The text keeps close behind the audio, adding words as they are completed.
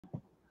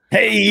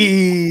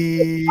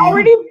Hey,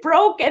 Already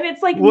broke, and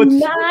it's like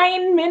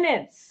 9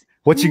 minutes.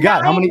 What you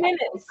got? 9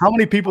 minutes. How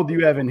many people do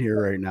you have in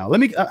here right now? I'm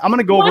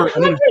gonna go 100.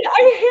 over.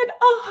 I hit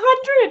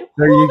 100.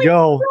 There Holy you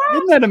go. crap.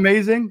 Isn't that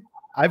amazing?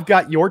 I've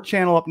got your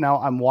channel up now.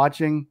 I'm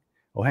watching.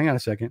 Oh, hang on a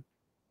second.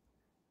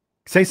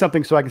 Say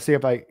something so I can see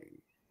if I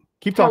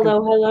keep talking.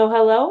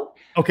 Hello.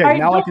 Okay, right,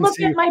 now I can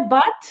see. Don't look at my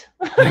butt.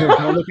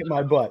 Don't look at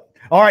my butt.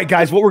 All right,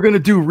 guys, what we're going to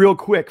do real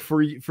quick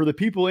for the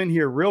people in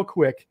here real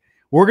quick,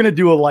 we're going to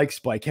do a like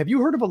spike. Have you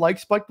heard of a like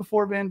spike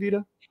before,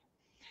 Vanvita?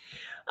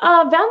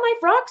 Van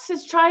Life Rocks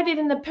has tried it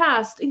in the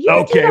past.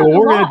 Okay, well,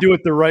 we're going to do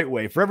it the right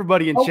way. For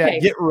everybody in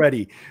chat, get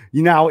ready.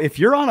 Now, if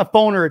you're on a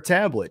phone or a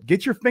tablet,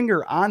 get your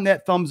finger on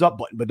that thumbs up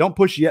button, but don't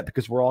push it yet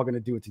because we're all going to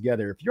do it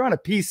together. If you're on a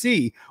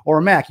PC or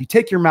a Mac, you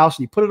take your mouse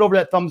and you put it over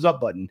that thumbs up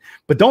button,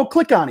 but don't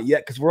click on it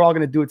yet because we're all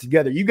going to do it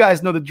together. You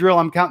guys know the drill.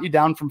 I'm counting you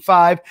down from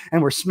 5,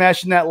 and we're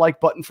smashing that like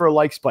button for a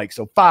like spike.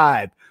 So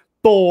 5,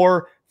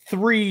 4,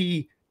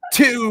 3,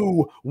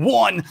 2,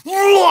 1,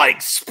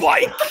 like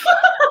spike.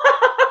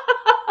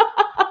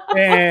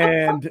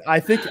 And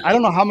I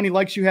don't know how many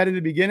likes you had in the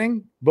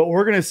beginning, but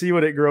we're going to see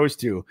what it grows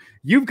to.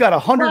 You've got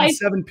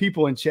 107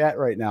 people in chat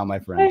right now, my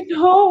friend. I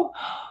know.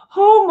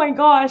 Oh my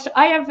gosh.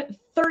 I have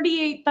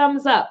 38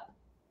 thumbs up.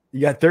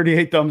 You got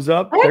 38 thumbs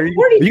up?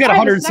 You got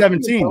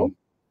 117.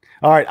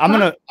 All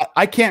right.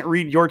 I can't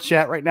read your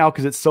chat right now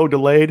because it's so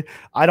delayed.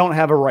 I don't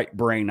have a right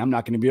brain. I'm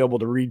not going to be able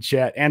to read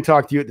chat and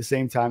talk to you at the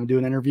same time and do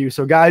an interview.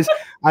 So guys,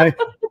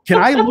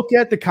 can I look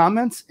at the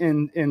comments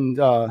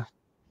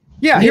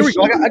yeah, here we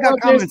go. I got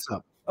comments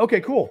up.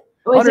 Okay, cool.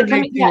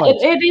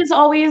 It is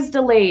always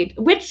delayed.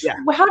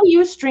 How do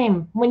you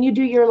stream when you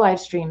do your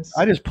live streams?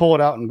 I just pull it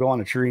out and go on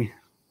a tree.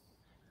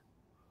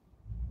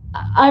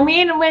 I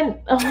mean,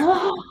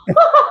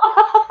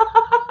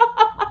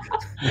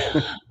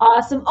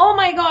 awesome. Oh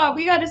my God,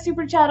 we got a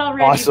super chat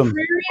already. Awesome.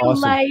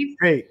 Life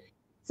Great.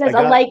 Says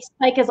a like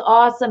spike is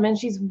awesome, and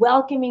she's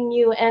welcoming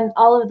you and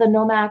all of the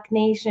Nomoc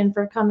Nation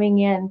for coming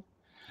in.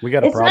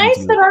 It's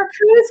nice that our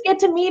crews get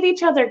to meet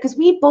each other because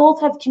we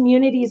both have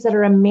communities that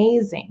are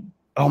amazing.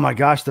 Oh my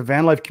gosh, the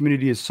van life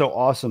community is so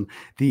awesome.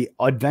 The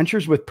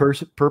Adventures with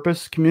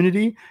Purpose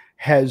community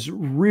has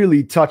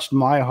really touched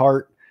my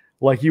heart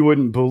like you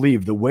wouldn't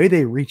believe. The way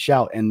they reach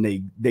out and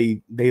they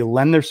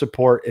lend their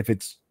support. If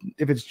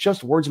it's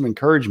just words of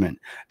encouragement,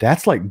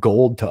 that's like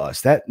gold to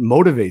us. That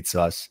motivates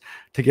us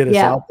to get us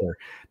out there.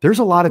 There's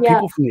a lot of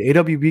people from the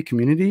AWB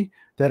community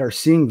that are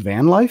seeing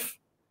van life.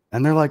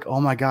 And they're like, oh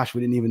my gosh,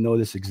 we didn't even know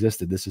this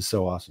existed. This is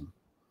so awesome.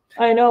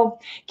 I know.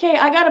 Okay,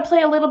 I got to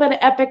play a little bit of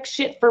epic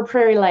shit for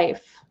Prairie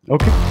Life.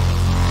 Okay.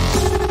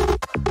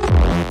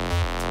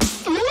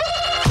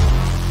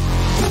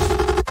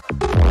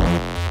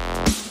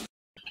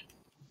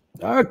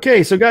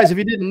 Okay, so guys, if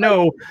you didn't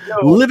know,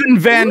 living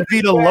Van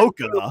Vida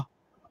Loca,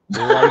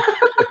 like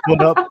to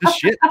put up the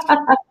shit.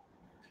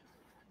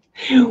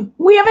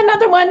 We have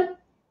another one.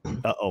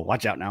 Uh-oh,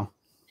 watch out now.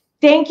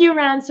 Thank you,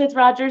 Ransmith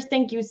Rogers.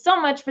 Thank you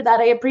so much for that.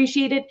 I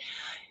appreciate it.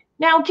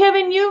 Now,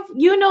 Kevin,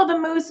 you know the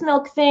moose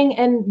milk thing,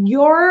 and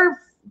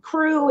your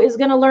crew is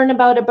going to learn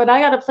about it, but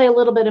I got to play a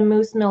little bit of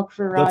moose milk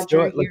for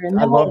Roger here. And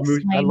I love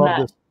this.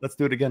 Let's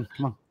do it again.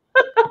 Come on.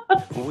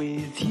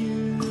 With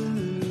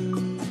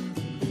you,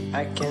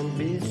 I can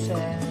be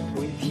sad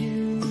with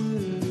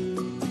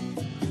you.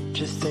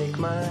 Just take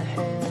my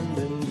hand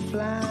and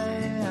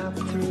fly up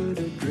through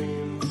the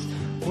dreams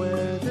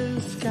where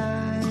the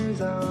skies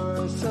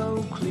are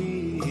so clear.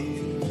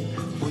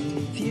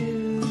 With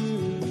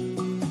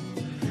you,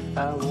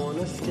 I want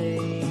to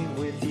stay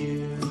with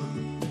you.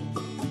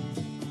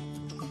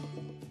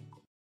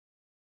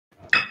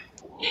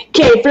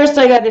 Okay, first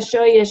I got to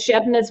show you.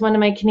 Shebna's one of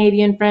my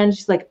Canadian friends.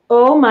 She's like,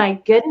 oh my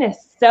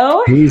goodness,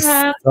 He's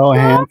handsome. so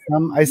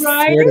handsome. I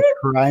swear to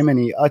crime,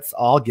 and let's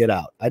all get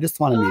out. I just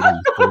want to meet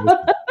him.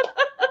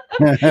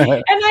 And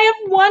I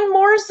have one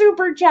more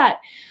super chat.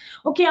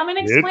 Okay, I'm going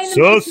to explain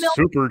it's a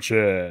super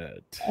chat.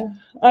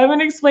 I'm going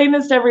to explain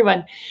this to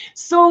everyone.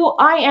 So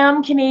I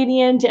am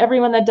Canadian, to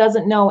everyone that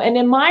doesn't know. And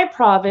in my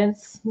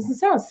province, this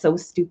sounds so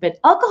stupid,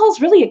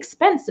 alcohol's really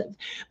expensive.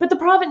 But the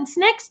province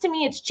next to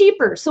me, it's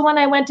cheaper. So when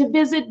I went to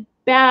visit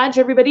Badge,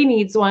 everybody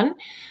needs one.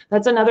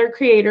 That's another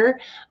creator.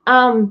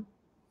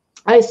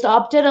 I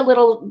stopped at a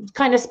little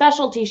kind of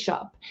specialty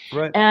shop.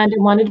 Right. And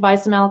I wanted to buy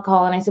some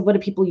alcohol. And I said, what do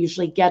people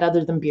usually get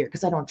other than beer?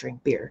 Because I don't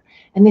drink beer.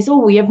 And they said,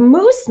 well, we have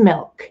moose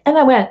milk. And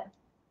I went,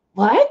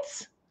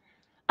 what?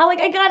 I'm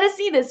like, I gotta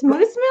see this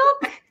moose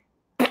milk.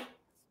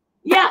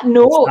 Yeah,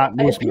 no.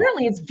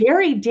 Apparently, it's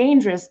very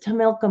dangerous to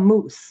milk a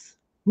moose.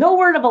 No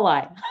word of a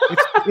lie.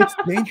 It's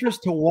dangerous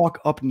to walk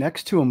up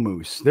next to a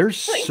moose. They're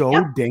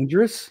so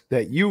dangerous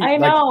that I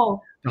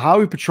know. The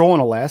Highway Patrol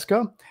in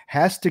Alaska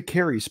has to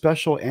carry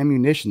special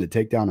ammunition to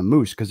take down a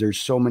moose because there's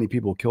so many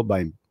people killed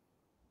by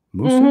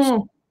mooses.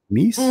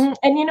 Meese.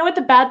 And you know what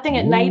the bad thing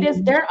at night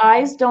is? Their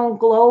eyes don't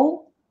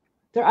glow.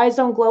 Their eyes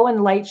don't glow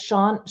and light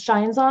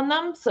shines on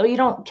them. So you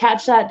don't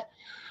catch that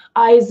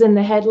eyes in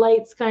the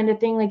headlights kind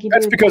of thing like you do.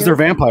 That's because they're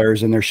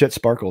vampires and their shit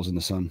sparkles in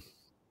the sun.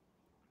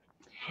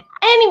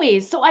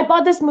 Anyways, so I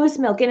bought this moose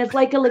milk, and it's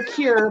like a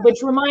liqueur,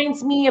 which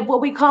reminds me of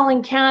what we call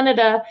in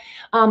Canada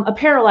a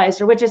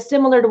paralyzer, which is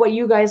similar to what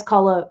you guys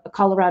call a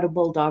Colorado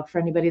bulldog, for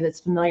anybody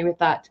that's familiar with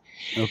that.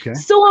 Okay.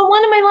 So on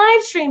one of my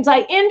live streams,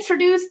 I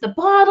introduced the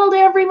bottle to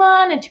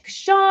everyone and took a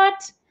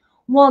shot.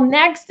 Well,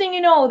 next thing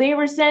you know, they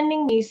were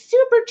sending me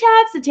super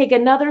chats to take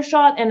another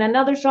shot, and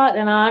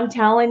I'm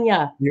telling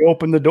you, You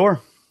opened the door.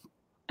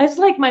 it's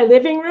like my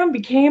living room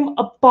became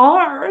a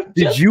bar.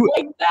 Did you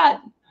like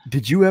that?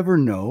 Did you ever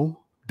know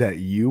that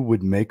you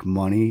would make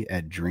money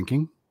at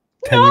drinking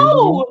 10 years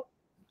ago?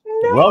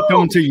 No.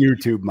 Welcome to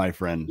YouTube, my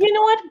friend. You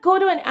know what? Go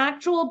to an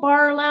actual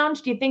bar or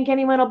lounge. Do you think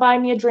anyone will buy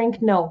me a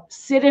drink? No.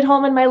 Sit at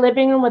home in my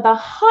living room with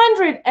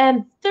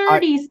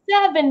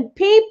 137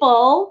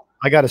 people.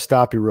 I got to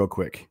stop you real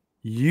quick.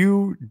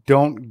 You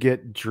don't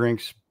get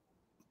drinks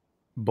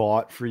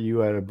bought for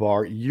you at a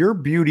bar. Your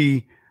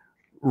beauty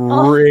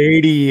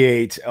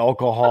radiates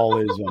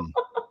alcoholism.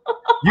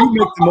 You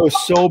make the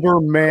most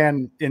sober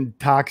man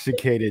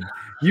intoxicated.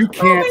 You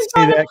can't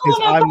say that because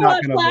I'm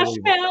not going to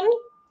believe it.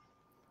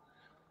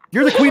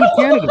 You're the Queen of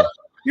Canada.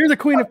 You're the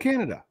Queen of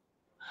Canada.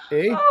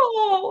 Eh?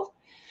 Oh.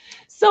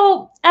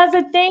 So as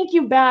a thank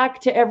you back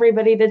to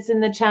everybody that's in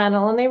the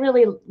channel, and we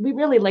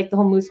really like the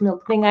whole moose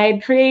milk thing. I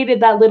had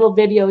created that little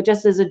video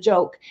just as a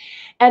joke.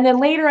 And then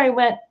later I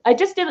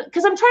just did it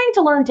because I'm trying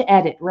to learn to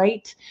edit,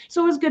 right?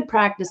 So it was good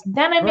practice.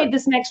 Then I made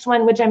this next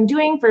one, which I'm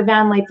doing for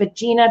Van Life with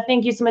Gina.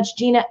 Thank you so much,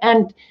 Gina.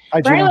 And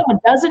for anyone who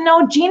doesn't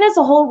know, Gina's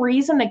the whole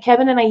reason that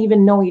Kevin and I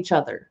even know each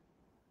other.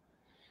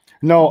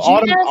 No,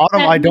 Autumn,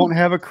 I don't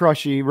have a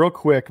crushie. Real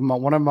quick,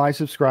 one of my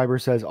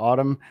subscribers says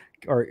Autumn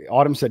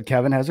said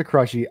Kevin has a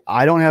crushie.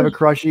 I don't have a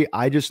crushie.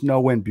 I just know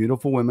when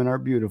beautiful women are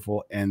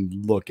beautiful, and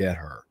look at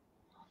her.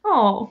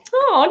 Oh,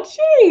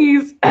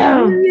 jeez.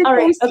 All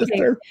right,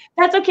 okay.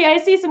 That's okay. I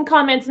see some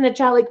comments in the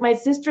chat, like my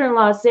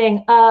sister-in-law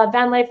saying,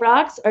 Van Life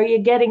rocks. Are you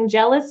getting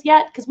jealous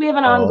yet? Because we have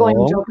an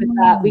ongoing joke with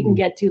that we can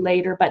get to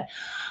later. But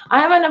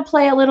I'm going to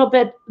play a little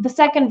bit, the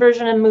second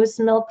version of Moose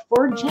Milk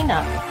for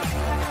Gina.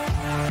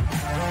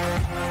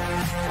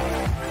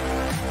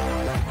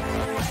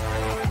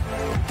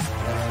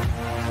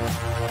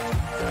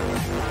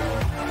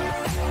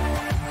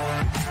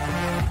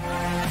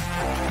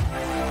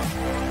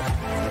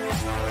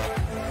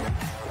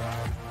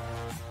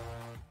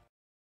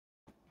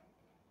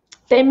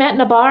 They met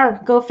in a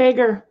bar. Go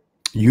figure.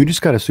 You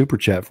just got a super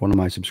chat for one of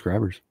my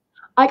subscribers.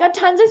 I got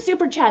tons of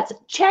super chats.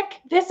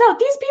 Check this out.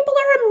 These people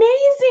are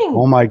amazing.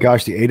 Oh my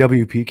gosh, the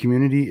AWP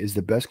community is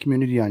the best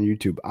community on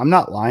YouTube. I'm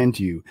not lying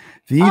to you.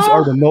 These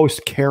are the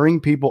most caring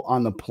people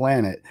on the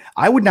planet.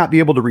 I would not be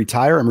able to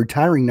retire. I'm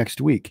retiring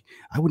next week.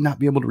 I would not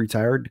be able to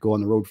retire to go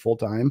on the road full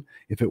time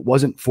if it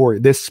wasn't for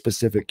this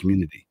specific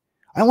community.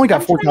 I only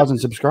got 4,000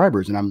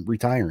 subscribers and I'm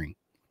retiring.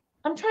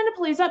 I'm trying to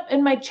pull these up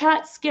and my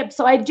chat skipped.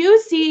 So I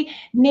do see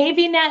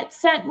NavyNet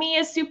sent me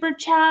a super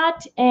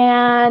chat,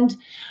 and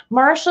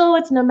Marshall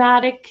with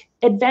Nomadic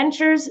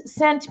Adventures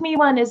sent me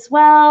one as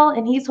well.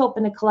 And he's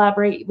hoping to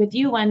collaborate with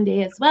you one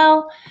day as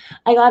well.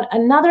 I got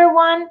another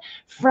one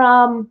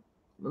from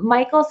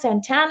Michael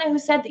Santana, who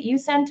said that you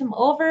sent him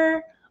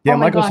over. Yeah,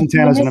 Michael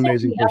Santana is an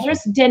amazing person.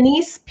 There's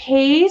Denise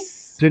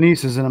Pace.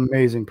 Denise is an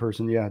amazing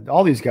person. Yeah,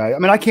 all these guys. I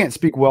mean, I can't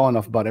speak well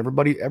enough about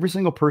everybody. Every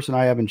single person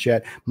I have in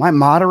chat. My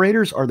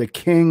moderators are the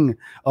king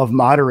of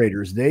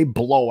moderators. They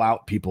blow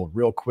out people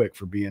real quick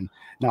for being.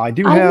 Now, I've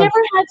never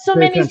had so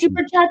many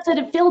super chats that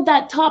have filled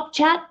that top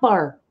chat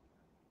bar.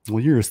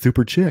 Well, you're a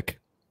super chick.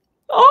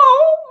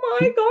 Oh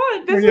my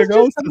God, this is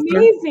just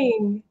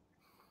amazing.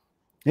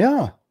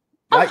 Yeah.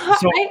 I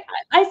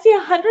see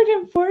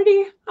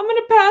 140. I'm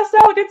gonna pass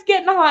out. It's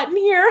getting hot in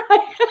here.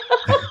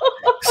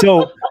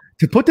 So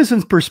to put this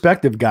in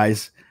perspective,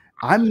 guys,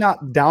 I'm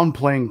not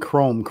downplaying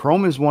Chrome.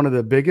 Chrome is one of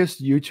the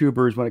biggest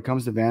YouTubers when it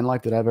comes to van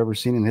life that I've ever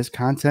seen, and his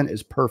content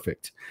is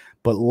perfect.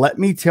 But let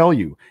me tell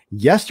you,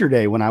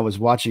 yesterday when I was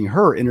watching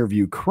her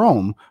interview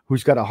Chrome,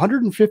 who's got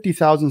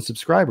 150,000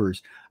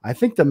 subscribers, I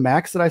think the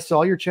max that I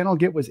saw your channel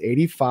get was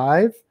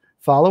 85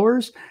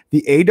 followers.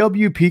 The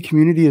AWP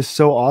community is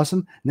so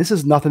awesome. And this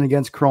is nothing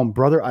against Chrome,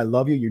 brother. I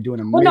love you. You're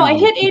doing amazing. Well, no, I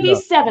hit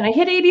 87. I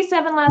hit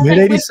 87 last night.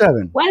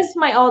 87 was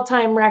my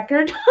all-time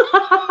record.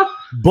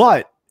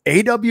 But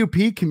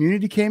AWP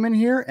community came in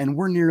here and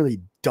we're nearly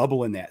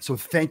doubling that. So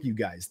thank you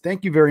guys.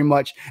 Thank you very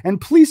much.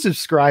 And please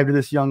subscribe to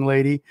this young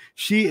lady.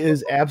 She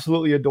is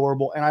absolutely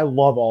adorable. And I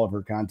love all of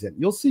her content.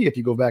 You'll see if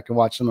you go back and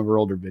watch some of her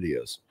older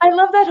videos. I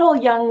love that whole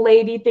young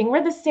lady thing.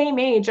 We're the same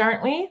age,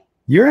 aren't we?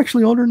 You're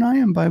actually older than I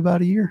am by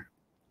about a year.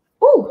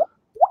 Ooh,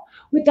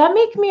 would that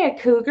make me a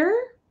cougar?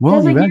 Well,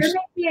 does a year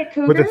make me a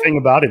cougar? But the thing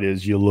about it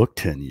is you look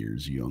 10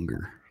 years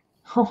younger.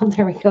 Oh,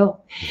 there we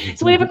go.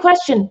 So we have a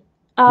question.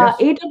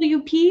 Yes.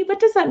 AWP, what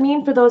does that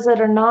mean for those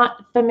that are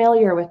not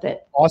familiar with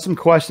it? Awesome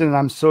question. And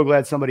I'm so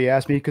glad somebody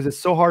asked me because it's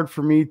so hard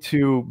for me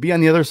to be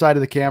on the other side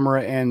of the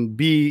camera and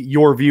be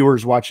your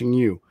viewers watching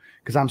you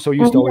because I'm so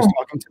used to always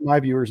talking to my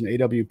viewers and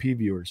AWP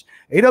viewers.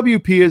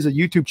 AWP is a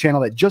YouTube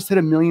channel that just hit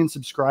 1 million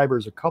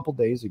subscribers a couple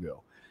days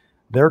ago.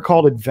 They're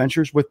called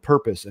Adventures with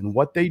Purpose. And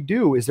what they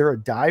do is they're a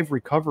dive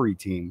recovery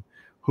team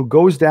who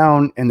goes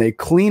down and they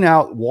clean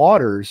out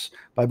waters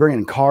by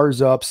bringing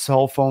cars up,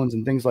 cell phones,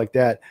 and things like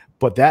that.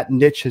 But that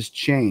niche has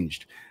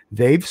changed.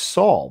 They've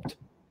solved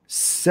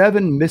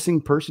 7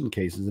 missing person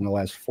cases in the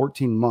last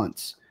 14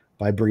 months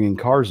by bringing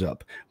cars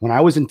up. When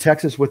I was in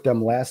Texas with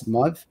them last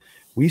month,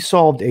 we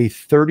solved a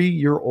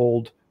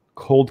 30-year-old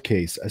cold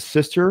case. A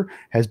sister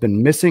has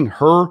been missing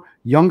her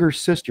younger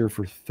sister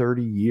for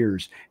 30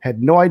 years,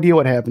 had no idea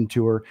what happened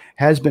to her,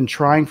 has been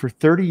trying for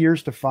 30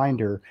 years to find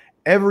her.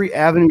 Every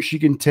avenue she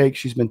can take,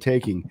 she's been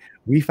taking.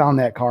 We found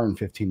that car in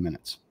 15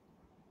 minutes.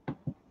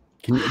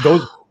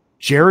 Those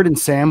Jared and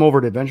Sam over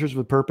at Adventures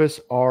with Purpose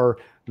are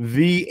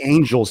the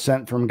angels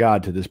sent from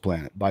God to this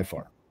planet by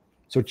far.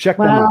 So check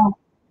them out.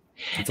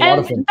 It's a lot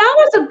of fun. That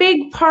was a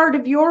big part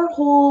of your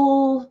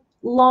whole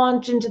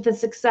launch into the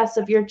success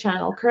of your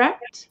channel,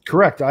 correct?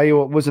 Correct. I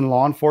was in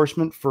law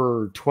enforcement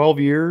for 12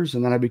 years,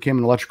 and then I became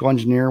an electrical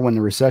engineer when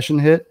the recession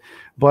hit.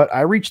 But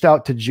I reached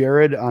out to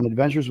Jared on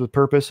Adventures with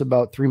Purpose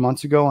about 3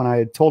 months ago, and I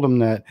had told him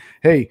that,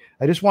 hey,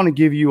 I just want to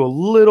give you a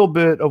little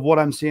bit of what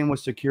I'm seeing with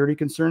security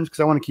concerns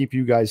because I want to keep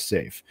you guys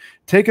safe.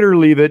 Take it or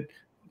leave it.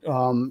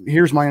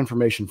 Here's my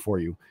information for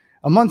you.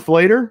 A month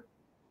later,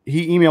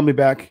 he emailed me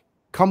back,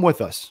 come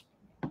with us.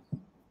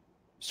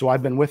 So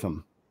I've been with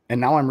him. And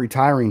now I'm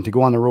retiring to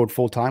go on the road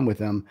full time with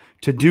them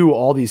to do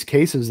all these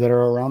cases that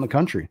are around the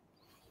country.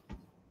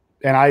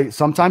 And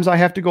sometimes I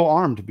have to go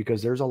armed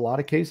because there's a lot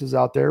of cases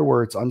out there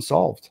where it's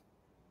unsolved.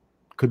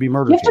 Could be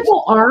murder. You have to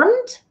go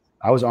armed?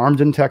 I was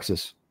armed in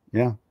Texas.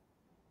 Yeah.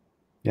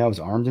 Yeah, I was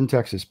armed in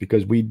Texas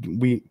because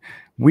we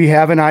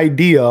have an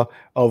idea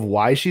of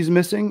why she's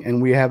missing,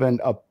 and we have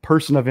a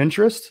person of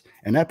interest,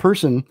 and that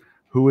person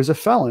who is a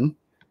felon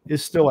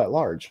is still at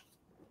large.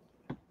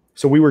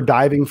 So we were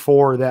diving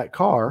for that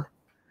car.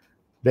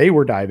 They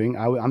were diving.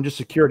 I'm just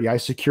security. I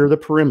secure the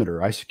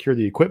perimeter. I secure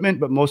the equipment,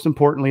 but most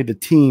importantly, the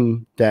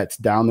team that's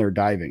down there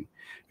diving.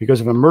 Because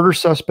if a murder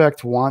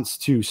suspect wants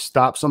to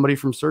stop somebody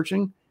from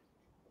searching,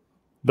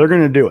 they're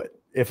going to do it.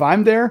 If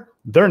I'm there,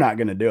 they're not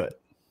going to do it.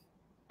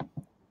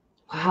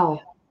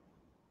 Wow.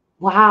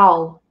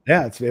 Wow.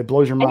 Yeah, it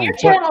blows your mind. And your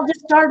channel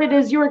just started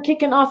as you were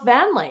kicking off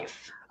van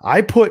life.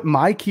 I put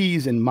my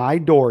keys in my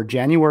door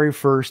January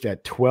 1st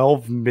at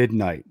 12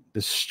 midnight.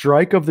 The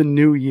strike of the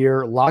new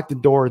year, locked the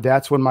door.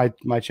 That's when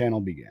my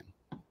channel began.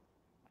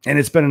 And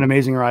it's been an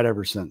amazing ride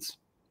ever since.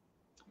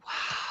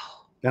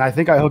 Wow. And I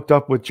think I hooked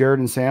up with Jared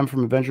and Sam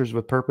from Adventures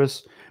with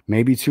Purpose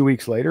maybe 2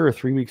 weeks later or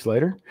 3 weeks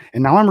later.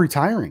 And now I'm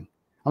retiring.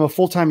 I'm a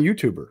full-time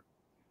YouTuber.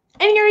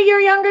 And you're a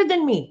year younger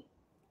than me.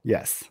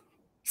 Yes.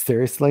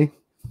 Seriously?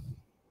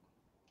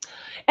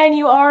 And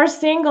you are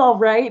single,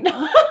 right?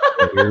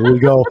 Here we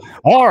go.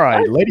 All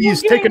right,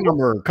 ladies, take a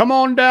number. Come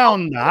on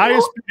down. The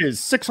highest bid is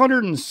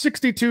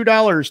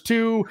 $662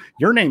 to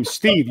your name's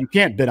Steve. You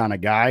can't bid on a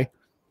guy.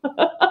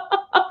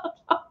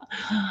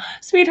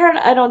 Sweetheart,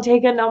 I don't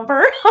take a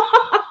number.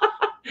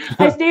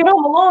 I stayed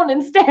home alone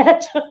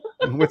instead.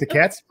 With the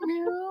cats?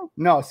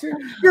 No,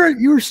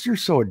 you're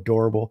so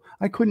adorable.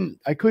 I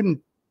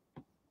couldn't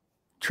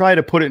try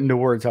to put it into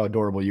words how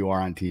adorable you are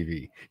on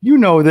TV. You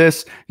know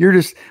this. You're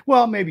just,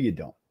 well, maybe you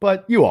don't,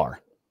 but you are.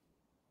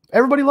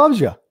 Everybody loves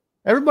you.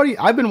 Everybody,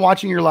 I've been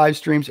watching your live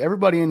streams.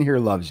 Everybody in here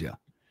loves you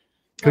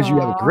because you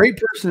have a great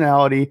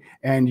personality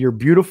and you're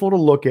beautiful to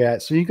look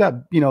at. So you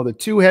got, the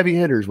 2 heavy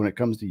hitters when it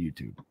comes to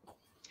YouTube.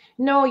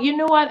 No, you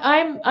know what?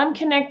 I'm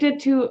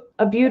connected to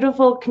a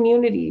beautiful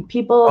community,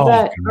 people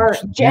that are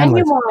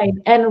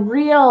genuine and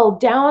real,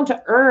 down to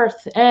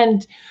earth,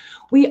 and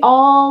we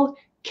all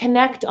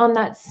connect on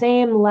that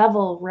same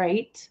level,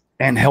 right?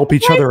 And help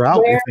each other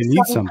out if they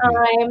need something.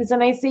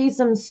 And I say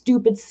some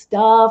stupid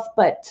stuff,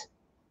 but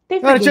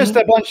it's just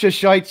a bunch of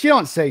shites. You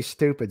don't say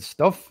stupid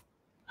stuff.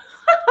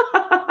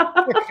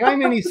 I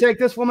mean,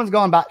 this woman's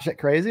going batshit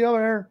crazy over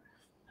here.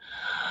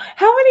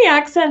 How many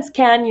accents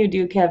can you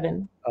do,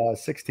 Kevin?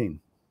 16.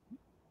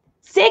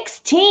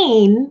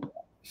 16?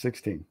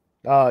 16.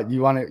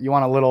 You want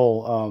a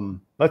little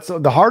let's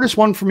the hardest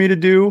one for me to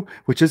do,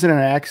 which isn't an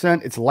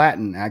accent, it's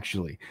Latin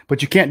actually.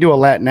 But you can't do a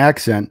Latin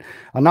accent.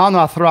 Or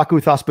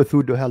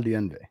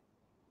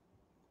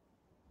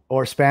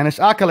Spanish.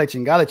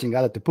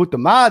 Chingada, te puta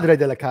madre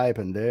de la calle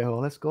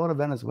pendejo. Let's go to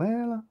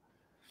Venezuela.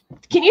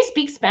 Can you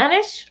speak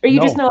Spanish? Or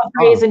you just know a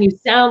phrase and you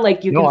sound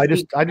like you can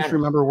speak I just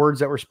remember words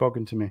that were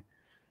spoken to me.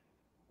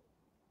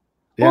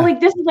 Yeah. Well,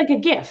 like this is like a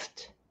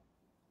gift.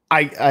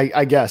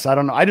 I guess. I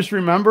don't know. I just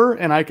remember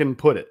and I can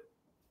put it,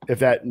 if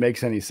that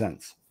makes any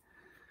sense.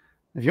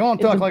 If you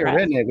want to talk like a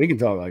redneck, we can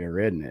talk like a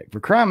redneck. For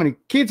crying,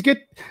 kids get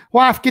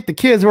the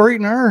kids, we're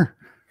eating her.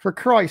 For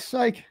Christ's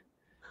sake.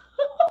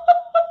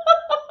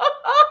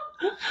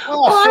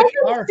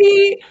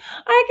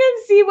 I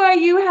can see why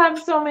you have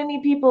so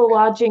many people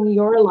watching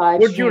your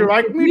live. Would you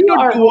like me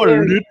to do a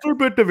little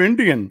bit of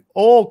Indian?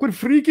 Oh, quit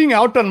freaking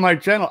out on my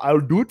channel. I'll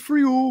do it for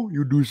you.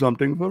 You do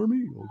something for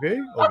me, okay?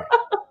 Okay.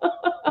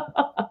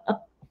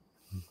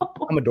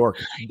 I'm a dork.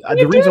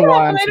 The reason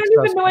why I don't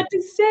even know what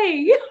to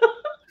say.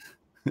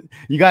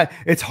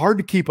 It's hard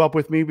to keep up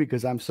with me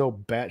because I'm so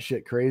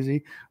batshit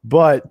crazy.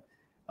 But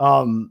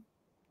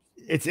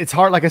it's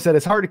hard. Like I said,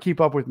 it's hard to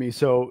keep up with me.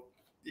 So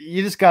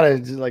you just gotta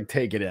like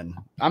take it in.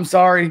 I'm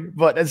sorry,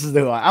 but this is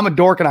I'm a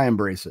dork and I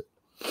embrace it.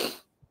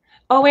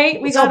 Oh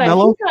wait, he's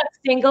not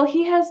single.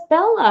 He has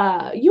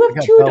Bella. You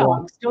have two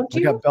dogs, don't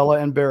you? I got Bella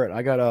and Barrett.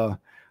 I got a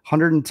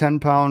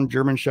 110-pound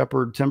German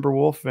Shepherd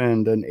Timberwolf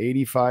and an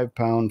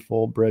 85-pound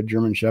full-bred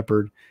German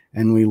Shepherd,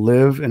 and we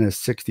live in a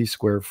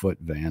 60-square-foot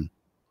van.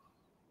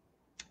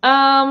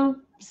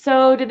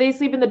 So do they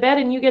sleep in the bed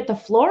and you get the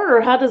floor,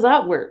 or how does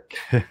that work?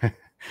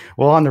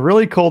 Well, on the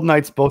really cold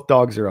nights, both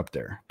dogs are up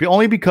there.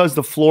 Only because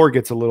the floor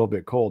gets a little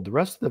bit cold. The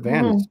rest of the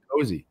van is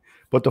cozy,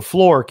 but the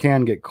floor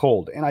can get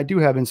cold, and I do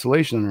have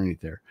insulation underneath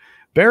there.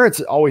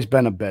 Barrett's always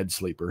been a bed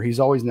sleeper. He's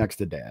always next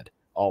to Dad,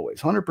 always,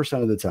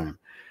 100% of the time.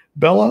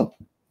 Bella,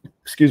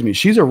 excuse me,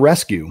 she's a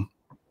rescue,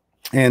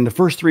 and the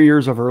first 3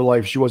 years of her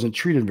life, she wasn't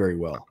treated very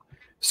well.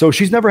 So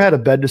she's never had a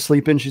bed to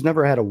sleep in. She's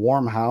never had a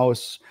warm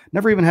house,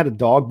 never even had a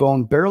dog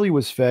bone, barely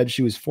was fed.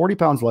 She was 40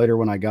 pounds lighter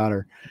when I got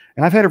her.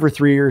 And I've had her for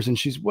 3 years, and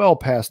she's well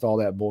past all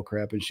that bull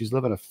crap, and she's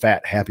living a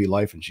fat, happy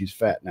life, and she's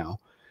fat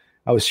now.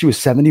 She was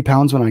 70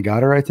 pounds when I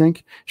got her, I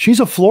think. She's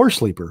a floor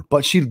sleeper,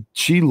 but she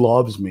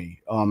loves me.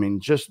 I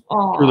mean, just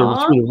through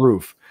the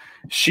roof.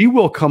 She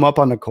will come up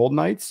on the cold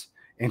nights,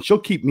 and she'll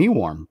keep me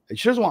warm.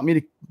 She doesn't want me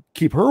to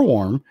keep her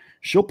warm.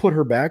 She'll put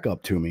her back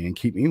up to me and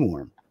keep me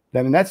warm.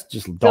 I mean, that's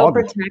just dog.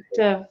 So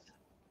protective.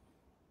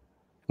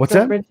 What's so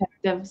that?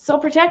 Protective. So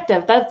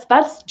protective.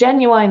 That's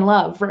genuine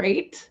love,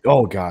 right?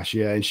 Oh gosh,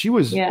 yeah. And she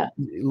was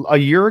a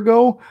year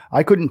ago,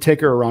 I couldn't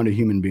take her around a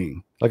human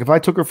being. Like if I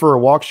took her for a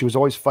walk, she was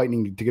always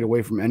fighting to get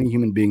away from any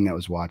human being that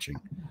was watching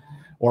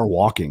or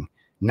walking.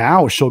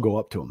 Now she'll go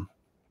up to him.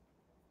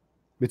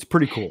 It's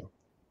pretty cool.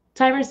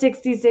 Timer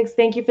 66,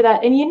 thank you for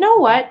that. And you know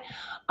what?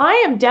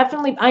 I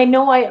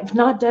know I have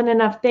not done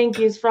enough thank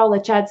yous for all the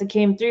chats that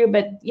came through,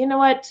 but you know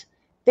what?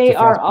 They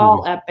are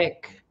all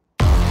epic.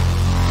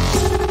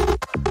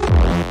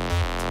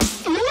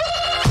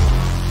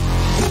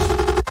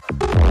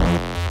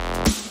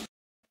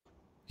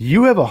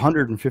 You have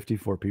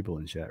 154 people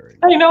in chat right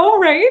now. I know,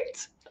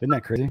 right? Isn't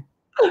that crazy?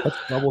 That's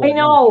double. I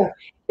know.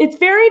 It's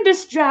very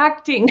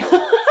distracting.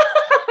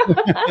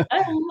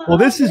 Well,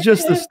 this is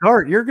just the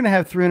start. You're going to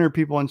have 300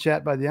 people in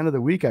chat by the end of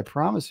the week. I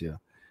promise you.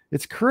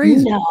 It's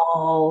crazy.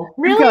 No,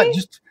 really?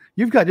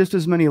 You've got just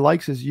as many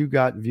likes as you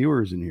got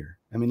viewers in here.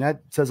 I mean,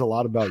 that says a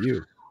lot about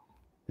you.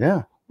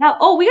 Yeah.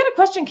 Now, we got a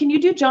question. Can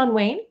you do John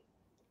Wayne?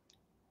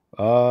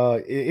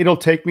 It'll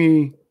take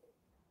me.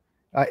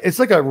 It's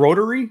like a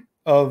rotary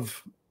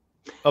of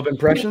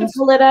impressions.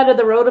 Pull it out of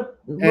the Rolodex.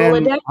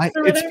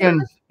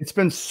 It's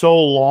been so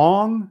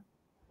long.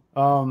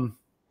 I'm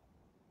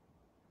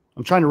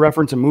trying to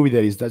reference a movie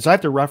that he's done, so I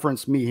have to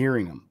reference me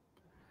hearing him.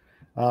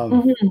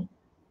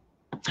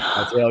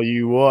 I'll tell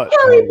you what.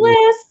 Kelly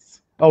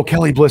Bliss. Oh,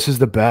 Kelly Bliss is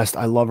the best.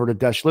 I love her to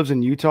death. She lives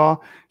in Utah.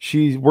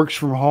 She works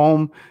from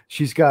home.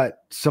 She's got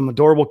some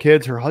adorable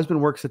kids. Her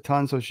husband works a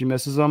ton, so she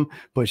misses them.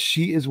 But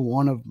she is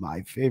one of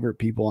my favorite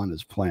people on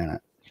this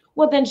planet.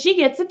 Well, then she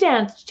gets a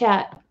dance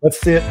chat. Let's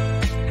see it.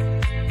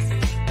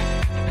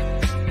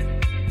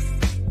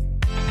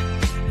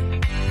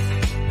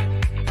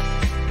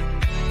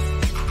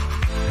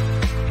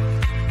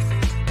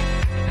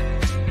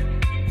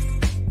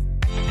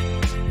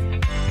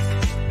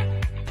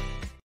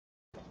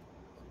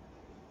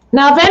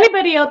 Now, if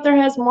anybody out there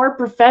has more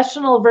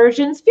professional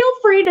versions, feel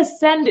free to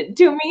send it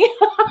to me.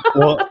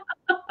 Well,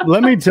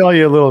 let me tell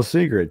you a little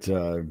secret.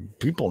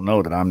 People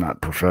know that I'm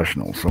not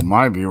professional, so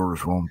my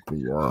viewers won't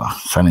be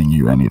sending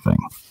you anything.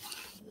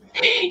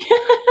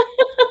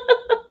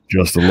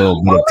 Just a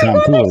little bit of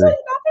tomfoolery. Another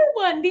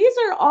one. These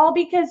are all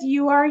because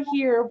you are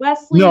here,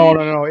 Wesley.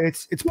 No.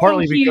 It's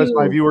partly because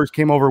my viewers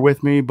came over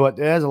with me, but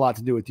it has a lot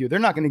to do with you. They're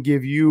not going to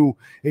give you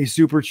a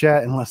super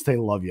chat unless they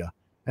love you.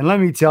 And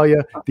let me tell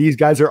you, these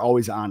guys are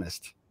always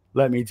honest.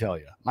 Let me tell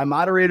you, my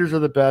moderators are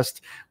the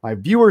best. My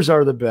viewers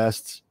are the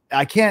best.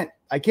 I can't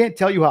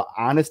tell you how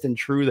honest and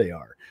true they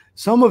are.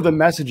 Some of the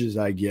messages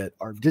I get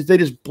they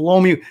just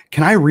blow me.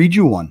 Can I read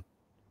you one?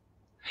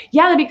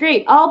 Yeah, that'd be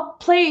great. I'll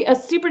play a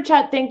super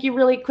chat. Thank you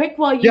really quick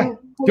while you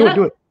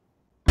do it.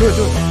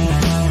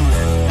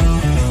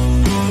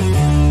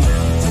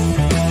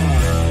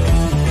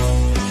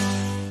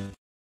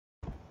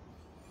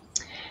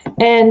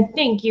 And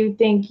thank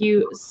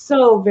you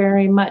so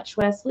very much,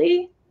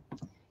 Wesley.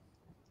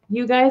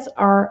 You guys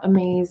are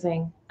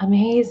amazing.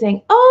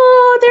 Amazing.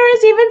 Oh, there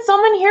is even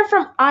someone here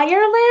from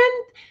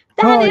Ireland.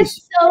 That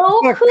is so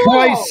cool. For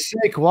Christ's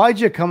sake, why'd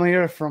you come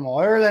here from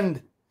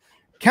Ireland?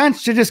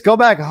 Can't you just go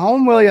back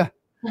home, will you?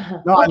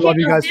 No, I love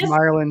you guys from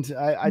Ireland.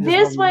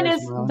 This one is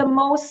the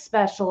most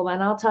special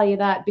one, I'll tell you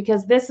that,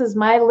 because this is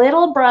my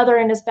little brother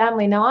and his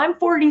family. Now, I'm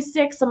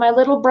 46, and my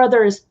little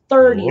brother is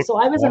 30, so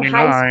I was in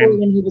high school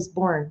when he was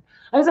born.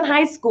 I was in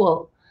high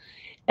school,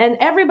 and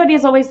everybody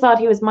has always thought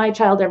he was my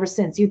child ever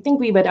since. You'd think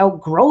we would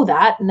outgrow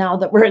that now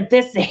that we're at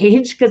this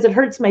age, because it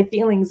hurts my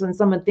feelings when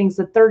someone thinks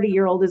a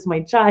 30-year-old is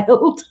my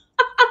child.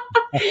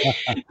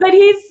 But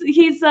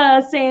he's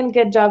saying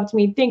good job to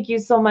me. Thank you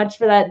so much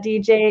for that,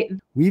 DJ.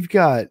 We've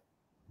got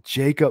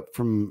Jacob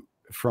from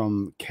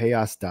from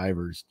Chaos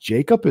Divers.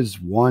 Jacob is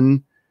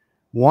one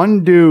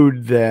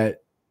dude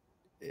that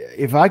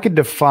if I could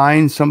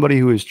define somebody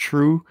who is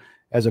true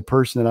as a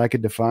person that I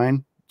could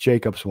define,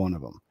 Jacob's one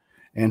of them.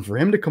 And for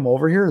him to come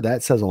over here,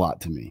 that says a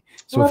lot to me.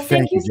 So well,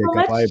 thank you, so Jacob.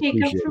 much, I Jacob,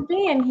 appreciate for it.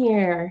 being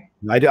here.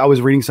 I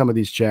was reading some of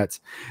these chats.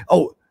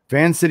 Oh,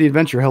 Van City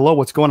Adventure. Hello,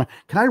 what's going on?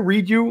 Can I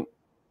read you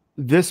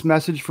this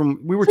message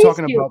from, we were Please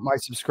talking do. about my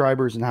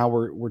subscribers and how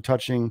we're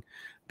touching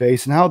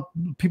base and how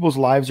people's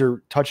lives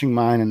are touching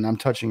mine and I'm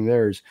touching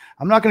theirs.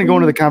 I'm not going to go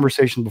into the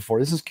conversation before.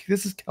 This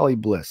is Kelly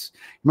Bliss.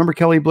 Remember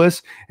Kelly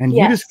Bliss? And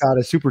you just got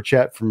a super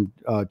chat from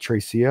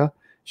Tracia.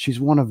 She's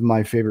one of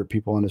my favorite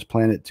people on this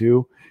planet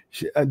too.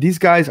 These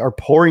guys are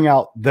pouring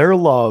out their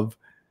love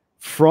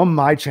from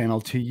my channel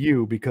to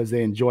you because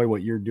they enjoy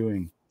what you're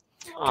doing.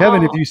 Aww.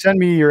 Kevin, if you send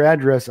me your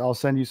address, I'll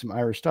send you some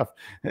Irish stuff.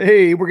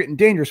 Hey, we're getting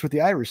dangerous with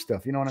the Irish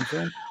stuff. You know what I'm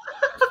saying?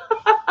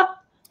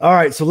 All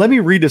right, so let me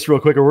read this real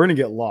quick or we're going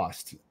to get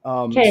lost. So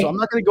I'm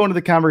not going to go into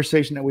the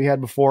conversation that we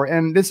had before.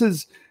 And this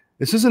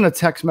isn't a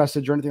text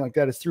message or anything like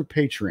that. It's through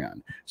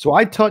Patreon. So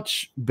I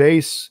touch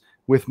base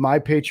with my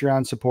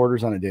Patreon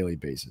supporters on a daily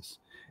basis.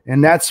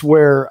 And that's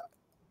where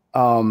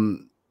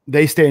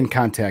they stay in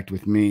contact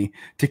with me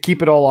to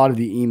keep it all out of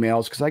the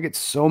emails because I get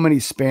so many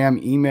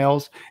spam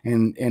emails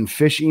and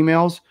fish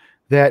emails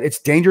that it's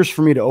dangerous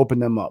for me to open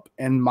them up.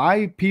 And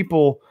my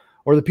people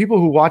or the people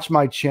who watch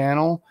my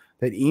channel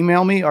that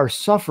email me are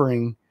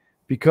suffering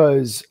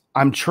because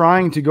I'm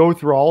trying to go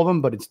through all of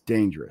them, but it's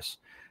dangerous.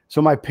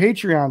 So my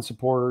Patreon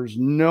supporters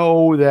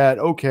know that,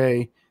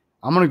 okay,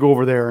 I'm going to go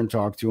over there and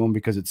talk to them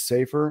because it's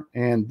safer.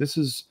 And this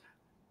is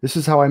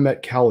how I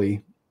met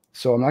Kelly.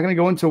 So I'm not going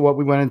to go into what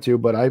we went into,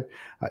 but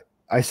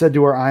I said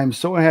to her, I am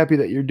so happy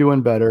that you're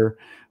doing better.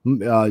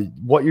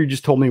 What you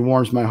just told me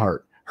warms my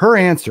heart. Her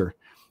answer,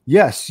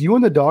 yes, you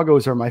and the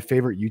doggos are my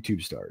favorite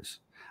YouTube stars.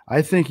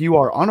 I think you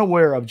are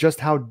unaware of just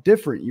how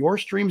different your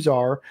streams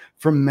are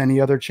from many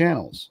other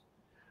channels.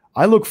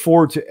 I look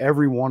forward to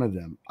every one of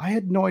them. I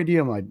had no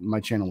idea my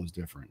channel was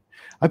different.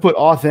 I put,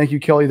 oh, thank you,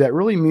 Kelly. That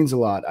really means a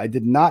lot. I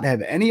did not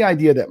have any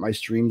idea that my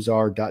streams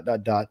are ...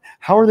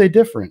 How are they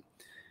different?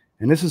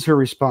 And this is her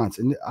response.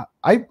 And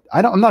I'm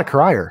not a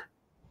crier.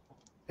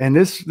 And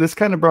this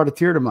kind of brought a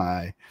tear to my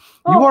eye.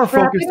 Oh, you are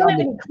focused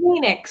on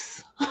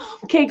Kleenex.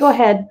 Okay, go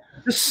ahead.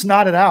 Just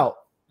snot it out.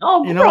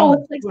 Oh, you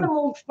gross, like some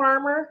old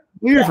farmer.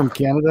 You're from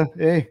Canada.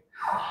 Hey.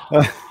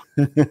 I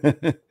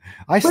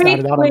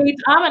snotted out. Wait,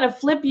 I'm going to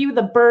flip you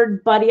the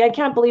bird, buddy. I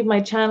can't believe my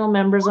channel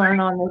members aren't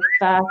on this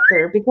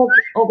faster because,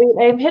 oh,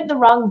 wait, I've hit the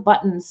wrong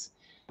buttons.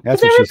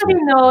 Because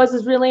everybody knows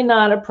it's really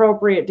not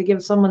appropriate to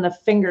give someone the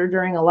finger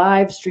during a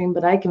live stream,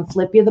 but I can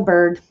flip you the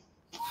bird.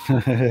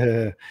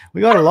 We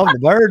got to love the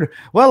bird.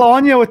 Well,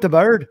 on you with the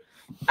bird.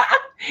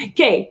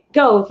 Okay,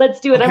 go. Let's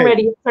do it. Okay. I'm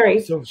ready.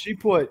 Sorry. So she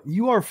put,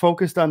 you are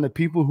focused on the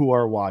people who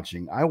are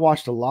watching. I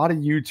watched a lot of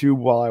YouTube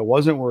while I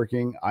wasn't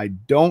working. I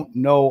don't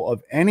know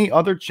of any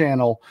other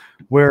channel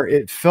where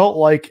it felt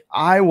like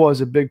I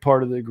was a big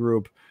part of the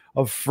group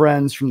of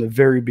friends from the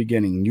very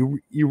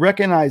beginning. You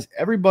recognize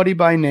everybody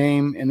by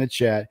name in the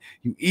chat.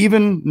 You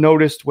even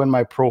noticed when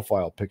my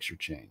profile picture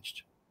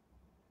changed.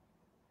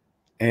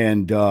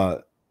 And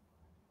that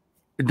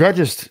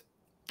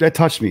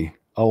touched me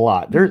a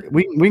lot.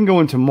 We can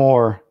go into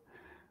more,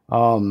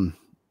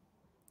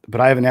 but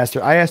I haven't asked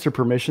her. I asked her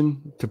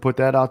permission to put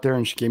that out there,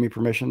 and she gave me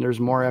permission. There's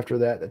more after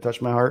that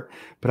touched my heart,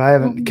 but I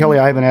haven't, Kelly,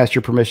 I haven't asked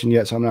your permission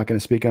yet, so I'm not going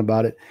to speak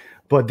about it.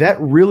 But that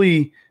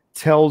really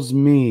tells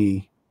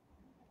me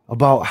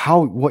about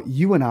what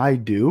you and I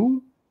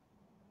do.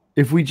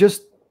 If we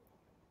just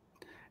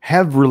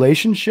have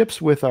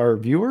relationships with our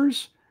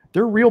viewers,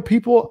 they're real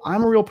people.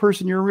 I'm a real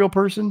person. You're a real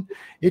person.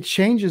 It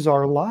changes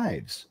our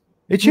lives.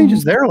 It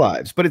changes their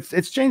lives, but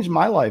it's changed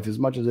my life as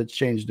much as it's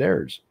changed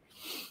theirs.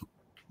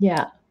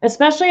 Yeah.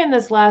 Especially in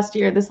this last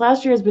year. This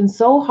last year has been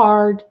so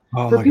hard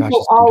for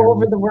people all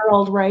over the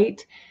world,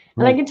 right?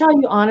 And I can tell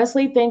you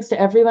honestly, thanks to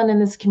everyone in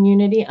this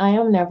community, I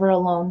am never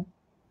alone.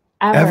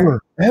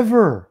 Ever.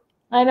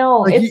 I know.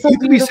 Like it's you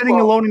could be sitting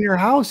alone in your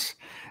house,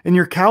 in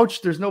your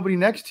couch. There's nobody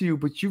next to you,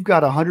 but you've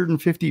got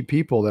 150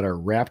 people that are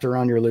wrapped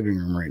around your living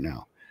room right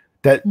now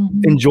that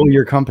enjoy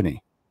your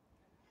company.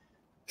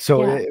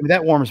 So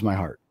that warms my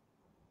heart.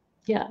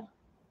 Yeah.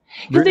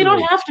 Because they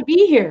don't have to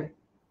be here.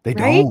 They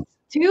don't.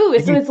 Too.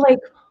 So it's like,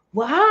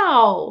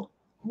 wow.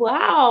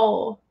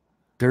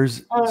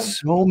 There's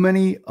so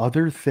many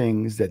other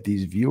things that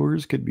these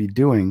viewers could be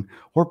doing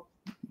or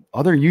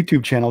other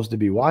YouTube channels to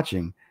be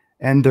watching.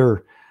 And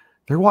they're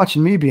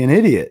watching me be an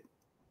idiot.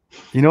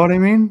 You know what I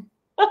mean?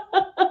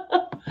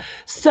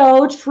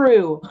 So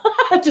true.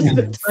 Just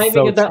the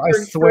timing of that. I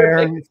swear,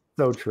 it's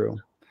so true.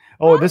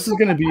 Oh, this is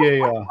going to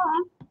be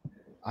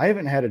I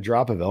haven't had a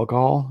drop of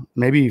alcohol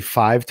maybe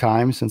 5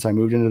 times since I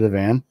moved into the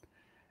van.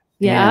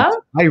 Yeah.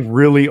 And I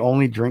really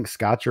only drink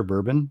scotch or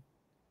bourbon,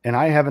 and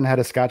I haven't had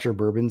a scotch or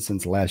bourbon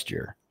since last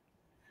year.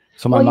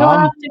 So my mom, you'll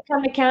have to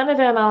come to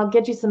Canada and I'll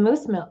get you some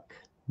moose milk.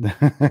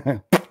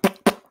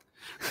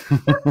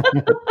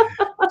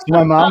 So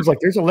my mom's like,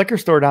 there's a liquor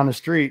store down the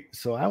street.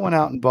 So I went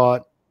out and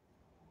bought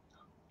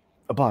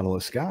A bottle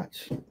of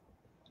scotch.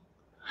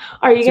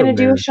 Are you It's going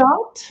to do rare. a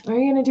shot? Are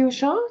you going to do a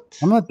shot?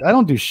 I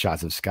don't do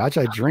shots of scotch.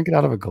 I drink it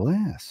out of a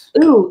glass.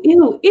 Ooh,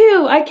 ew,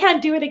 ew. I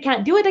can't do it. I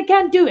can't do it. I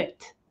can't do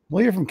it.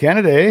 Well, you're from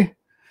Canada, eh?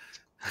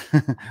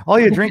 All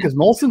you drink is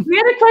Molson? We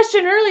had a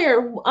question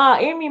earlier.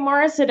 Amy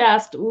Morris had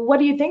asked, what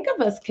do you think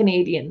of us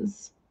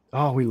Canadians?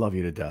 Oh, we love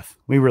you to death.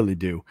 We really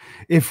do.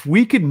 If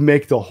we could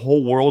make the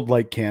whole world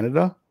like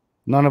Canada,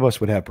 none of us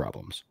would have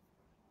problems.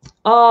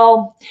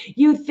 Oh,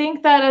 you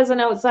think that as an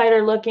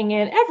outsider looking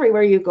in,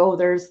 everywhere you go,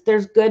 there's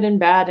good and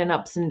bad and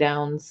ups and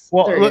downs.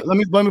 Well, let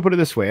me put it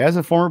this way. As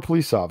a former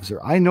police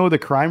officer, I know the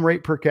crime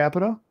rate per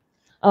capita.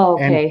 Oh,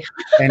 okay.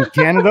 And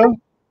Canada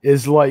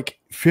is like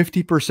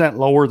 50%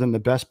 lower than the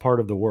best part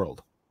of the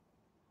world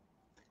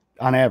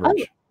on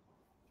average. Oh,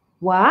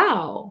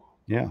 wow.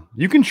 Yeah.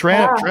 You can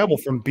travel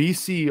from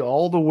BC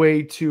all the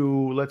way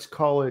to, let's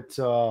call it,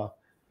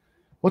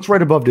 what's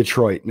right above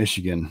Detroit,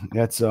 Michigan?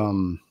 That's,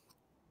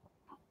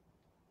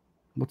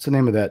 what's the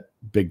name of that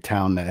big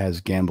town that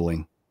has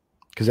gambling?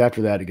 Because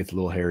after that, it gets a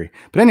little hairy.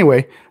 But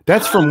anyway,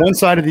 that's from one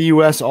side of the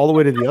U.S. all the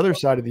way to the other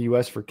side of the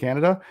U.S. for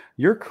Canada.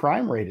 Your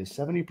crime rate is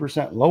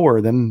 70% lower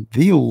than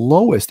the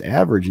lowest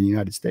average in the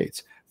United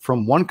States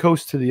from one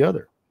coast to the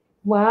other.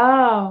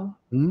 Wow.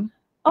 Mm-hmm.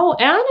 Oh,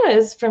 Anna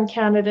is from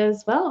Canada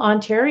as well,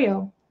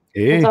 Ontario.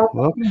 Hey,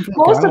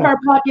 most of our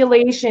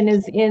population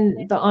is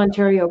in the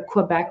Ontario,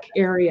 Quebec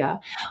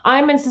area.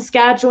 I'm in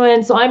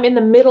Saskatchewan, so I'm in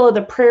the middle of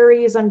the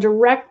prairies. I'm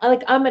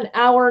an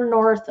hour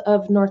north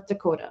of North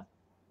Dakota.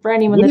 For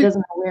anyone that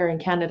doesn't know where in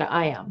Canada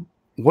I am.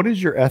 What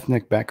is your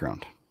ethnic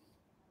background?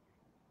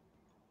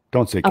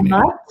 Don't say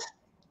Canadian.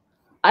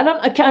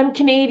 I'm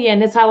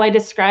Canadian is how I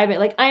describe it.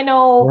 Like, I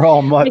know we're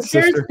all mutts,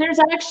 sister. There's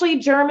actually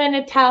German,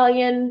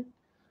 Italian,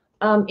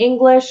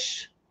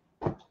 English,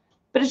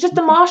 but it's just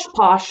a mosh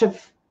posh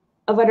of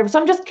whatever.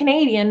 So I'm just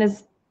Canadian.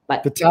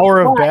 But the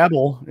Tower of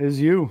Babel is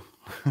you.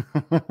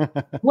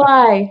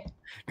 Why?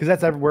 Because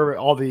that's where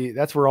all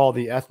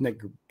the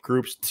ethnic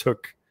groups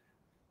took.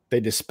 They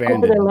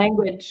disbanded their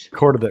language.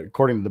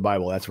 According to the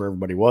Bible, that's where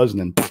everybody was,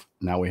 and then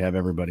now we have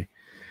everybody.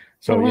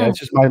 So yeah, it's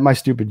just my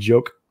stupid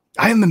joke.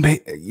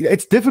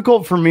 It's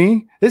difficult for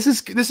me. This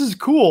is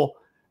cool,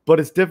 but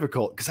it's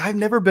difficult because I've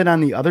never been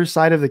on the other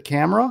side of the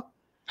camera.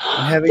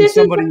 This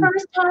is the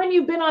first time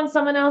you've been on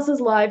someone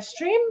else's live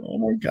stream? Oh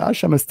my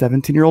gosh, I'm a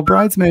 17-year-old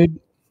bridesmaid.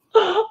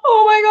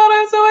 Oh my God,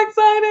 I'm so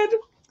excited.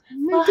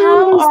 Well,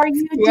 how are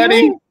you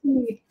doing?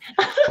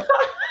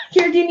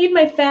 Here, do you need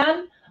my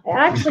fan?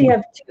 I actually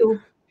have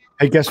two.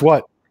 Hey, guess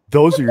what?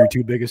 Those are your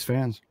two biggest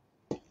fans.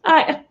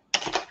 I'd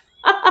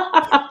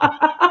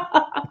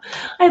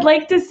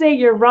like to say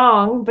you're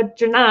wrong,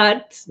 but you're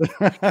not.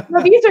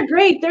 No, these are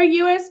great. They're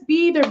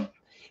USB.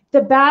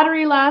 The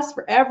battery lasts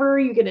forever.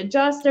 You can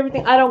adjust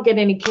everything. I don't get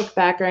any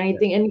kickback or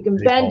anything, and you can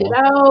bend it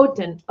out.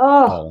 And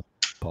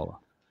Paula.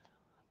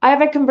 I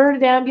have a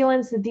converted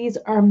ambulance that these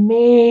are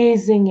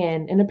amazing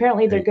in, and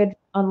apparently they're good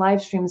on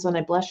live streams when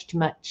I blush too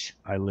much.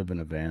 I live in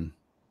a van.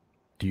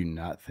 Do you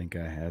not think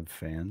I have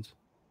fans?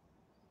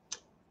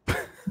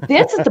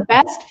 This is the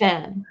best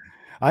fan.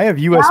 I have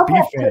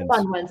USB fans.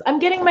 Ones. I'm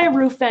getting my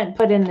roof vent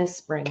put in this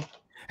spring.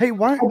 Hey,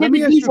 why? I did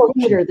a diesel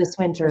heater this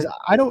winter.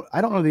 I don't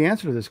know the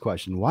answer to this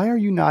question. Why are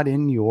you not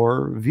in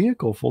your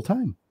vehicle full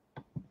time?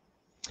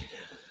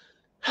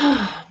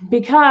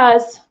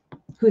 Because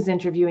who's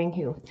interviewing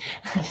who?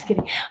 I'm just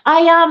kidding.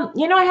 I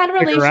had a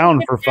relationship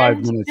around for 5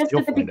 minutes just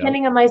at the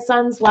beginning of my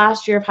son's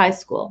last year of high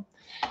school.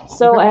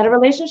 So I had a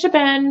relationship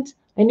end.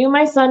 I knew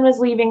my son was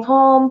leaving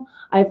home.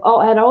 I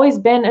had always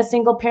been a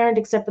single parent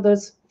except for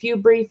those few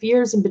brief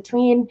years in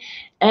between.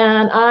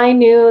 And I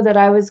knew that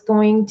I was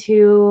going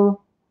to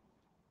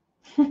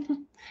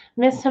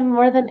miss him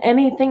more than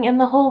anything in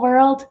the whole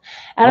world.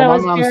 And my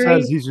mom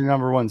says he's your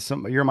number one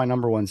son. You're my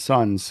number one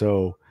son.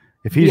 So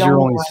if he's your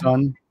only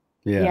son,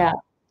 yeah.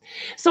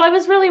 So I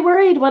was really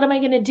worried. What am I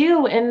going to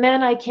do? And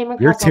then I came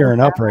across. You're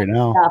tearing up right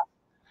now.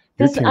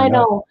 I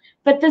know.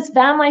 But this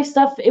van life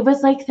stuff, it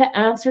was like the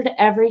answer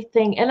to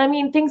everything. And I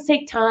mean, things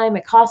take time.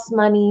 It costs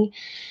money.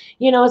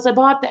 So I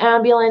bought the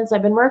ambulance.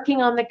 I've been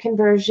working on the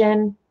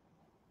conversion.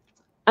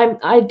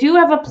 I do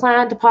have a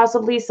plan to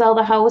possibly sell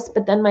the house,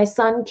 but then my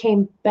son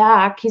came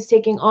back. He's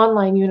taking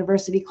online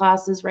university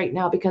classes right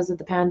now because of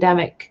the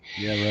pandemic.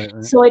 Yeah,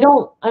 right. So I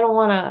don't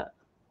want to.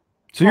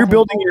 So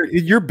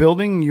you're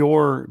building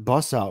your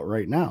bus out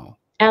right now.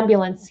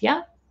 Ambulance,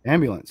 yeah.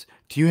 Ambulance.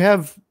 Do you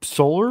have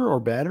solar or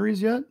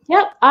batteries yet?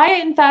 Yep. I,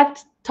 in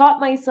fact,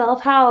 taught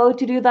myself how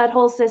to do that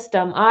whole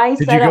system. Did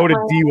you go to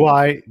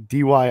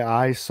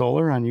DIY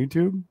Solar on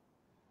YouTube?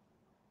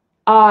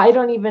 I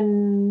don't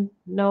even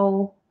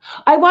know.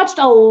 I watched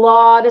a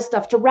lot of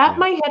stuff to wrap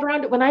my head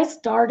around it. When I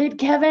started,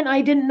 Kevin,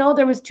 I didn't know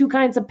there was two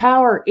kinds of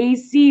power,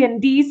 AC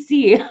and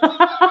DC.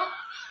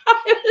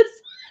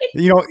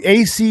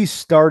 AC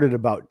started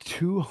about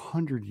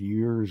 200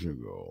 years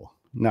ago.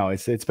 No,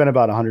 it's been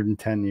about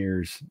 110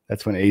 years.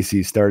 That's when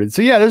AC started.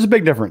 So yeah, there's a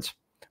big difference.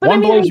 But One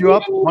I mean, I blows you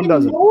up, didn't one even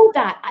doesn't. know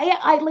that.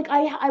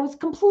 I was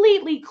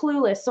completely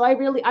clueless. So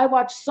I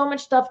watched so much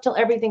stuff till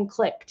everything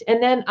clicked.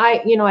 And then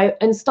I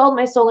installed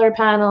my solar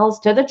panels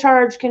to the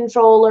charge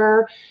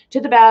controller, to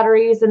the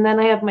batteries, and then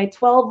I have my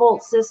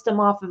 12-volt system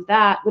off of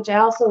that, which I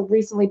also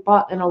recently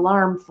bought an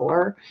alarm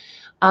for.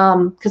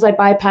 Because I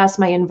bypassed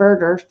my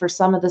inverter for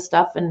some of the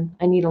stuff, and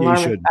I need an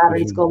alarm if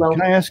batteries go low.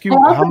 Can I ask you I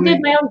also how many?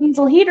 did my own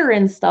diesel heater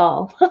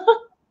install. Did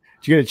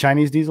you get a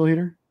Chinese diesel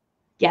heater?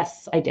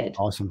 Yes, I did.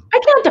 Awesome. I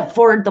can't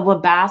afford the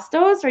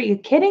Webasto's. Are you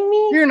kidding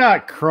me? You're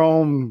not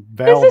Chrome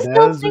This is still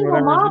Valdez or single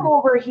whatever. mom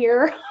over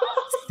here.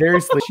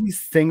 Seriously, she's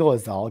single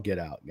as all get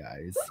out,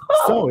 guys.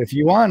 So if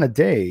you want a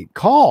date,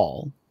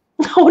 call.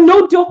 Oh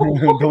no, don't.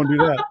 Don't do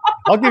that.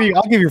 I'll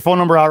give your phone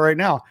number out right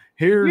now.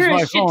 Here's You're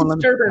my a shit phone.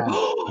 disturber.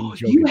 I'm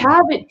joking. You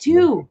have it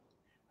too.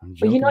 I'm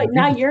But you know, joking.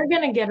 now you're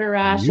gonna get a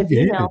rash You if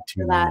you gave know it to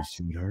for me, that.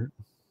 sweetheart.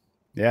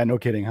 Yeah, no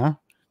kidding, huh?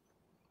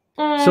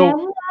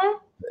 Mhm.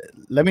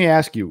 Let me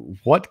ask you,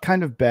 what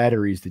kind of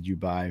batteries did you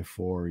buy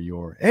for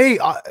your? Hey,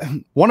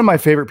 one of my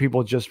favorite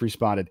people just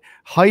responded.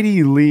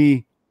 Heidi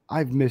Lee,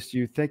 I've missed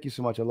you. Thank you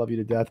so much. I love you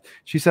to death.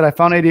 She said, I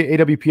found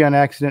AWP on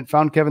accident,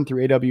 found Kevin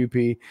through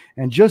AWP,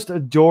 and just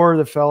adore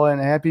the fella and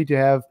happy to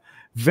have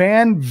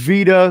Van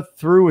Vida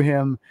through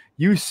him.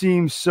 You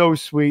seem so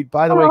sweet.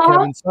 By the way,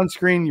 Kevin,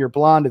 sunscreen, you're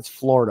blonde. It's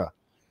Florida.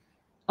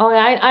 Oh,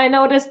 I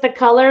noticed the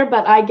color,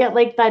 but I get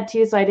like that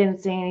too, so I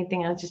didn't say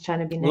anything. I was just trying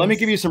to be nice. Let me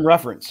give you some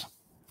reference.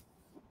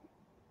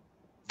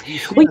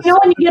 Well, you know,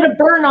 when you get a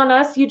burn on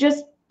us, you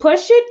just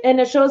push it,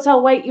 and it shows how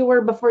white you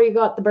were before you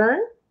got the burn.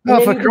 Oh,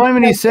 for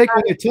criminy sake,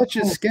 when you touch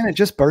his skin, it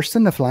just bursts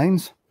into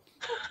flames.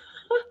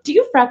 Do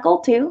you freckle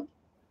too?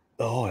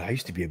 Oh, I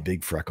used to be a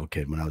big freckle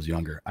kid when I was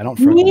younger. I don't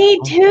freckle.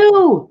 Me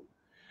too.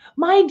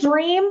 My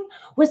dream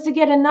was to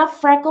get enough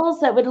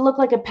freckles that would look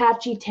like a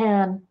patchy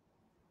tan.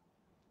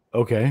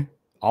 Okay.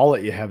 I'll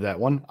let you have that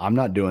one. I'm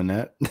not doing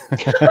that.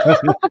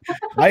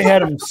 I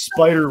had them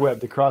spider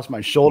webbed across my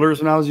shoulders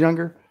when I was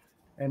younger.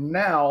 And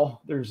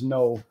now there's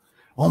no,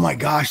 oh my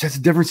gosh, that's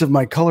the difference of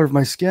my color of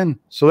my skin.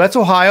 So that's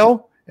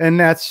Ohio and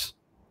that's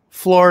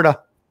Florida.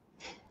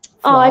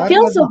 Oh, I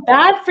feel so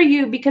bad for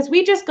you because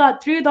we just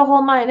got through the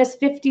whole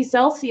 -50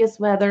 Celsius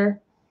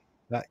weather.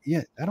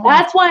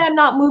 That's why I'm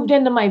not moved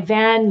into my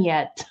van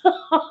yet.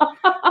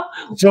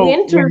 So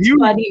winter's,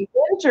 buddy.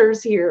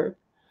 Winter's here.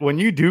 When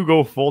you do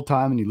go full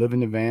time and you live in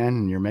the van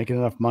and you're making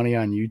enough money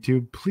on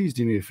YouTube, please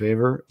do me a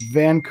favor.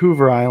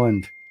 Vancouver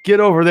Island. Get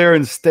over there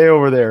and stay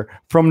over there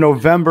from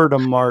November to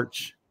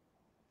March.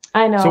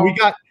 I know. So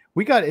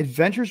we got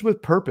Adventures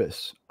with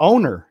Purpose.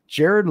 Owner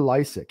Jared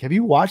Lysick. Have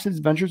you watched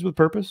Adventures with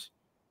Purpose?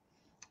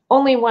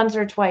 Only once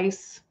or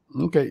twice.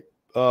 Okay.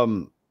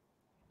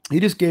 He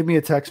just gave me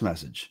a text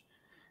message.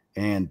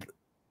 And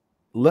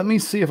let me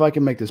see if I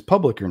can make this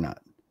public or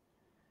not.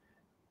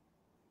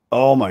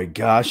 Oh my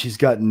gosh, he's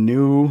got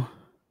new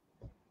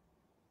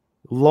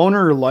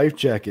loaner life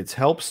jackets.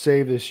 Help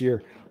save this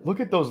year. Look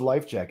at those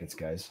life jackets,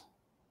 guys.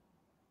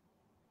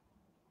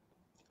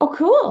 Oh,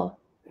 cool.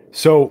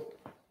 So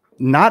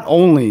not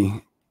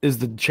only is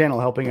the channel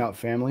helping out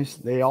families,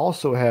 they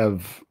also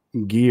have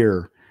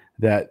gear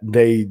that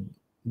they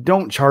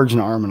don't charge an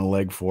arm and a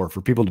leg for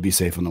people to be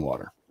safe in the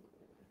water.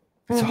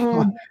 It's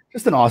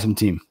just an awesome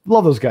team.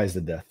 Love those guys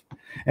to death.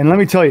 And let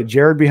me tell you,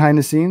 Jared behind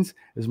the scenes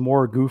is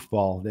more a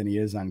goofball than he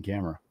is on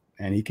camera.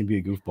 And he can be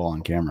a goofball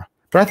on camera.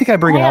 But I think I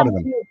bring it out of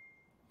him.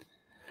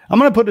 I'm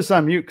going to put this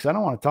on mute because I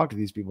don't want to talk to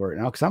these people right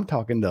now because I'm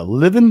talking to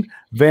living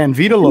Van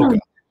Vida Loca.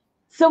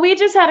 So we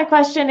just had a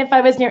question if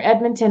I was near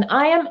Edmonton.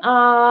 I am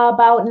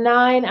about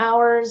 9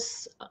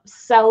 hours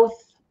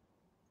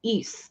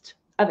southeast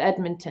of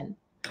Edmonton.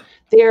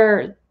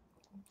 They're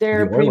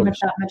pretty much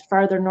that much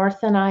farther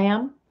north than I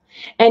am.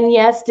 And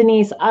yes,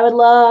 Denise, I would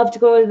love to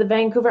go to the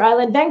Vancouver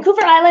Island.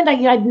 Vancouver Island,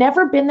 I'd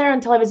never been there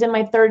until I was in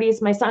my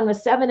 30s. My son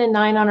was 7 and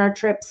 9 on our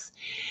trips.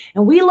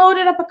 And we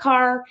loaded up a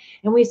car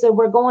and we said,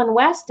 we're going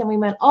west. And we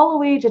went all the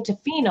way to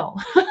Tofino.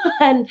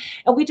 and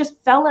we just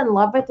fell in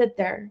love with it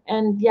there.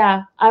 And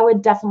yeah, I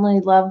would definitely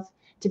love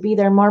to be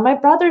there more. My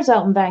brother's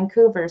out in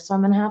Vancouver, so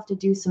I'm going to have to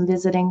do some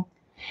visiting.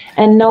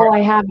 And no,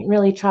 I haven't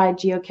really tried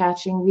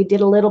geocaching. We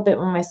did a little bit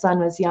when my son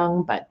was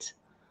young, but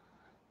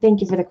thank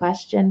you for the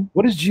question.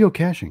 What is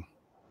geocaching?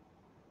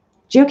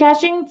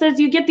 Geocaching says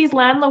you get these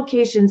land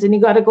locations and you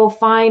got to go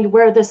find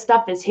where the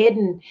stuff is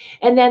hidden.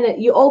 And then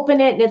you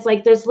open it and it's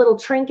like there's little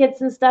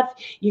trinkets and stuff.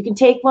 You can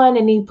take one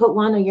and you put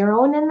one of your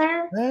own in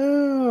there.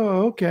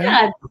 Oh, okay.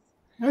 Yeah,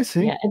 I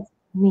see. Yeah, it's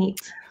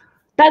neat.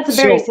 That's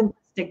a very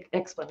simplistic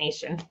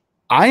explanation.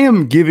 I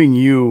am giving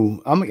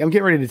you, I'm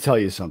getting ready to tell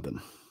you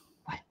something.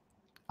 What?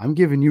 I'm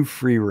giving you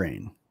free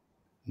reign.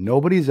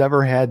 Nobody's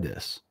ever had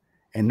this.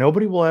 And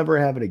nobody will ever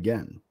have it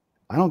again.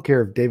 I don't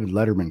care if David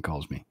Letterman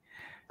calls me.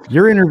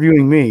 You're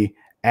interviewing me.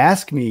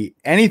 Ask me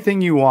anything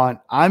you want.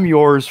 I'm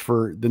yours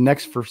for the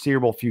next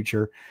foreseeable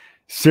future.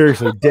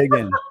 Seriously, dig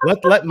in.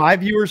 Let my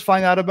viewers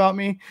find out about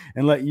me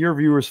and let your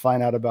viewers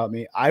find out about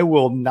me. I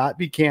will not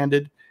be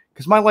candid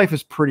because my life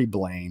is pretty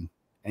plain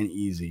and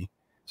easy.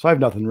 So I have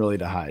nothing really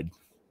to hide.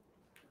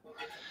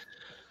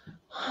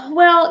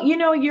 Well, you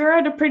know, you're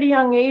at a pretty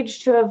young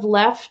age to have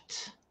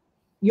left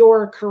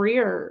your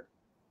career.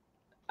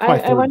 My I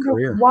third wonder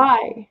career.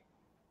 why.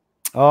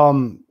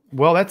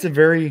 Well, that's a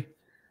very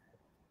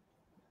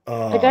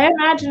Like, I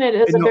imagine it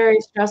is a very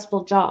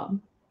stressful job.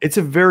 it's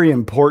a very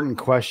important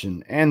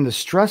question. And the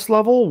stress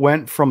level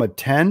went from a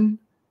 10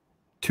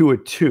 to a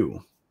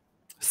 2.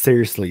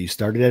 Seriously, you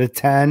started at a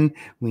 10.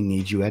 We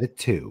need you at a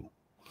 2.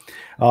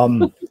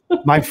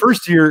 My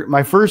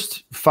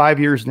first 5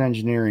 years in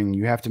engineering,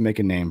 you have to make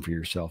a name for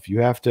yourself. You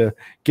have to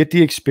get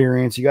the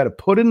experience. You got to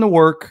put in the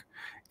work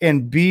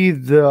and be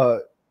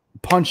the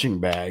punching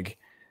bag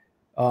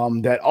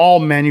that all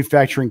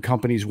manufacturing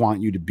companies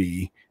want you to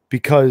be,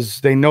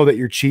 because they know that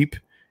you're cheap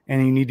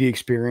and you need the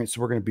experience.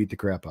 So we're going to beat the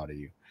crap out of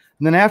you.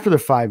 And then after the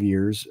 5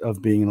 years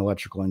of being an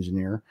electrical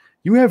engineer,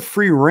 you have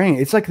free reign.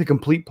 It's like the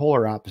complete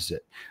polar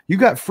opposite. You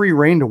got free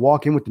reign to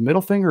walk in with the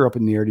middle finger up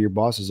in the air to your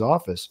boss's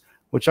office,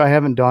 which I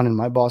haven't done, and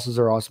my bosses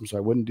are awesome, so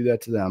I wouldn't do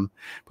that to them.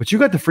 But you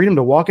got the freedom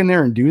to walk in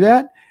there and do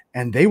that,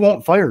 and they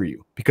won't fire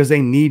you because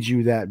they need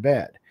you that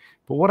bad.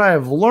 But what I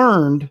have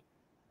learned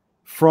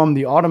from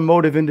the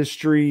automotive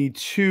industry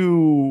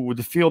to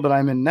the field that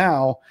I'm in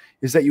now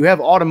is that you have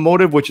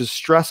automotive, which is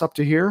stress up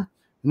to here,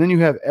 and then you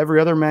have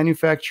every other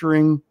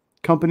manufacturing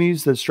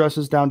companies that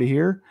stresses down to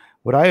here.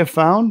 What I have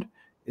found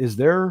is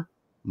they're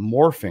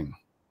morphing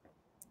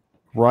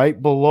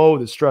right below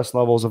the stress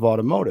levels of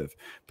automotive,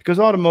 because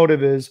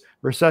automotive is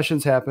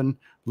recessions happen.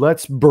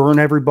 Let's burn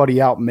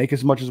everybody out, make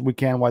as much as we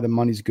can while the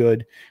money's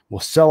good. We'll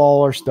sell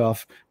all our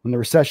stuff. When the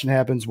recession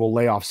happens, we'll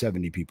lay off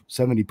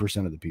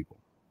 70% of the people.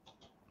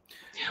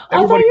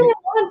 I thought you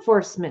were law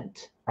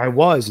enforcement. I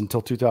was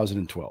until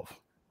 2012.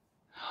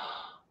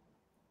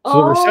 So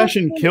the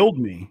recession killed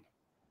me,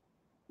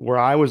 where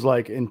I was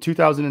like, in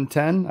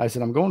 2010, I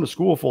said, I'm going to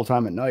school full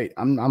time at night.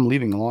 I'm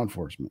leaving law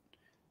enforcement,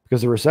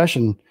 because the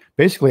recession,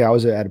 basically I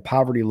was at a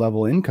poverty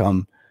level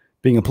income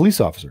being a police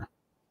officer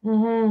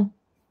in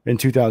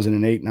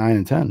 2008, 9,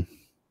 and 10.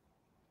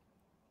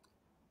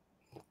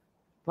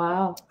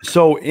 Wow.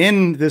 So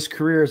in this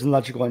career as an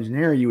electrical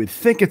engineer, you would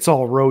think it's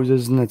all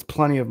roses and it's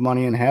plenty of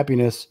money and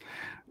happiness.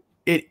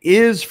 It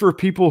is for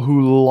people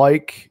who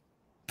like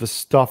the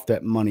stuff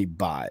that money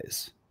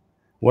buys.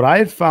 What I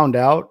had found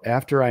out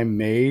after I've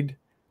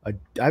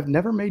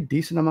never made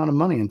decent amount of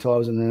money until I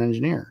was an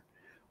engineer.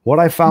 What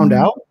I found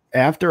out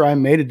after I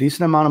made a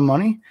decent amount of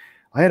money,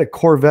 I had a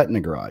Corvette in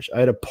the garage. I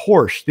had a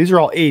Porsche. These are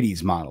all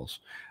 80s models.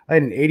 I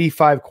had an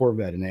 85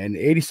 Corvette and an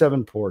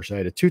 87 Porsche. I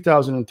had a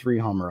 2003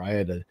 Hummer. I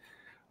had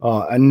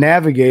a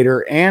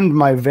Navigator and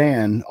my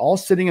van all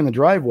sitting in the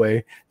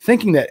driveway,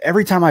 thinking that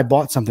every time I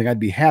bought something, I'd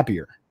be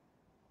happier.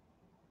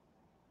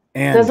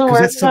 And doesn't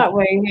work that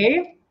way,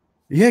 hey?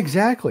 Yeah,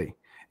 exactly.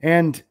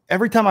 And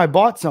every time I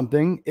bought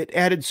something, it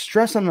added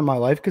stress onto my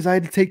life because I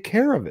had to take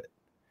care of it.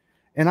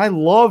 And I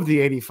love the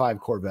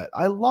 85 Corvette.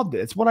 I loved it.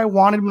 It's what I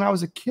wanted when I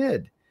was a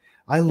kid.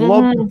 I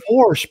loved the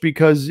Porsche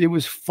because it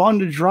was fun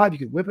to drive. You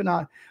could whip it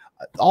out.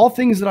 All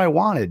things that I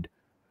wanted.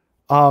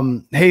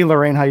 Hey,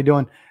 Lorraine, how you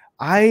doing?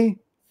 I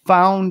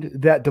found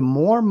that the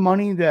more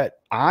money that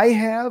I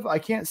have, I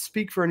can't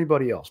speak for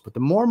anybody else, but the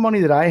more money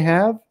that I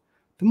have,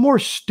 the more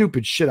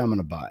stupid shit I'm going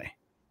to buy.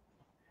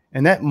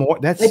 And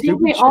that's I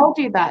think we all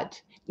do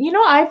that. You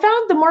know, I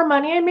found the more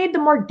money I made, the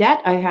more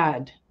debt I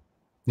had.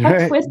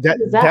 How twisted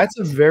is that? That's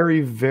a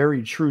very,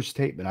 very true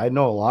statement. I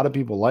know a lot of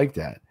people like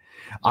that.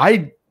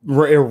 I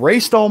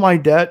erased all my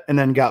debt and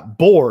then got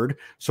bored,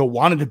 so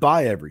wanted to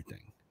buy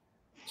everything.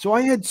 So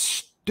I had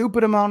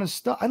stupid amount of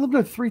stuff. I lived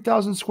in a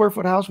 3,000 square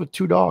foot house with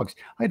 2 dogs.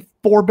 I had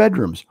 4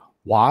 bedrooms.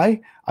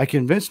 Why? I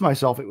convinced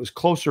myself it was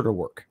closer to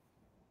work.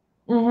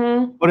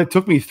 But it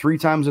took me 3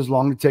 times as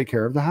long to take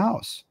care of the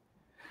house.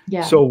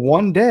 Yeah. So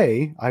one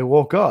day I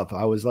woke up.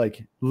 I was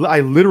like, I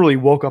literally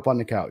woke up on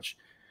the couch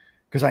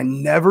because I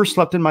never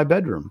slept in my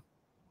bedroom.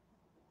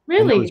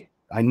 Really?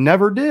 I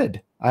never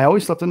did. I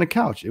always slept on the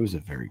couch. It was a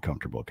very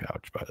comfortable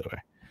couch, by the way.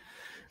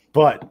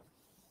 But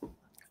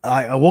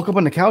I woke up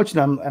on the couch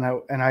and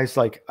I was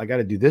like, I got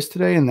to do this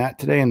today and that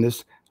today and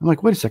this. I'm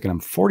like, wait a second. I'm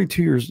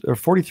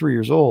 43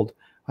 years old.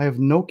 I have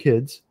no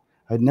kids.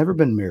 I'd never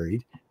been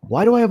married.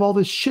 Why do I have all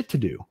this shit to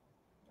do?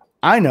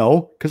 I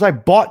know, because I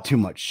bought too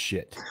much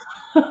shit.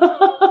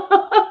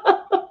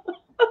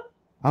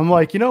 I'm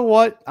like, you know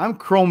what? I'm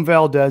Chrome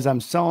Valdez.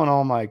 I'm selling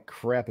all my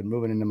crap and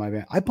moving into my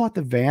van. I bought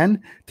the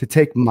van to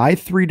take my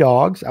 3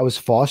 dogs. I was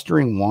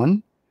fostering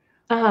one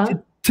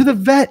to the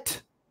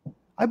vet.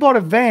 I bought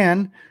a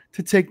van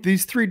to take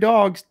these 3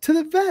 dogs to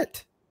the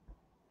vet.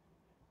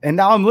 And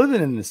now I'm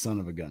living in this son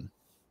of a gun.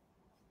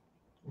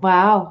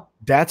 Wow.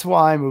 That's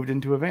why I moved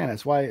into a van.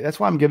 That's why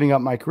I'm giving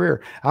up my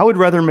career. I would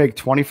rather make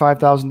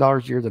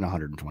 $25,000 a year than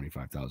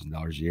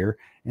 $125,000 a year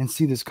and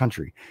see this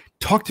country.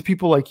 Talk to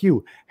people like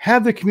you.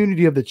 Have the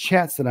community of the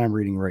chats that I'm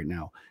reading right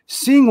now.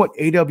 Seeing what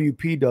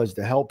AWP does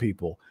to help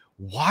people.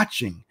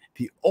 Watching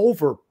the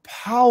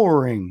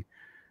overpowering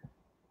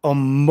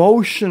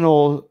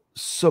emotional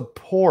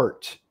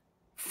support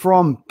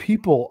from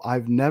people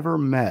I've never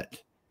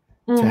met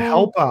to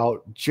help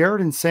out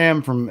Jared and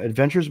Sam from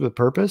Adventures with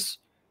Purpose,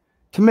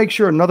 to make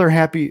sure another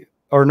happy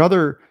or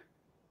another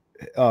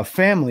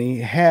family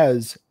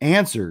has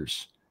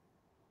answers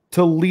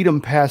to lead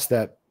them past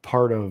that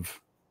part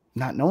of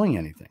not knowing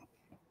anything.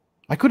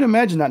 I couldn't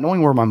imagine not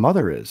knowing where my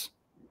mother is.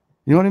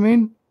 You know what I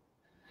mean?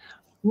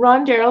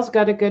 Ron Darrell's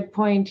got a good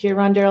point here.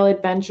 Ron Darrell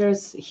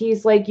Adventures.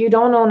 He's like, you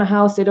don't own a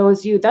house, it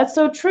owes you. That's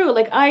so true.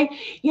 Like I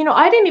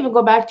didn't even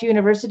go back to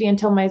university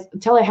until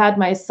I had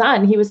my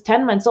son. He was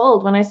 10 months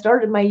old when I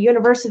started my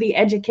university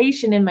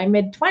education in my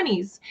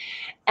mid-20s.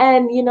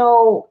 And,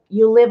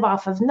 you live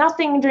off of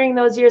nothing during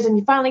those years, and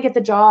you finally get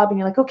the job and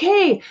you're like,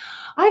 okay,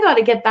 I got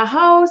to get the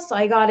house.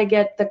 I got to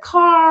get the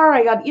car.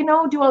 I got,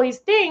 do all these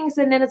things.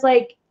 And then it's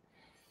like,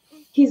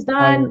 he's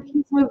done.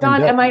 He's moved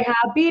on. Am I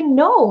happy?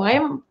 No,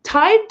 I'm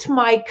tied to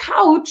my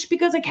couch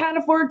because I can't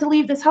afford to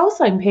leave this house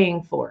I'm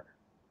paying for.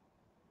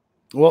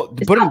 Well,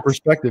 to put it in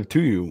perspective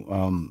to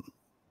you,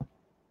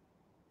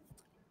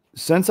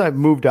 since I've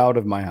moved out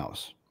of my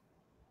house,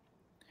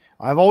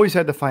 I've always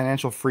had the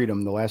financial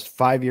freedom the last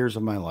 5 years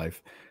of my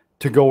life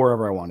to go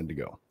wherever I wanted to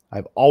go.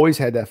 I've always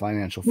had that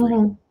financial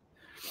freedom.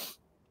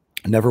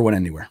 I never went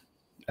anywhere,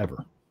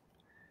 ever.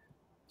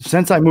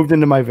 Since I moved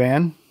into my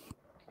van,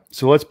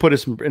 so let's put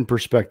this in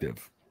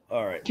perspective.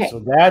 All right. Okay.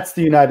 So that's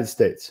the United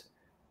States.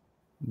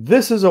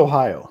 This is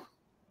Ohio.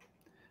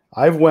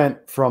 I've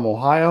went from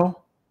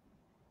Ohio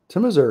to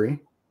Missouri,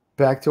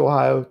 back to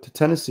Ohio to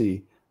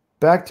Tennessee,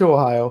 back to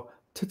Ohio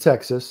to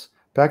Texas,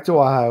 back to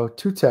Ohio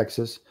to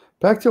Texas,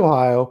 back to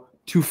Ohio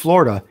to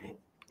Florida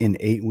in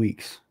 8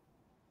 weeks.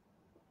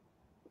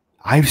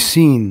 I've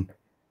seen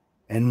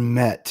and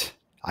met.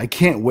 I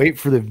can't wait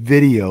for the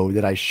video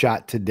that I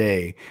shot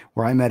today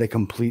where I met a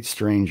complete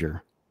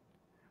stranger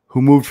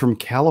who moved from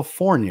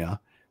California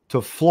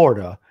to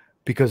Florida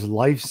because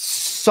life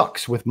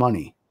sucks with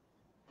money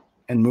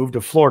and moved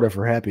to Florida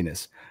for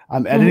happiness.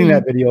 I'm editing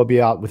that video, will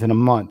be out within a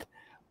month,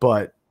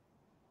 but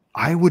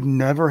I would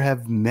never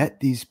have met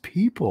these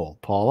people,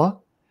 Paula,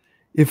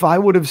 if I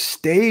would have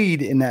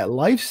stayed in that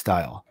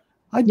lifestyle.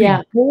 I'd be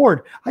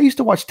bored. I used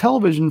to watch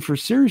television for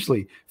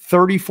seriously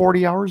 30,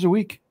 40 hours a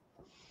week.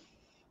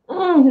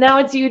 Now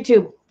it's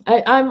YouTube.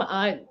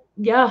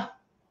 Yeah.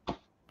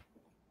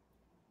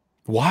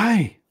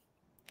 Why?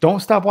 Don't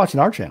stop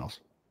watching our channels.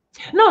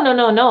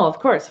 No. Of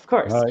course.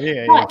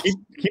 Yeah. But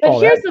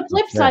here's the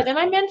flip side. And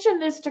I mentioned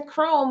this to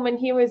Chrome when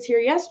he was here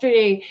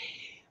yesterday.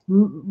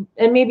 And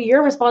maybe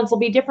your response will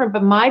be different,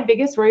 but my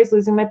biggest worry is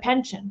losing my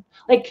pension.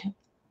 Like,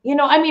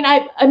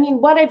 I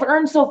mean, what I've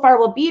earned so far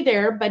will be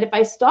there, but if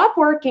I stop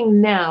working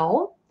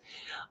now,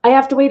 I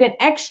have to wait an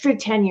extra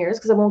 10 years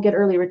because I won't get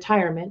early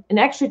retirement, an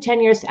extra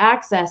 10 years to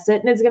access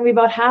it. And it's going to be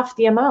about half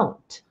the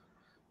amount.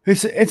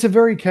 It's a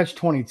very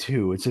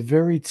catch-22. It's a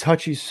very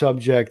touchy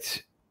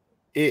subject.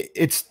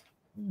 It's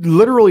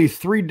literally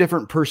 3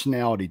 different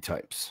personality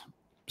types.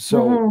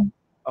 So,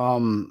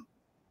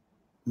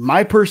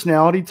 my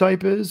personality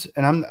type is,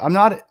 and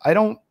I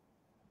don't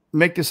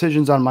make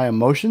decisions on my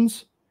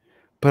emotions,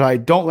 but I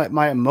don't let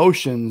my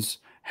emotions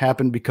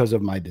happen because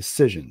of my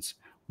decisions.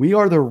 We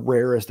are the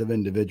rarest of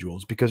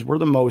individuals because we're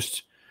the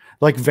most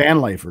like van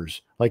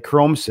lifers, like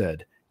Chrome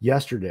said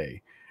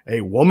yesterday.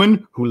 A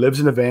woman who lives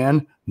in a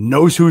van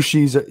knows who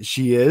she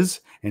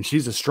is, and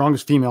she's the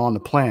strongest female on the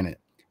planet.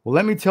 Well,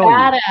 let me tell you.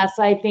 Badass,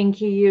 I think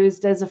he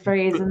used as a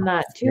phrase in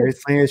that too.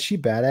 Seriously, is she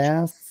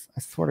badass? I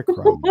swear to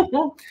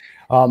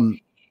Chrome.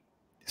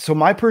 So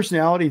my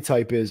personality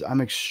type is I'm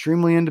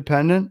extremely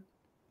independent.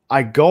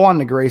 I go on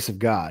the grace of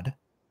God.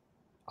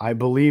 I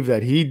believe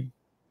that he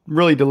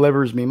really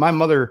delivers me. My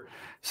mother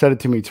said it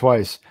to me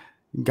twice.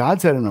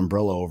 God's had an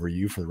umbrella over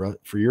you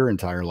for your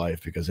entire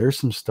life because there's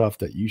some stuff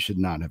that you should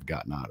not have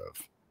gotten out of.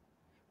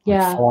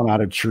 Like falling out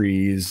of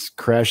trees,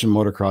 crashing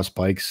motocross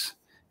bikes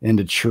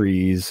into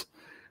trees,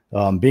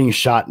 being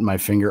shot in my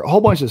finger, a whole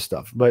bunch of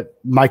stuff. But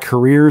my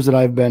careers that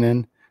I've been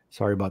in,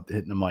 sorry about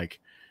hitting the mic.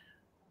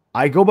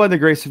 I go by the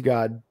grace of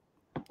God.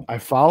 I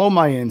follow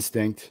my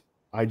instinct.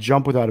 I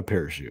jump without a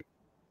parachute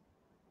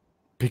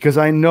because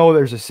I know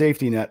there's a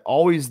safety net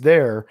always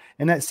there.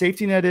 And that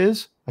safety net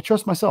is I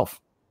trust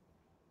myself.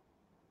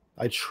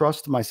 I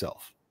trust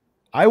myself.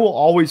 I will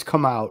always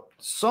come out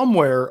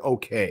somewhere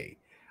okay.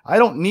 I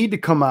don't need to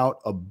come out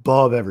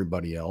above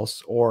everybody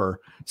else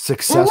or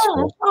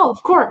successful. Oh,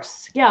 of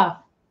course. Yeah.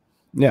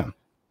 Yeah.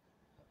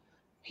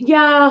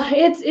 Yeah,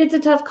 it's a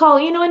tough call,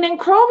 and then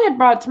Chrome had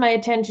brought to my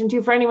attention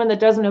too, for anyone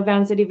that doesn't know,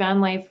 Van City Van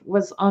Life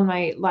was on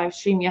my live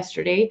stream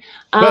yesterday.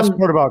 The best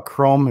part about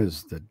Chrome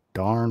is the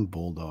darn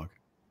bulldog.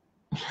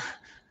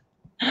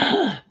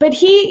 But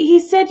he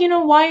said,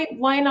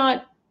 why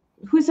not?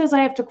 Who says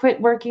I have to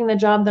quit working the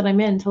job that I'm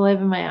in to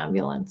live in my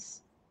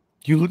ambulance?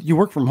 You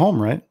work from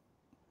home, right?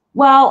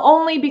 Well,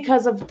 only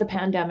because of the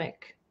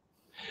pandemic.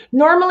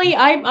 Normally,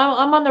 I'm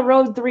on the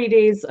road 3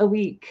 days a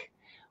week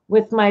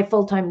with my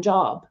full-time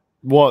job.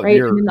 Well, right?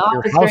 your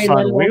house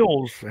on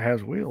wheels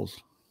has wheels.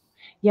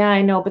 Yeah,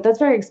 I know, but that's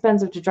very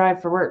expensive to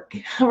drive for work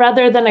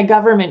rather than a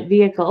government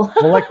vehicle.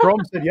 Well, like Rome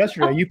said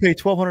yesterday, you pay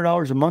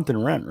 $1,200 a month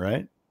in rent,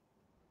 right?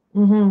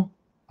 Mm-hmm.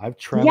 I've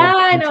traveled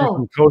I know.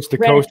 from coast to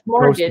coast,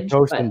 mortgage, coast to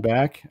coast and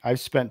back. I've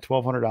spent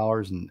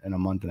 $1,200 in a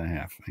month and a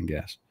half in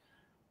gas.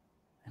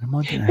 In a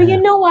month and a But you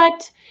half. know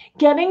what?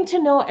 Getting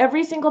to know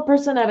every single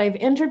person that I've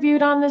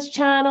interviewed on this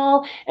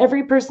channel,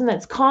 every person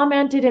that's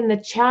commented in the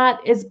chat,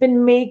 has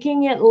been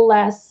making it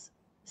less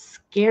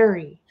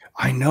scary.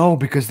 I know,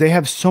 because they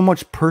have so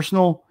much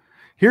personal.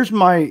 Here's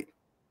my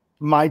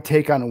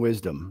take on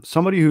wisdom.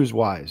 Somebody who's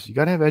wise. You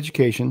got to have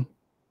education,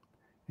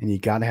 and you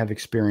got to have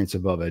experience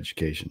above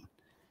education.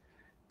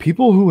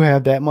 People who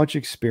have that much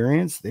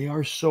experience, they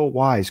are so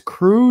wise.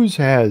 Chrome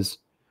has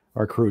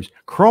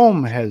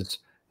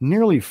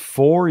nearly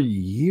 4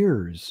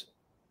 years.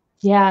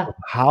 Yeah. Of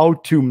how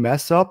to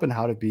mess up and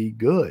how to be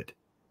good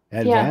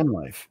at van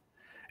life.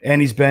 And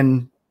he's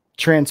been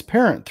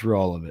transparent through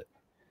all of it.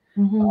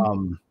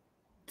 Mm-hmm.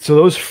 So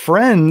those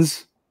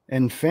friends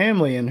and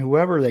family and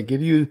whoever that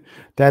give you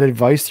that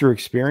advice through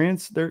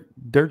experience,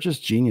 they're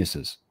just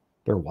geniuses.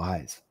 They're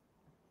wise.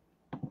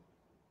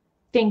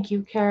 Thank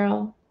you,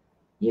 Carol.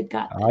 You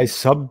got this. I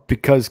sub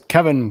because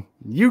Kevin,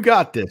 you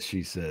got this,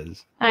 she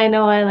says. I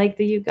know, I like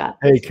the you got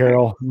this. Hey,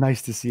 Carol.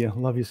 Nice to see you.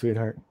 Love you,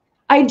 sweetheart.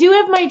 I do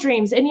have my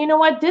dreams. And you know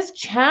what? This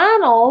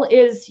channel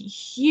is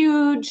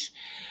huge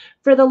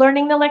for the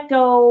learning to let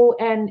go.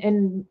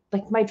 And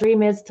like my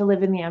dream is to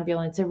live in the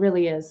ambulance. It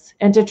really is.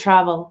 And to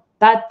travel.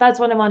 That's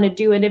what I want to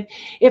do. And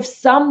if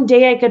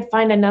someday I could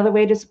find another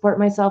way to support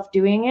myself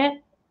doing it,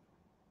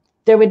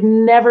 there would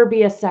never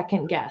be a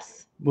second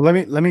guess. Well,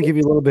 let me give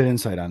you a little bit of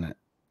insight on it.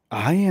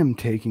 I am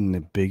taking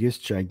the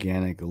biggest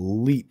gigantic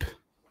leap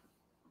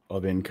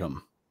of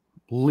income.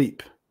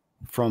 Leap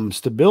from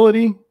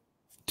stability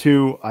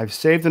to I've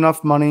saved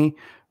enough money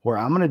where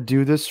I'm going to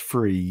do this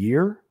for a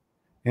year.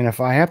 And if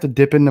I have to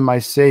dip into my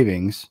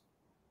savings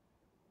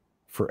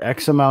for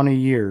X amount of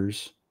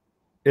years,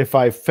 if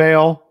I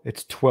fail,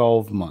 it's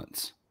 12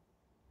 months.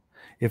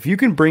 If you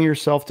can bring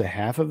yourself to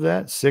half of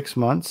that, 6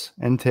 months,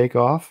 and take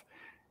off,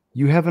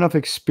 you have enough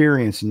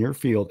experience in your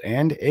field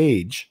and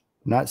age,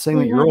 not saying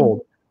that you're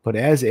old, but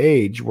as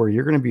age where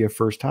you're going to be a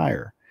first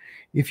hire.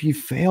 If you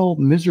fail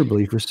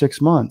miserably for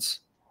 6 months,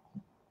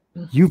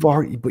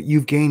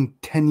 you've gained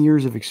 10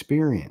 years of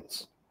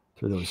experience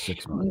through those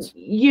 6 months.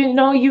 You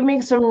know, you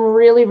make some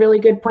really, really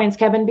good points,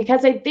 Kevin,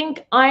 because I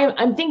think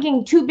I'm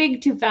thinking too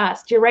big, too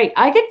fast. You're right.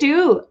 I could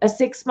do a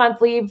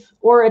 6-month leave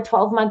or a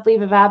 12-month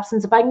leave of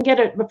absence. If I can get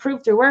it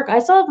approved through work, I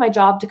still have my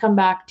job to come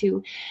back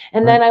to.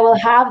 And then I will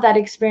have that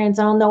experience.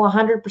 I'll know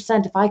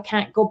 100% if I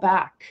can't go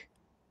back.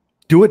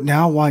 Do it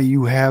now while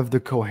you have the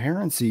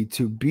coherency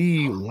to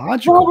be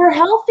logical. Well, we're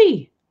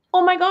healthy.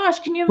 Oh my gosh,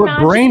 can you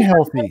imagine brain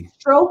healthy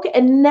stroke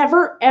and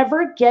never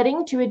ever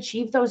getting to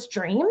achieve those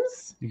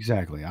dreams?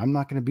 Exactly. I'm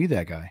not going to be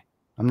that guy.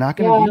 I'm not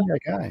going to be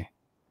that guy.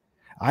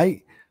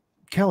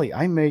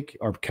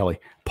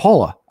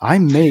 Paula, I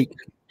make.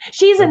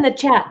 She's in the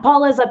chat.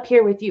 Paula's up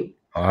here with you.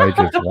 I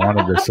just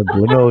wanted to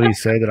subliminally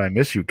say that I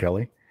miss you,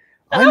 Kelly.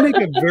 I make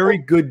a very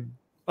good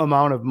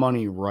amount of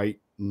money right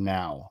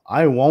now.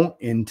 I won't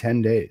in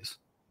 10 days.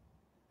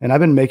 And I've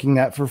been making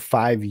that for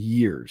 5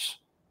 years.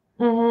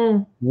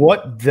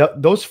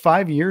 Those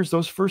 5 years,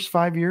 those first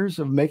 5 years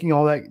of making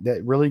all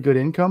that really good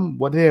income,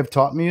 what they have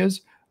taught me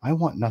is I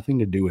want nothing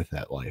to do with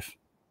that life.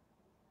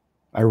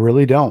 I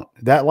really don't.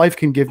 That life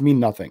can give me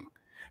nothing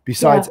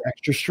besides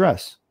extra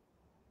stress.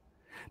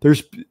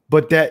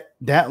 But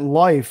that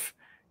life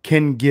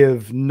can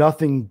give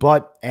nothing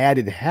but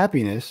added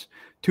happiness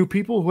to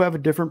people who have a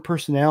different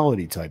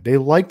personality type. They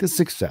like the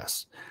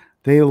success.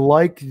 They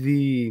like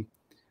the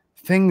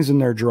things in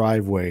their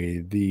driveway,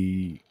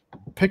 the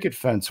picket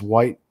fence,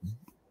 white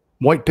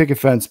picket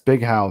fence,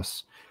 big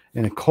house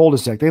in a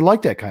cul-de-sac. They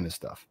like that kind of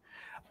stuff.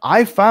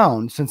 I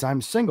found, since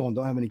I'm single and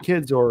don't have any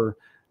kids or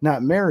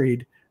not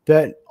married,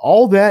 that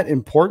all that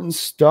important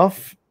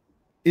stuff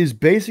is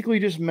basically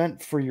just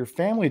meant for your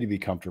family to be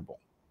comfortable.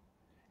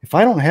 If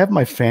I don't have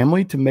my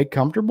family to make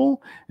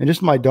comfortable and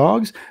just my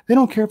dogs, they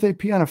don't care if they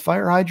pee on a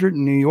fire hydrant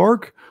in New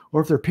York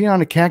or if they're peeing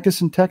on a cactus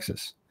in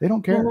Texas. They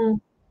don't care.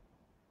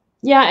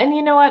 Yeah, and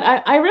you know what?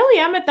 I really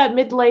am at that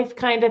midlife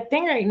kind of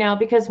thing right now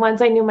because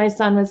once I knew my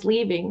son was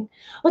leaving.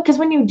 Look, because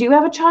when you do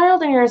have a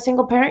child and you're a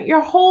single parent,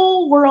 your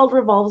whole world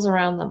revolves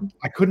around them.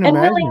 I couldn't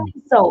imagine. Really,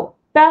 so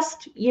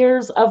best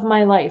years of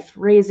my life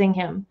raising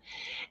him.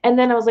 And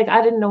then I was like,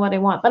 I didn't know what I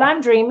want, but I'm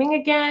dreaming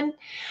again.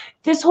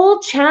 This whole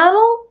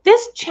channel,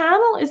 this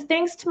channel is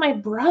thanks to my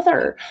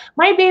brother.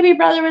 My baby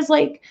brother was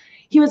like,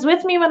 he was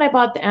with me when I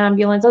bought the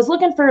ambulance. I was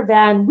looking for a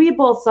van. We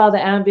both saw the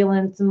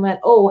ambulance and went,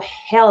 oh,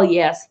 hell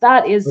yes.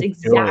 That is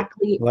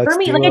exactly for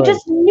me. Like I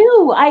just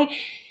knew I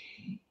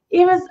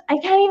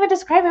can't even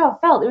describe how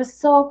it felt. It was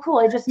so cool.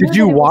 I just Did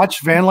you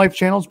watch van life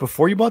channels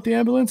before you bought the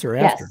ambulance or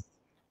after? Yes.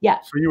 Yeah.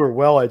 So you were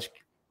well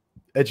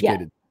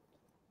educated.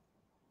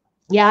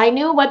 Yeah, I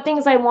knew what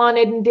things I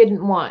wanted and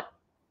didn't want,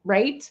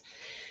 right?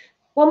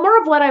 Well,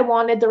 more of what I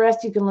wanted, the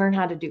rest you can learn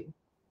how to do.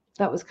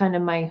 That was kind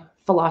of my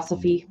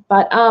philosophy.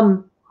 But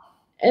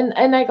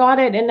and I got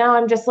it, and now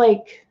I'm just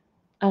like,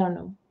 I don't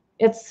know.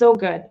 It's so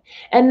good.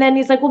 And then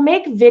he's like, well,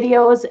 make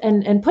videos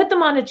and put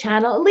them on a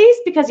channel, at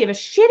least because you have a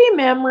shitty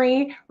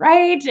memory,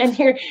 right? And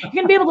you're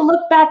going to be able to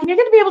look back and you're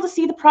going to be able to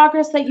see the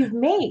progress that you've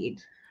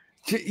made.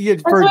 Yeah,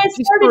 for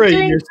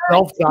your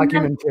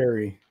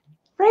self-documentary.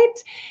 right?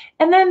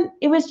 And then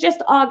it was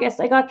just August.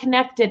 I got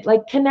connected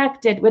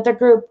with a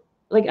group,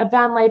 like a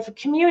van life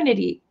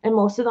community, and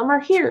most of them are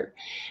here.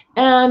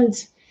 And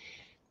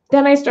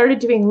then I started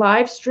doing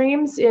live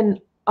streams in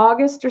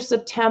August or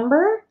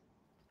September.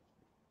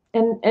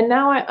 And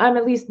now I'm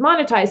at least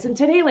monetized. And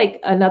today, like,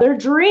 another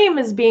dream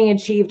is being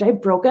achieved. I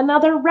broke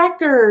another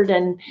record,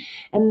 and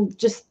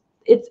just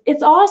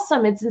it's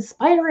awesome. It's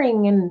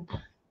inspiring. And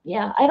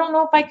yeah, I don't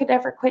know if I could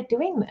ever quit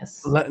doing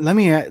this. Let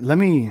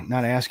me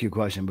not ask you a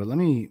question, but let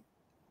me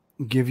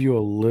give you a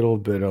little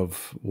bit of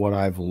what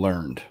I've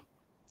learned.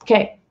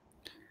 Okay.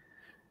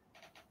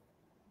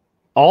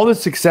 All the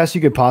success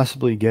you could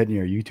possibly get in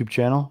your YouTube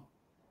channel,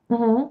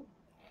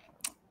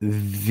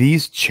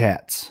 these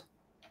chats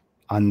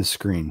on the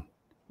screen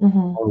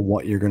are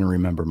what you're going to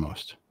remember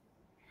most.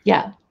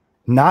 Yeah.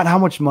 Not how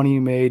much money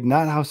you made,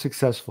 not how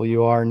successful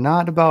you are,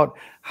 not about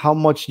how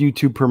much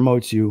YouTube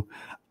promotes you.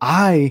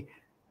 I,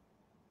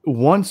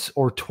 once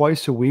or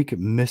twice a week,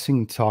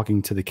 missing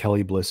talking to the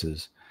Kelly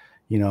Blisses,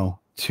 you know,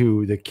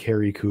 to the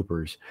Carrie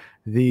Coopers,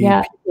 the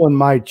people in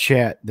my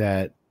chat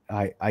that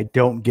I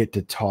don't get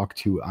to talk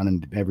to on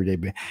an everyday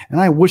basis.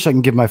 And I wish I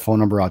can give my phone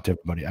number out to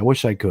everybody. I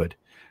wish I could,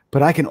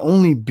 but I can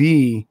only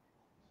be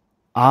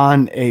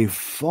on a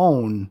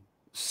phone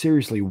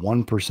seriously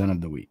 1% of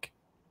the week.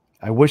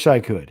 I wish I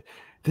could.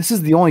 This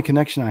is the only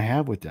connection I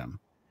have with them.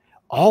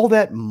 All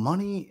that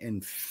money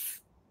and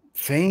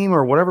fame,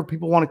 or whatever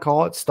people want to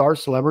call it, star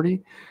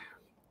celebrity,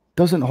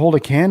 doesn't hold a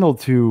candle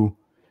to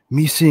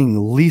me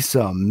seeing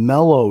Lisa,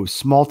 Mello,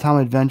 Small Town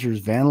Adventures,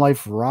 Van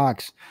Life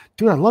Rocks.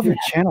 Dude, I love your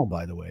channel,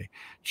 by the way.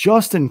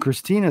 Justin,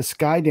 Christina,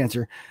 Sky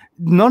Dancer.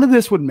 None of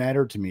this would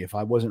matter to me if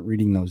I wasn't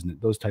reading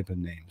those type of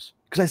names,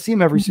 because I see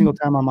them every single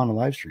time I'm on a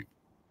live stream.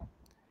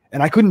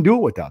 And I couldn't do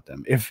it without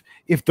them. If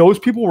those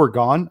people were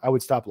gone, I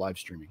would stop live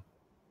streaming.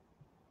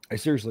 I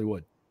seriously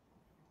would.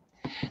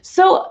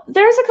 So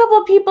there's a couple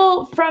of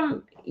people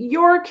from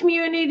your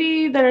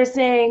community that are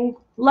saying,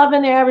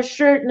 loving the Irish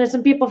shirt. And there's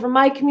some people from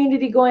my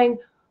community going,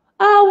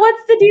 oh,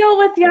 what's the deal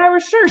with the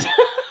Irish shirt?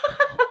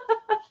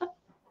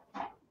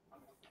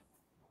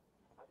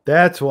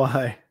 That's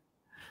why.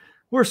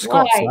 We're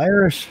Scots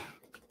Irish.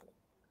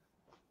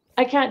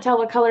 I can't tell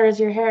what color is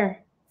your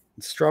hair.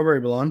 It's strawberry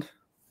blonde.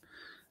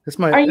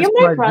 Are you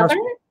my brother?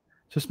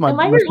 Am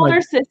I your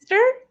older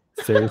sister?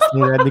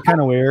 Seriously, that'd be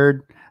kind of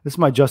weird. This is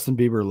my Justin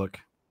Bieber look.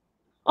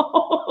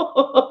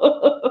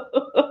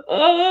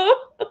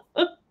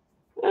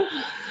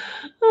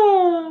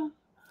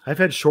 I've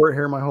had short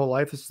hair my whole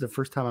life. This is the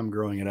first time I'm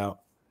growing it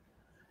out.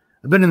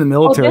 I've been in the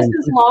military. Oh, this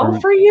is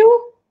long for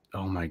you?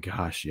 Oh my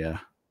gosh, yeah.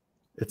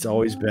 It's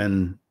always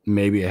been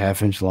maybe a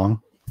 ½ inch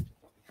long.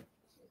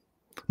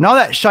 Now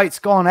that shite's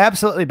going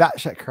absolutely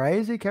batshit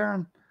crazy,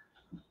 Karen.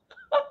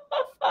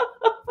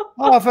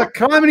 Oh, for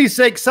calamity's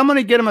sake,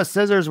 somebody get him a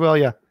scissors, will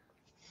you?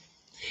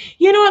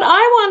 You know what? I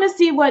want to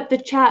see what the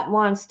chat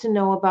wants to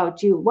know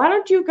about you. Why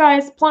don't you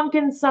guys plunk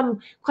in some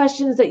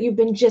questions that you've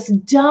been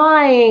just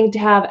dying to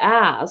have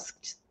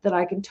asked that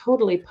I can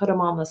totally put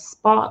them on the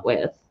spot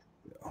with?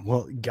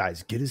 Well,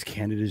 guys, get as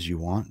candid as you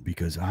want,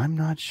 because I'm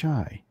not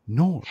shy.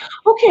 No.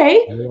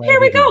 Okay, here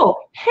we go.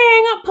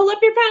 Hang up, pull up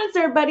your pants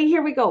there, buddy.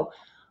 Here we go.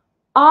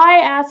 I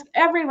ask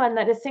everyone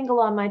that is single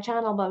on my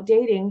channel about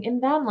dating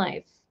in van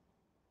life.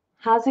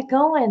 How's it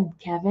going,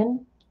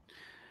 Kevin?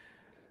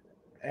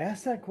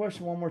 Ask that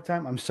question one more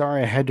time. I'm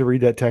sorry, I had to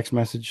read that text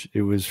message.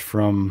 It was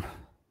from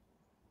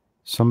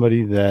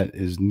somebody that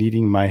is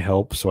needing my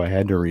help, so I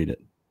had to read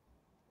it.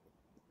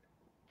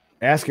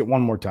 Ask it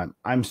one more time.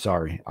 I'm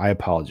sorry. I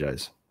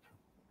apologize.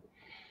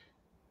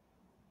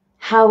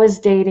 How is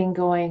dating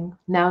going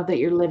now that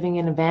you're living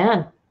in a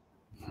van?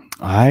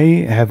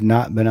 I have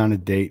not been on a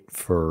date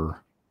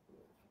for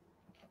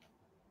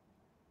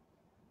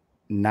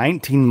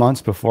 19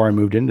 months before I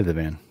moved into the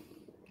van.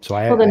 So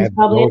I then it's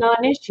probably not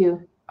an issue.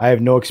 I have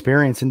no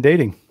experience in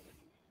dating.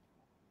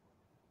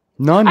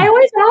 None. I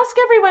always ask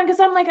everyone, because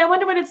I'm like, I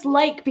wonder what it's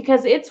like,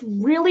 because it's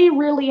really,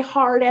 really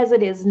hard as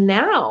it is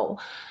now,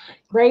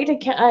 right?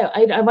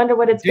 I wonder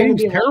what it's going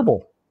to be terrible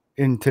like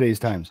in today's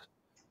times.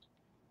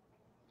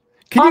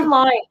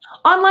 Online,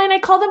 I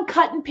call them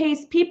cut and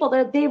paste people.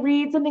 They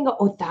read something, go,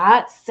 oh,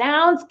 that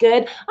sounds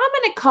good. I'm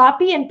going to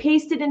copy and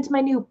paste it into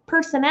my new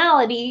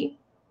personality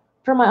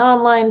for my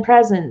online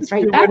presence,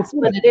 right? That's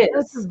what it is.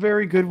 That's a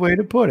very good way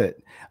to put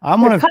it. I'm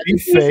going to be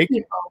fake.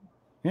 People.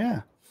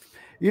 Yeah.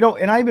 You know,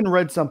 and I even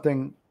read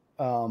something,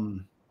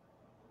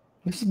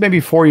 this is maybe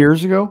 4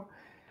 years ago,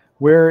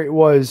 where it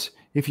was,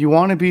 if you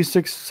want to be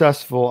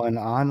successful in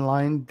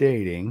online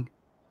dating,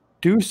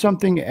 do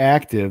something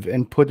active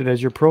and put it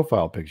as your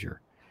profile picture.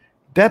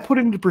 That put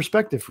it into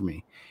perspective for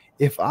me.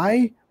 If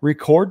I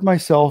record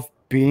myself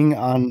being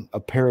on a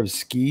pair of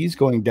skis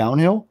going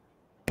downhill,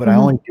 but I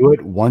only do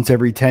it once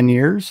every 10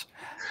 years,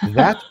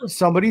 that's what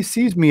somebody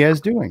sees me as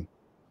doing.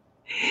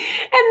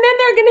 And then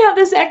they're going to have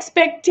this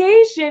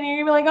expectation. And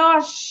you're going to be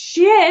like, oh,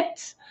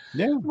 shit.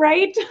 Yeah.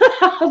 Right?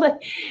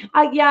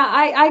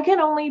 I can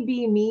only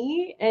be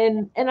me.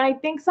 And I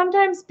think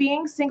sometimes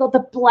being single, the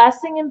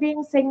blessing in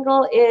being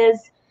single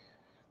is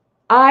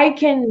I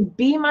can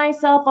be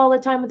myself all the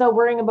time without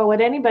worrying about what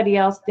anybody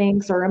else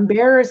thinks or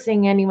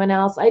embarrassing anyone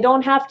else. I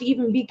don't have to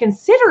even be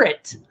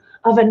considerate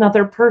of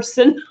another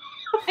person.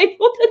 I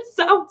know that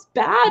sounds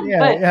bad,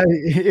 but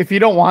if you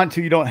don't want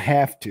to, you don't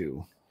have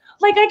to.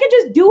 like I could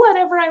just do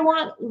whatever I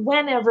want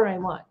whenever I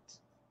want.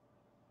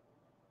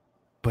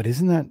 But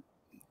isn't that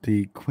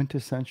the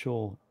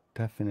quintessential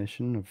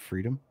definition of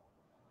freedom?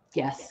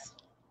 Yes.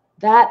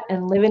 That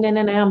and living in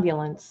an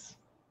ambulance.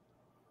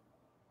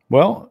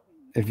 Well,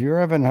 if you're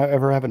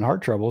ever having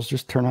heart troubles,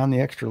 just turn on the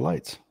extra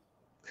lights.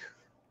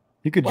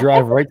 You could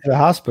drive right to the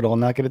hospital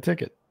and not get a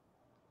ticket.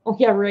 Oh,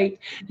 yeah, right.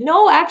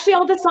 No, actually,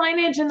 all the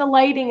signage and the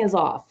lighting is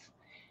off.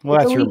 Well,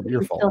 that's your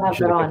fault. You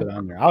should have kept it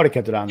on there. I would have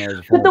kept it on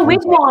there. But the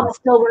wigwams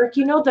still work.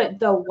 You know,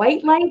 the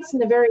white lights in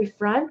the very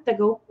front that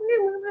go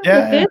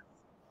like this?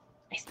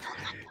 I still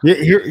have them.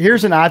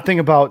 Here's an odd thing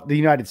about the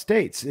United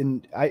States.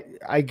 And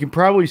I can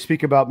probably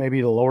speak about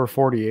maybe the lower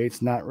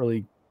 48s, not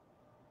really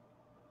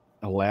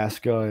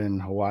Alaska and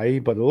Hawaii,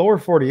 but the lower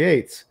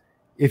 48s,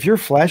 if you're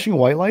flashing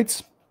white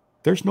lights,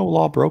 there's no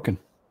law broken.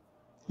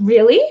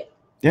 Really?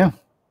 Yeah.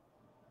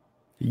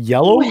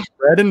 Yellow,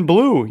 red, and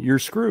blue, you're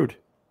screwed.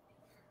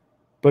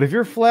 But if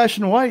you're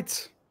flashing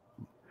whites,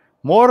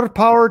 more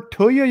power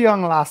to you,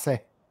 young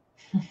lassie.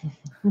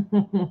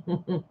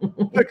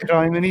 For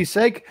criminy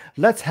sake,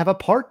 let's have a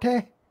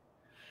party.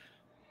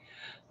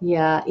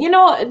 Yeah. You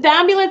know, the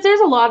ambulance,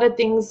 there's a lot of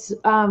things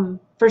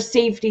for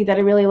safety that I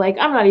really like.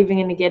 I'm not even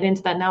going to get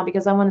into that now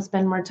because I want to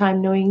spend more time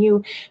knowing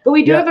you. But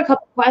we do have a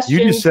couple questions.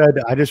 You just said,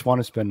 I just want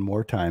to spend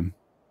more time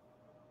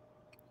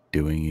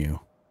doing you.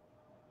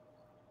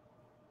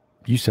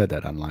 You said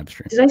that on live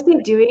stream. Did I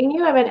say doing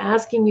you? I've been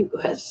asking you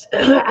questions.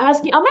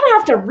 I'm going to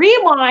have to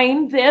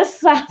rewind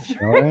this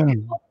after. Oh, yeah.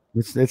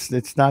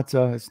 It's not.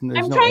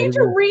 I'm trying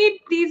to read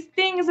these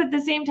things at the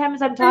same time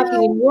as I'm talking,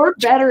 and you're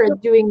better at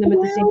doing them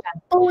at the same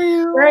time.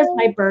 Where is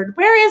my bird?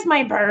 Where is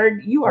my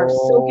bird? You are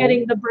so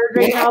getting the bird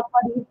right now,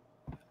 buddy.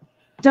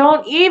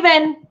 Don't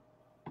even.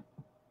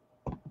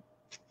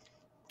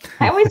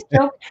 I always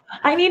joke,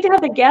 I need to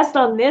have the guest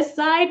on this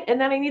side, and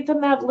then I need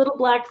them to have little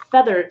black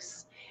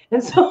feathers.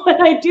 And so when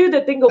I do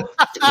that, they go.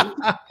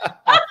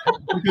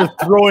 You're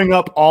throwing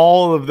up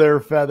all of their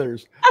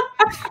feathers.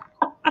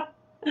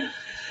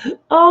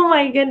 Oh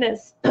my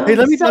goodness. Hey,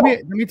 let me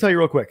tell you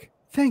real quick.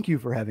 Thank you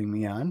for having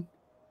me on.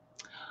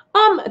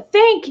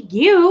 Thank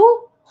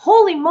you.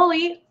 Holy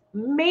moly.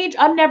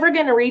 I'm never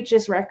gonna reach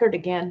this record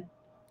again.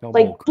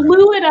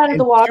 Blew it out of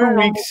the water.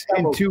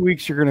 In 2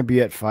 weeks, you're gonna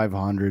be at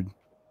 500.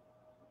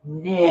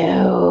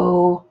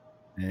 No.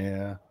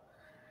 Yeah.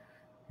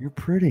 You're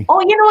pretty.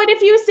 Oh, you know what?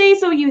 If you say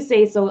so, you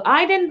say so.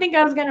 I didn't think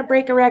I was going to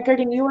break a record,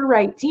 and you were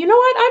right. So you know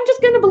what? I'm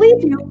just going to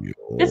believe you.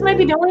 This might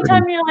be the only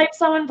time in your life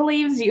someone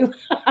believes you.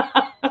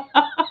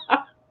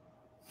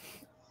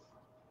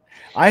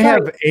 I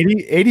have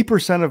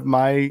 80% of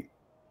my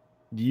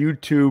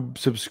YouTube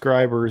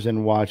subscribers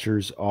and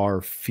watchers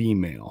are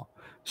female.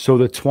 So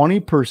the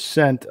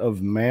 20%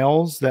 of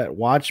males that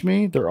watch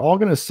me, they're all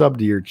going to sub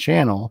to your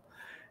channel.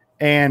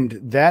 And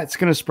that's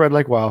going to spread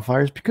like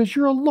wildfires because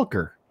you're a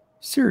looker.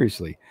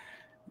 Seriously.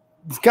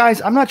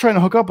 Guys, I'm not trying to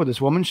hook up with this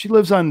woman. She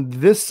lives on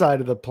this side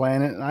of the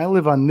planet, and I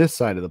live on this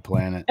side of the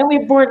planet. And we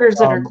have borders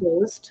that are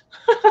closed.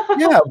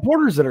 Yeah,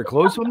 borders that are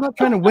closed. So I'm not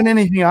trying to win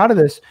anything out of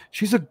this.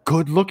 She's a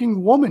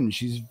good-looking woman.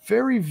 She's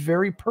very,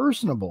 very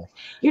personable.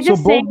 You're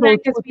just saying that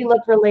because we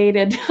look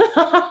related.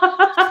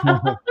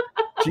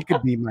 She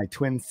could be my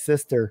twin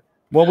sister.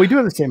 Well, we do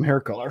have the same hair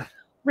color.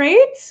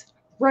 Right?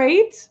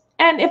 Right?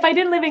 And if I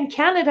didn't live in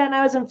Canada and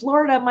I was in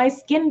Florida, my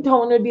skin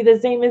tone would be the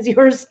same as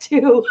yours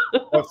too.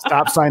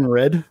 Stop sign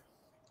red?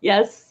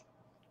 Yes.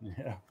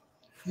 Yeah.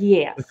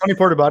 Yes. The funny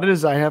part about it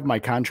is I have my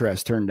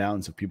contrast turned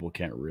down so people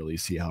can't really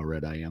see how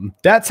red I am.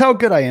 That's how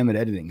good I am at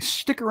editing.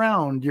 Stick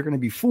around. You're going to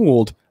be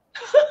fooled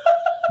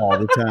all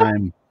the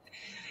time.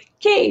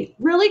 Okay,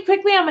 really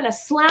quickly, I'm going to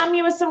slam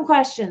you with some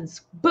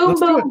questions. Boom,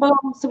 boom,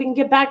 boom, so we can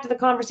get back to the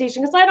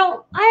conversation. Because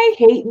I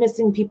hate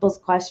missing people's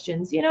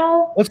questions, you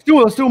know? Let's do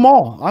it. Let's do them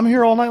all. I'm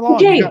here all night long.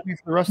 Okay,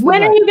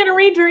 when are you going to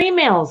read your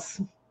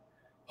emails?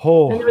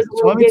 Oh, and there was a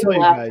little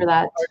giggle after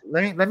that.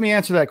 Let me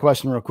answer that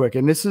question real quick.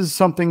 And this is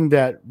something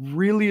that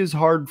really is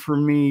hard for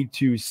me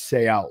to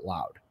say out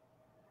loud.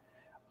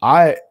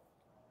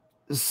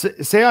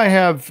 Say I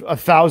have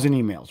 1,000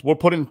 emails. We'll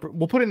put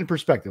it in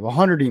perspective.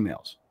 100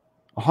 emails.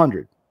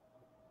 100.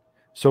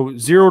 So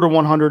 0 to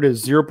 100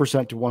 is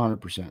 0% to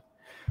 100%.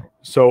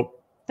 So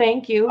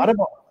thank you. Out of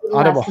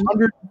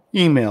 100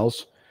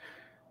 emails,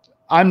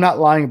 I'm not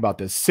lying about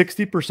this.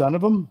 60%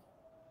 of them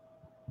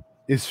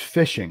is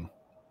phishing.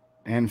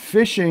 And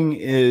phishing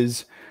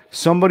is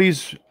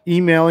somebody's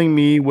emailing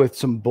me with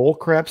some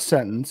bullcrap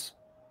sentence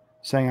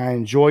saying, I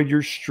enjoyed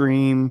your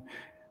stream.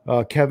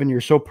 Kevin,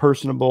 you're so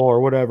personable or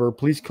whatever.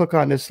 Please click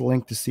on this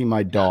link to see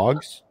my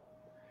dogs.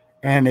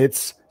 And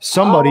it's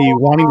somebody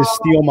wanting to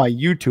steal my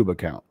YouTube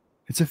account.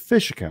 It's a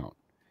fish account.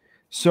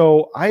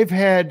 So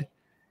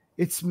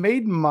it's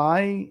made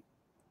my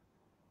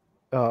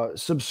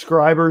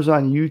subscribers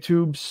on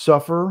YouTube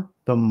suffer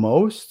the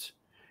most.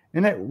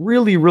 And it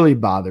really, really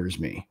bothers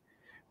me.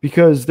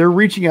 because they're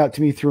reaching out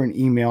to me through an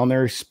email and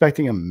they're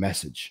expecting a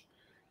message.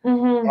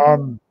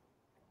 Mm-hmm.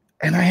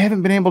 And I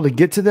haven't been able to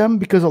get to them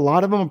because a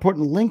lot of them are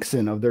putting links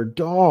in of their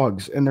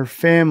dogs and their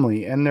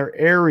family and their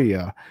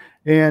area.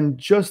 And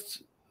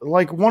just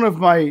like one of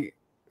my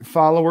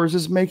followers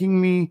is making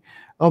me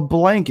a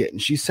blanket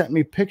and she sent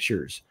me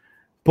pictures,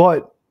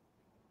 but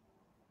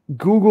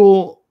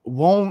Google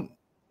won't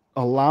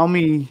allow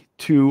me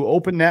to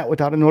open that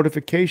without a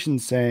notification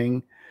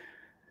saying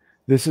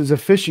this is a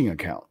phishing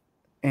account.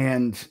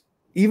 And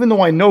even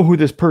though I know who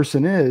this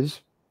person is,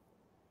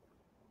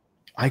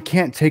 I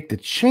can't take the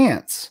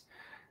chance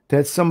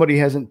that somebody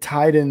hasn't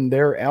tied in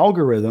their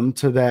algorithm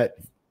to that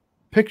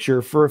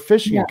picture for a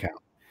phishing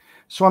account.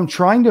 So I'm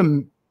trying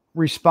to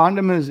respond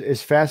to them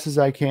as fast as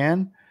I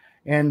can.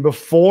 And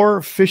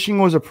before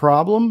phishing was a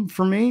problem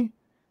for me,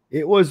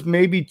 it was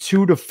maybe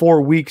 2 to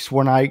 4 weeks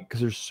because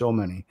there's so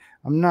many.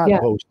 I'm not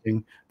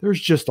boasting. There's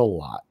just a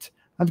lot.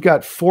 I've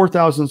got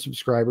 4,000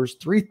 subscribers.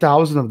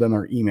 3,000 of them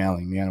are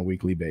emailing me on a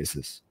weekly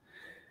basis.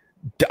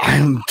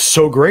 I'm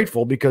so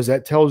grateful because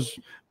that tells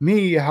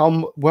me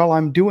how well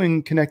I'm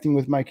doing connecting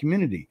with my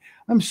community.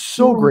 I'm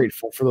so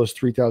grateful for those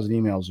 3,000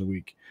 emails a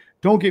week.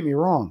 Don't get me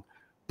wrong,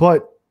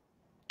 but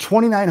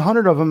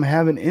 2,900 of them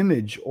have an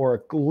image or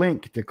a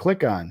link to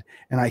click on,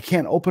 and I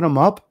can't open them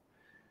up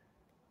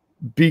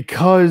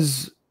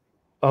because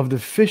of the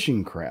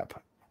phishing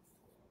crap.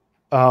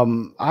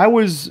 I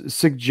was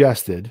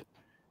suggested,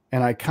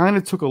 and I kind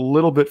of took a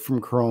little bit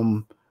from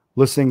Chrome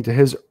listening to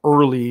his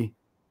early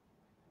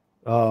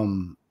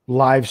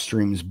live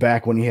streams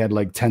back when he had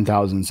like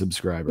 10,000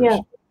 subscribers,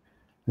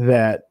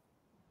 that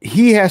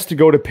he has to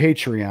go to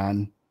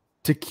Patreon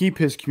to keep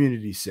his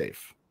community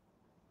safe.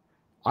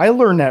 I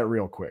learned that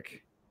real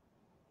quick.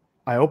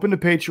 I opened a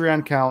Patreon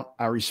account.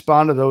 I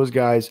respond to those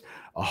guys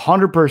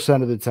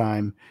 100% of the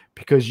time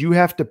because you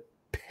have to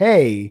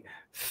pay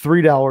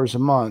 $3 a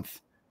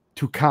month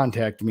to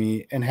contact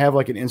me and have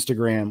like an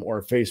Instagram or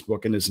a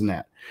Facebook and this and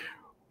that.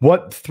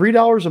 What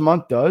 $3 a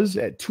month does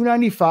at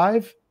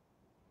 $2.95,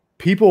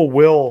 people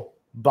will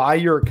buy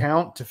your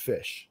account to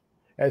fish.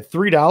 At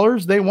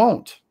 $3, they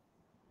won't.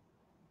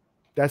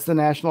 That's the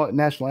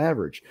national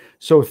average.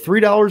 So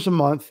 $3 a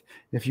month.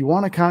 If you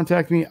want to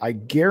contact me, I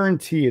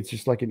guarantee it's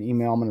just like an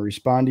email. I'm going to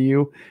respond to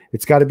you.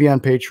 It's got to be on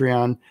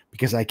Patreon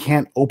because I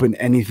can't open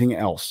anything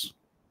else.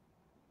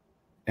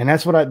 And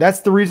that's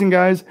the reason,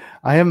 guys,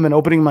 I haven't been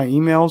opening my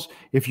emails.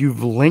 If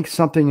you've linked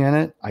something in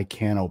it, I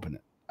can't open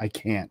it. I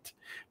can't,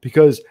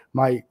 because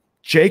my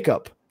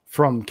Jacob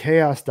from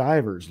Chaos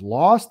Divers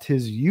lost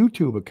his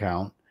YouTube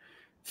account.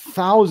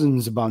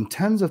 Thousands, about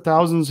tens of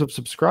thousands of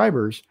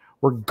subscribers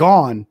were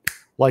gone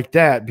like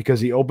that because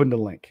he opened a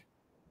link.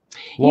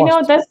 You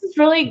know, this is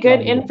really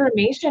good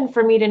information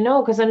for me to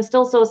know because I'm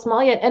still so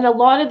small yet. And a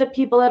lot of the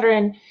people that are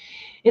in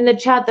the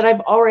chat that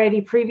I've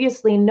already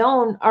previously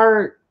known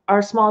are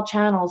small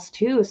channels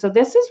too. So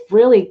this is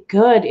really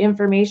good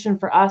information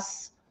for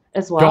us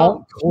as well.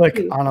 Don't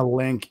click on a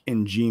link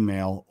in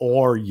Gmail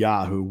or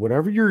Yahoo,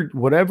 whatever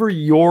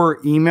your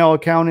email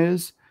account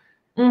is.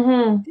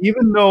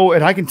 Even though,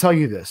 and I can tell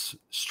you this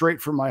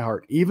straight from my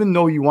heart, even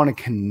though you want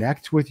to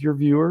connect with your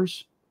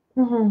viewers,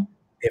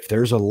 if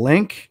there's a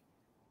link,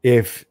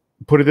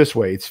 put it this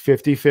way, it's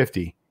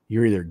 50-50.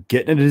 You're either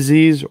getting a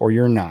disease or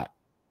you're not.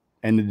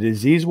 And the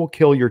disease will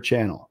kill your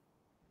channel.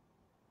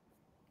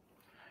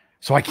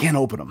 So I can't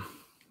open them.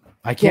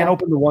 I can't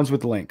open the ones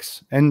with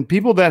links. And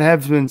people that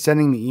have been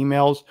sending me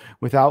emails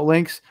without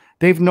links,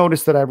 they've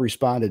noticed that I've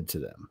responded to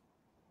them.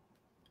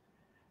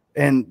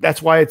 And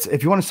that's why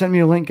if you want to send me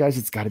a link, guys,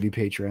 it's got to be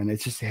Patreon.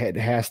 It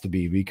has to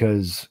be,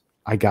 because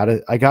I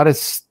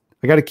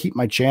gotta keep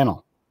my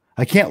channel.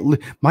 I can't.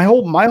 My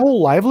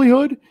whole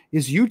livelihood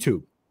is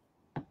YouTube.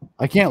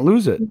 I can't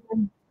lose it.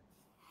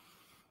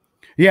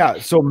 Yeah.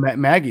 So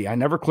Maggie, I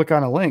never click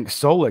on a link.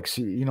 Solix,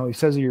 he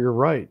says you're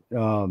right.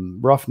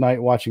 Rough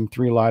night watching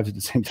 3 lives at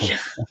the same time.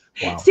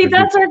 Wow. See,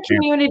 that's our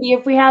community.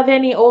 If we have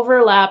any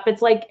overlap,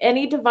 it's like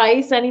any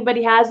device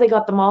anybody has, they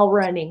got them all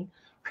running.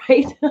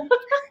 Right.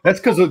 That's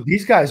because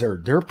these guys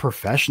they're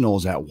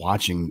professionals at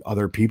watching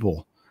other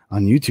people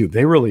on YouTube.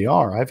 They really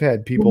are. I've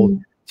had people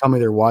tell me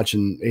they're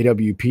watching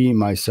AWP,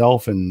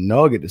 myself, and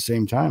Nug at the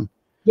same time.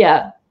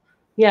 Yeah.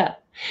 Yeah.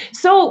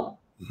 So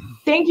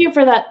thank you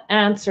for that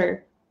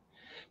answer.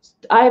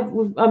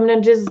 I'm going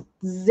to just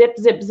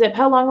zip.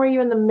 How long were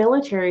you in the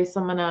military?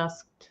 Someone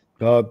asked.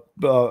 I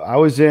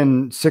was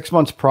in 6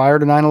 months prior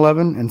to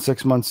 9/11 and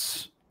 6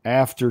 months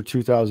after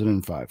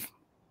 2005.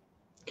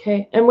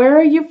 Okay. And where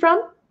are you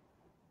from?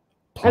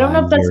 I don't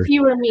know if that's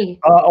you or me.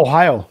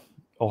 Ohio.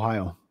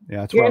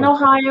 Yeah, that's You're in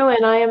Ohio,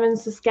 and I am in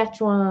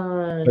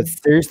Saskatchewan. But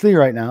seriously,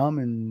 right now I'm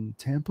in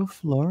Tampa,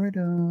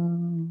 Florida.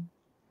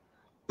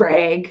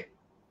 Brag.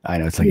 I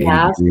know, it's like 80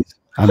 degrees.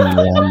 I'm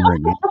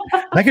warm.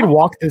 I could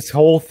walk this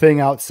whole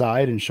thing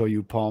outside and show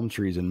you palm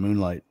trees and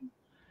moonlight.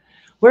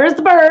 Where's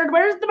the bird?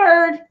 Where's the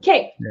bird?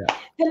 Okay. Yeah.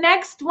 The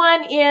next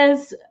one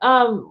is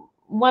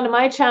one of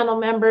my channel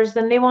members,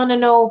 and they want to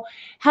know,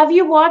 have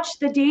you watched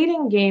the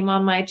dating game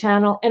on my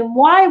channel, and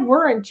why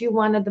weren't you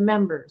one of the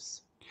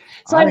members?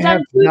 So I've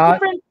done two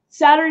different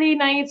Saturday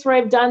nights where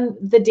I've done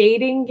the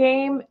dating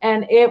game,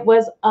 and it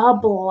was a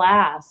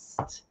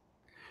blast.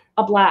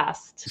 A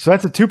blast. So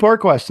that's a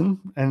two-part question,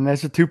 and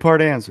that's a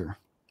two-part answer.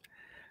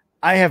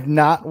 I have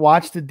not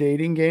watched the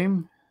dating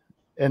game,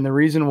 and the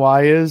reason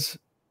why is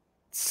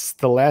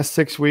the last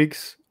 6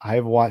 weeks I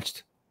have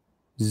watched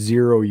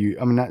zero.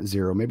 Not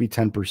zero, maybe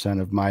 10%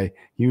 of my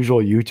usual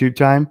YouTube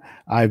time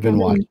I've been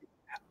watching.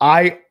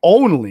 I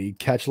only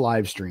catch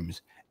live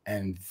streams,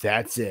 and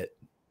that's it.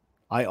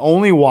 I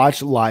only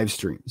watch live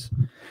streams.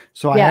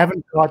 So I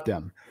haven't caught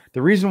them.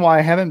 The reason why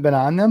I haven't been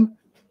on them,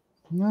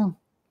 well,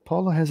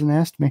 Paula hasn't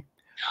asked me.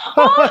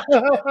 You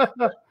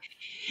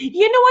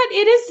know what?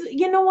 It is,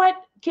 you know what?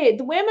 Okay,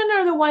 the women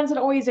are the ones that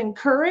always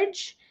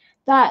encourage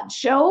that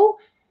show,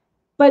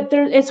 but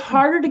it's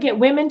harder to get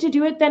women to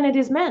do it than it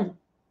is men.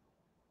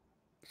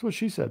 That's what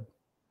she said.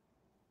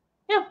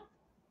 Yeah.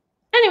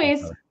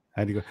 Anyways.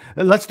 I had to go.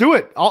 Let's do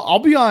it. I'll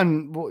be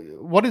on,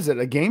 what is it,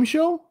 a game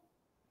show?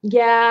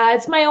 Yeah,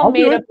 it's my own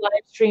made-up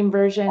live stream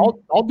version.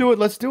 I'll do it.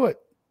 Let's do it.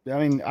 I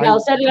mean,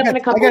 I'll set it up in a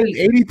couple weeks.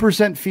 I got an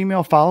 80%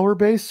 female follower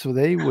base, so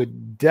they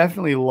would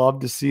definitely love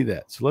to see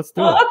that. So let's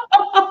do it.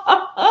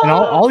 And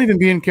I'll even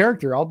be in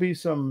character. I'll be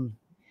some.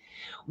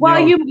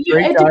 Well, it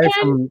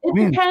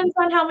depends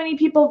on how many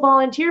people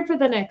volunteer for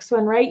the next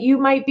one, right? You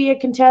might be a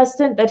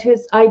contestant that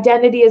whose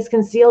identity is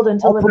concealed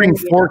until I'll bring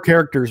 4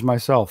 characters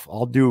myself.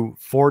 I'll do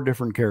 4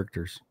 different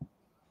characters.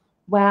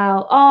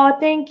 Wow. Oh,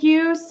 thank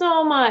you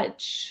so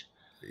much.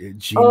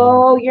 Gee,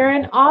 oh, you're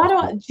in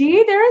Ottawa.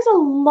 Gee, there's a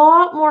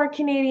lot more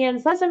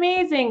Canadians. That's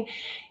amazing.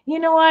 You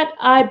know what?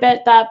 I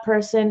bet that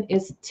person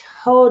is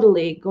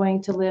totally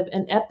going to live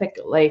an epic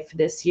life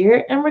this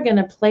year, and we're going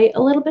to play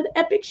a little bit of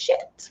epic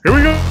shit. Here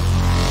we go.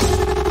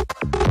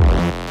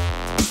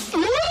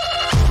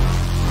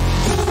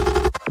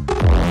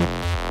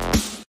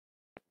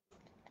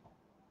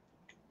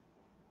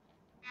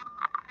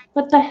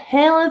 What the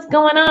hell is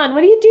going on?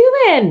 What are you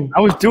doing?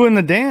 I was doing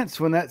the dance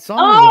when that song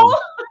was on.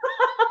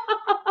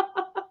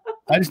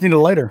 I just need a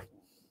lighter.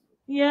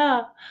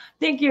 Yeah.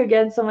 Thank you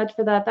again so much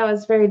for that. That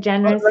was very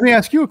generous. Let me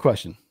ask you a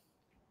question.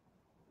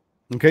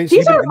 Okay.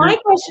 These aren't my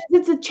questions.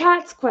 It's a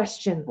chat's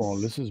questions. Oh,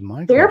 this is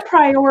my Their question.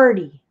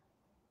 priority.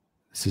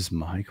 This is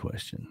my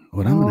question.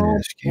 What I'm going to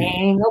ask you.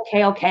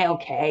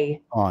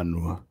 Okay.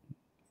 On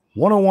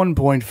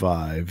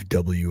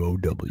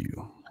 101.5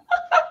 WOW.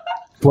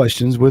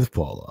 Questions with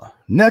Paula.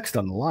 Next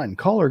on the line,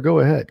 caller, go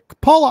ahead.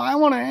 Paula, I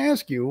want to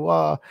ask you,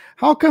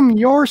 how come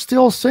you're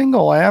still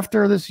single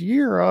after this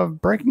year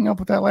of breaking up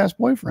with that last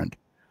boyfriend?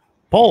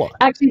 Paula.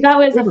 Actually, that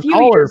was a few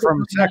caller years from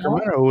ago.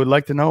 Sacramento who would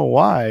like to know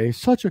why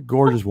such a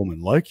gorgeous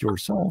woman like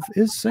yourself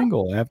is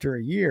single after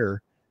a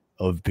year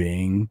of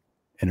being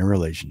in a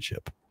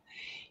relationship.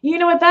 You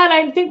know what, that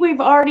I think we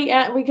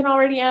can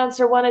already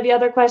answer one of the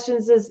other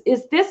questions is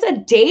this a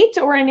date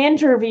or an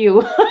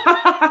interview?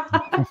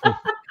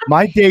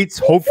 My dates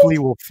hopefully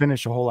will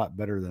finish a whole lot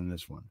better than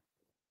this one.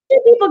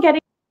 People getting.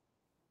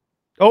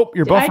 Oh,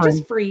 you're buffering. I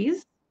just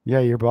freeze? Yeah,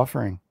 you're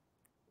buffering.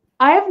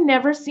 I have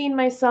never seen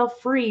myself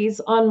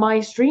freeze on my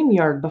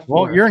StreamYard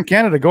before. Well, you're in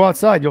Canada. Go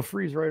outside. You'll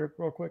freeze real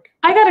quick.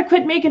 I got to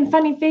quit making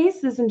funny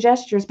faces and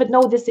gestures. But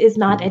no, this is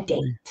not a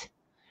date.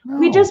 No.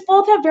 We just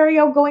both have very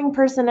outgoing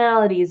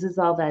personalities is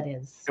all that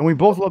is. And we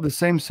both love the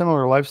same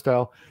similar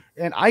lifestyle.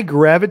 And I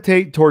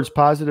gravitate towards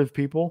positive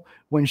people.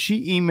 When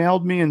she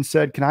emailed me and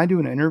said, can I do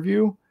an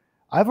interview?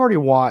 I've already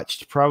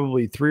watched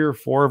probably 3 or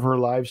 4 of her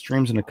live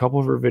streams and a couple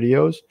of her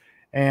videos.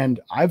 And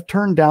I've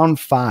turned down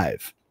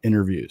 5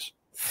 interviews.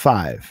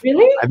 5.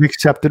 Really? I've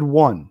accepted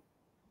 1.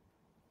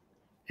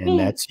 And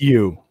that's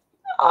you.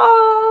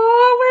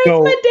 Oh,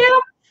 where's the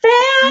damn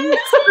fan?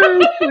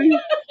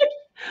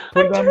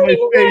 Put it on my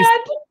face.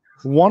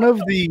 One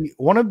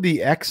of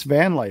the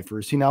ex-van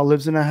lifers, he now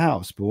lives in a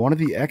house, but one of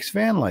the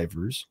ex-van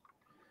lifers,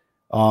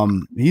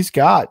 he's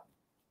got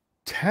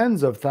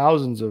tens of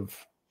thousands of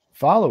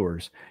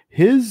followers.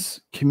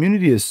 His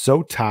community is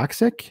so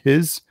toxic.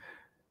 His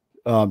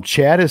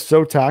chat is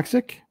so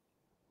toxic.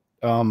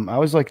 I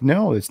was like,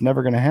 no, it's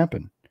never going to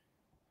happen.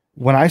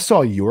 When I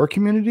saw your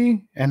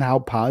community and how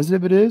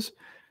positive it is,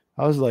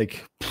 I was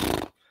like,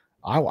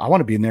 I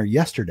want to be in there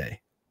yesterday.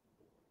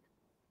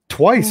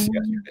 Twice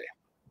yesterday.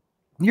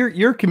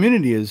 Your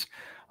community is,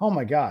 oh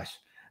my gosh,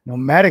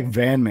 nomadic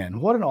van man.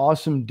 What an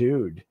awesome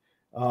dude.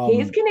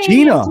 He's Canadian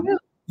Gina, too.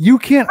 you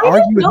can't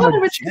argue with how how there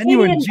was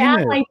genuine Canadian Gina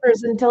van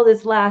lifers until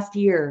this last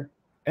year.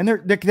 And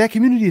that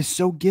community is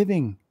so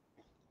giving.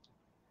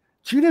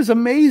 Gina's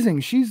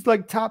amazing. She's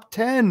like top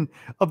 10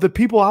 of the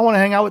people I want to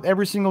hang out with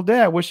every single day.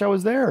 I wish I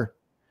was there.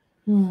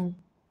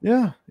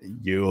 Yeah.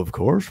 You, of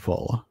course,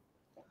 Paula.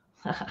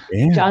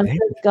 John says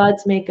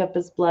God's makeup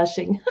is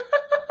blushing.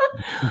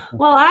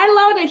 Well, I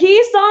loved it.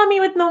 He saw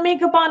me with no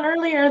makeup on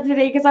earlier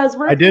today because I was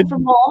working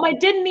from home. I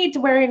didn't need to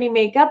wear any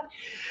makeup.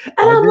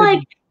 And I'm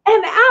like,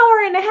 an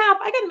hour and a half.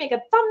 I got to make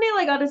a thumbnail.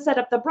 I got to set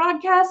up the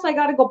broadcast. I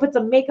got to go put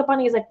some makeup on.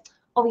 He's like,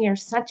 Oh, you're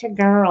such a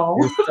girl.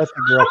 You're such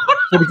a girl.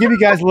 So to give you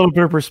guys a little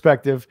bit of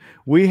perspective,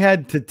 we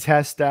had to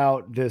test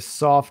out this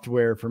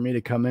software for me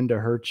to come into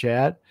her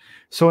chat.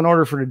 So in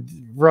order for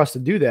us to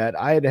do that,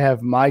 I had to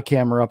have my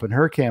camera up and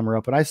her camera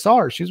up. And I saw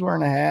her. She was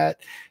wearing a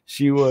hat.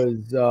 She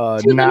was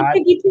not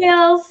piggy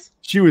tails.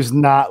 She was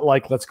not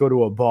like, let's go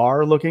to a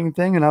bar looking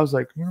thing. And I was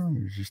like,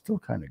 you're still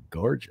kind of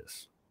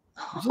gorgeous.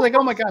 She's like,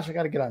 oh my gosh, I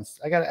gotta get on.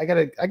 I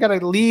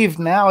gotta leave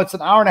now. It's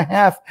an hour and a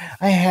half.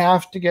 I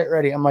have to get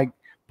ready. I'm like,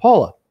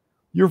 Paula,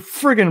 you're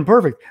friggin'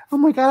 perfect. Oh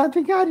my God,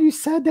 thank God you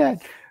said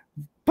that.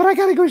 But I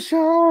gotta go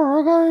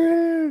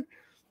shower.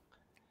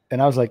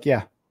 And I was like,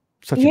 yeah.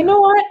 You know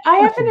what? I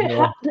haven't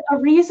had a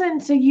reason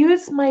to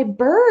use my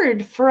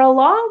bird for a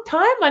long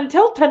time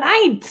until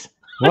tonight.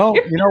 Well,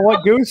 you know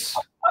what, Goose?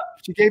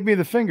 She gave me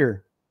the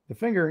finger. The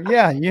finger,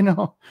 yeah, you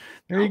know.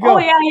 There you go. Oh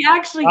yeah, he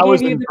actually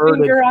gave you the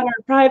finger on our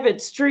private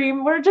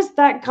stream. We're just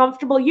that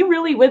comfortable. You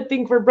really would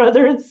think we're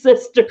brother and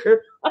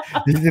sister.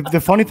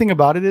 The funny thing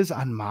about it is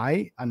on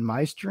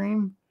my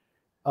stream,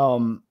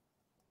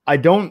 I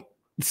don't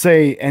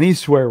say any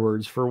swear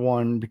words for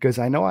one, because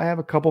I know I have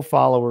a couple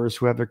followers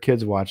who have their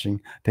kids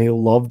watching. They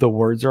love the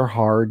words are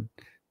hard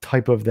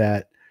type of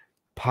that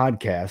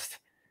podcast.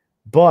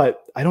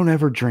 But I don't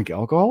ever drink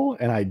alcohol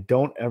and I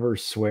don't ever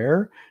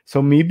swear.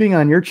 So me being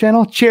on your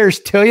channel, cheers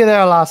to you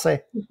there, Lasse.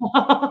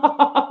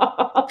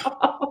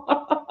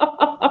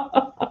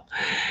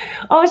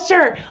 Oh,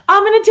 sure.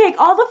 I'm going to take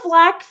all the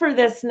flack for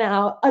this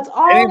now. It's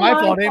all it ain't my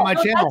fault. It ain't my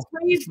channel.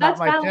 That's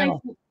my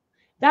channel.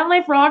 Van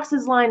Life Rocks'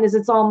 line is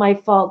it's all my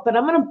fault, but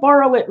I'm going to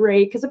borrow it,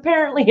 Ray, because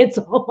apparently it's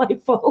all my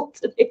fault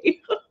today.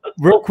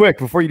 Real quick,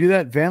 before you do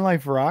that, Van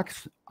Life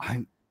Rocks,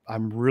 I'm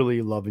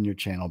really loving your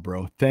channel,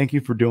 bro. Thank you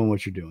for doing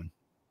what you're doing.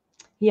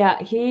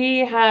 Yeah, he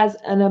has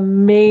an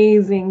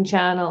amazing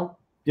channel.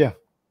 Yeah.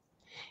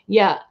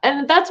 Yeah,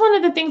 and that's one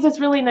of the things that's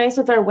really nice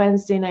with our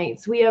Wednesday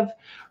nights. We have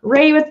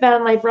Ray with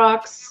Van Life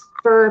Rocks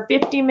for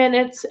 50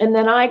 minutes, and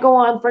then I go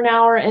on for an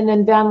hour, and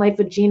then Van Life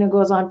with Gina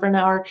goes on for an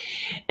hour.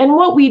 And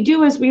what we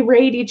do is we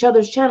raid each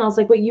other's channels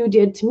like what you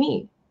did to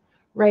me,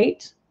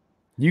 right?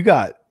 You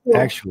got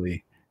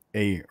actually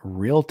a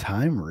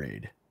real-time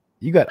raid.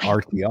 You got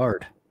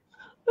RTR'd.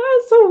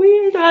 That's so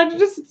weird. I'm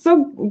just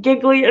so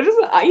giggly. You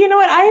know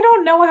what? I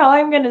don't know how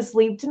I'm going to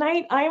sleep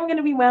tonight. I am going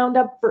to be wound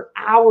up for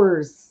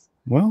hours.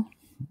 Well,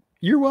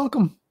 you're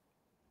welcome.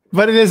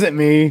 But it isn't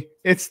me.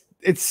 It's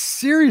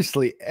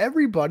seriously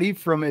everybody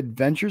from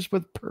Adventures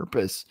with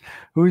Purpose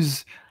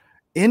who's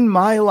in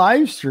my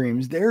live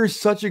streams. There's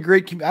such a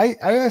great I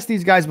asked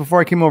these guys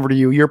before I came over to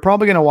you. You're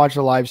probably going to watch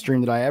a live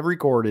stream that I have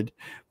recorded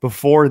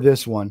before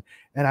this one.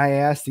 And I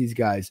asked these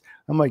guys,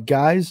 I'm like,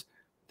 guys,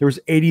 there was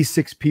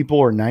 86 people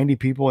or 90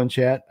 people in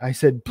chat. I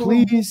said,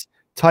 please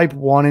type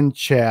 1 in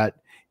chat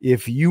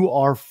if you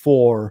are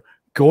for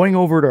going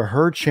over to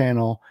her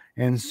channel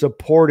and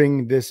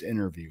supporting this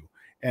interview.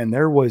 And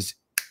there was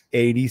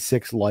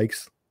 86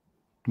 likes,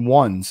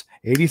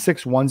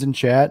 86 ones in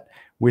chat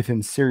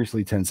within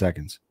seriously 10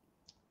 seconds.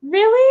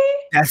 Really?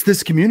 That's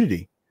this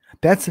community.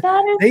 They just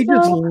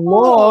cool.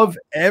 love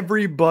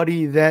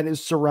everybody that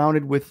is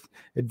surrounded with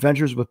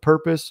Adventures with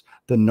Purpose,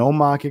 the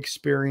Nomoc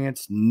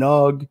experience,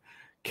 Nug,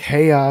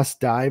 Chaos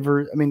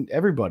Diver. I mean,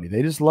 everybody.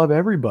 They just love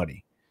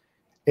everybody.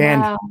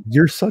 And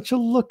you're such a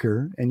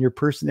looker and your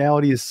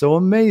personality is so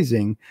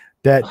amazing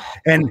that,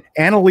 and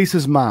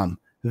Annalisa's mom,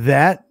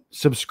 that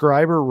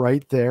subscriber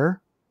right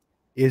there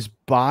is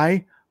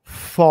by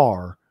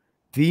far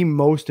the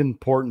most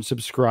important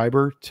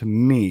subscriber to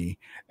me.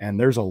 And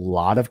there's a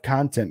lot of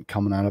content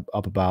coming on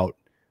up about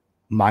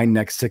my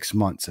next 6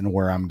 months and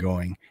where I'm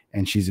going.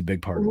 And she's a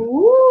big part of it.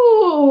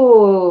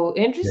 Ooh,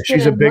 interesting. Yeah,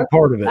 she's a big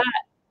part of it.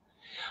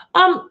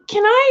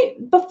 Can I,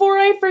 before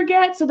I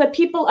forget, so that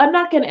people, I'm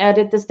not going to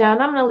edit this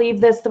down. I'm going to leave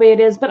this the way it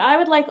is, but I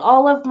would like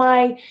all of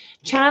my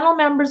channel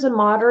members and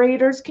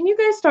moderators, can you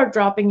guys start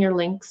dropping your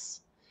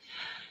links?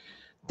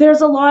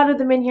 There's a lot of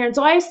them in here. And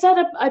so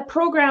I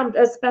programmed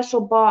a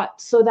special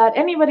bot so that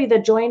anybody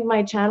that joined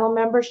my channel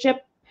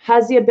membership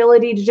has the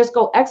ability to just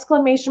go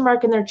exclamation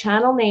mark in their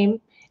channel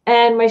name,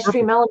 and my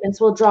stream elements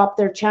will drop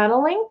their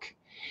channel link.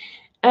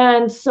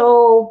 And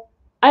so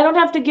I don't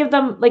have to give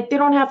them, like, they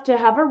don't have to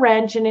have a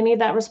wrench and any of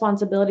that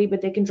responsibility,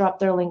 but they can drop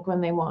their link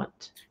when they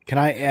want. Can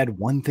I add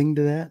one thing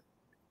to that?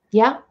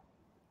 Yeah.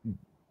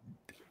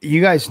 You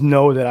guys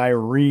know that I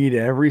read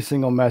every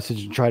single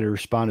message and try to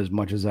respond as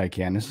much as I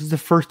can. This is the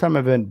first time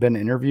I've been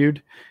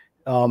interviewed.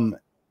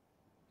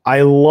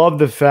 I love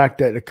the fact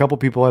that a couple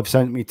people have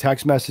sent me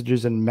text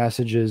messages and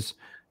messages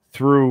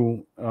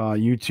through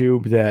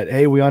YouTube that,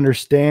 hey, we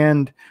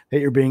understand that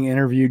you're being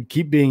interviewed.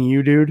 Keep being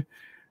you, dude.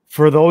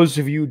 For those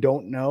of you who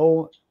don't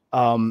know,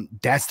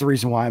 that's the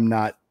reason why I'm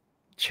not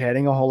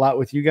chatting a whole lot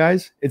with you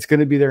guys. It's going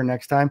to be there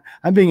next time.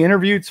 I'm being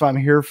interviewed, so I'm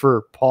here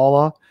for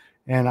Paula,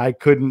 and I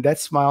couldn't. That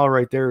smile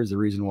right there is the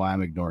reason why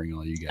I'm ignoring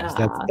all you guys.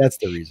 That's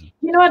the reason.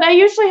 You know what? I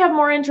usually have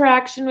more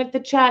interaction with the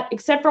chat,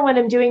 except for when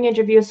I'm doing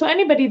interviews. So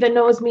anybody that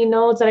knows me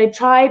knows that I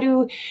try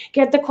to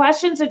get the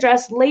questions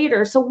addressed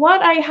later. So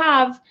what I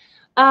have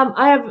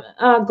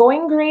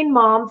Going Green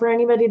Mom, for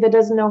anybody that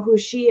doesn't know who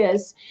she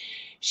is.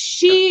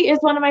 She is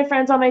one of my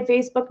friends on my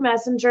Facebook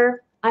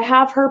Messenger. I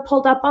have her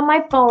pulled up on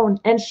my phone,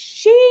 and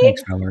she,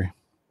 Thanks, Valerie.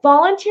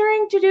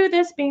 volunteering to do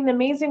this, being the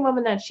amazing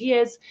woman that she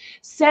is,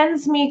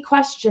 sends me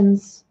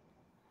questions.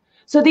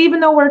 So that even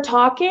though we're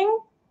talking,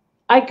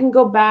 I can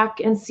go back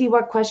and see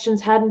what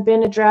questions hadn't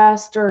been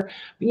addressed, or,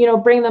 you know,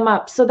 bring them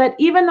up, so that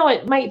even though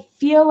it might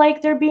feel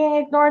like they're being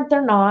ignored,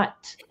 they're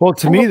not. Well,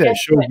 to me, that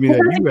shows me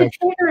that you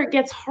actually, it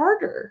gets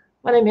harder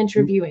when I'm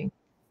interviewing.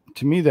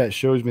 to me, that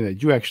shows me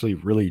that you actually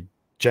really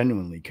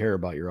genuinely care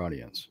about your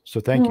audience. So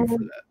thank you for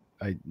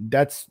that.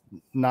 That's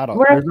not a,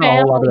 there's not a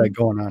whole lot of that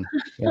going on.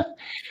 Yeah.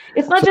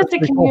 It's not just a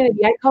community.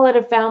 Cool. I call it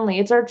a family.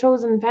 It's our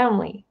chosen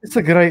family. It's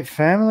a great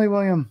family,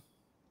 William.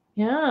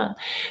 Yeah.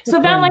 So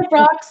Van Life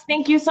Rocks,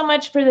 thank you so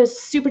much for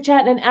this super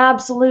chat. And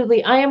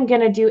absolutely, I am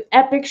going to do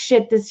epic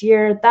shit this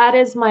year. That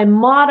is my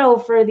motto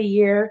for the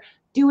year,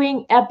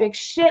 doing epic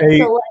shit. Hey,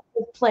 so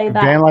let's play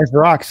that. Van Life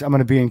Rocks. I'm going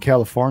to be in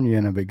California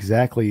in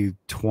exactly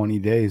 20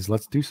 days.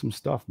 Let's do some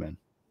stuff, man.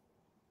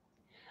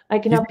 I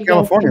can help you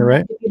California, guys,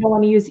 right? If you don't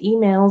want to use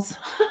emails.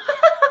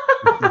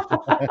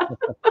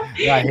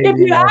 Yeah, if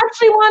you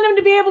actually want him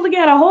to be able to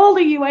get a hold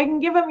of you, I can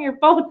give him your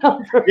phone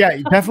number. Yeah,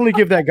 definitely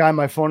give that guy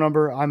my phone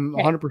number. I'm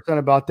 100%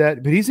 about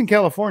that. But he's in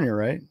California,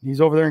 right? He's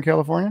over there in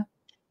California?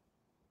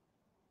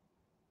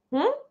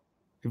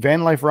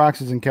 Van Life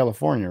Rocks is in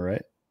California,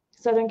 right?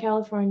 Southern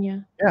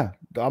California. Yeah,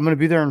 I'm going to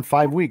be there in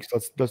 5 weeks.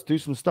 Let's do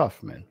some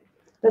stuff, man.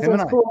 That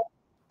sounds cool.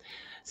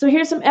 So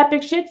here's some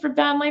epic shit for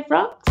Van Life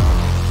Rocks.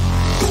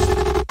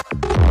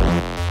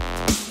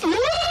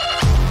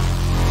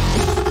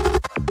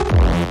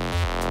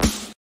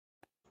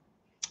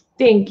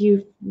 Thank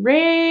you,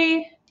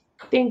 Ray.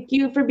 Thank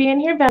you for being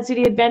here. Van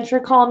City Adventure,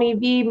 Call Me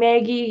V,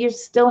 Maggie, you're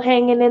still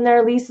hanging in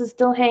there. Lisa's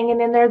still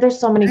hanging in there. There's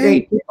so many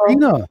great people.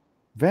 Gina,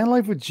 Van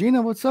Life with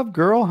Gina. What's up,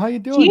 girl? How you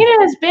doing?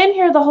 Gina has been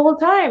here the whole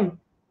time.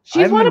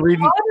 She's one of the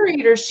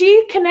moderators.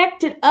 She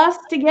connected us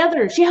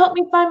together. She helped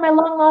me find my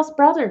long lost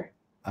brother.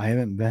 I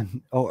haven't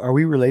been. Oh, are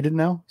we related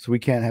now? So we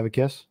can't have a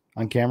kiss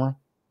on camera?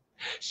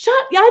 Shut.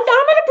 I'm going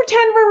to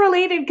pretend we're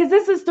related because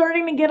this is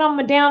starting to get on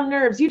my damn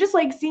nerves. You just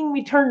like seeing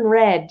me turn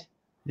red.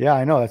 Yeah,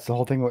 I know. That's the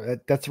whole thing.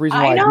 That's the reason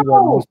why I do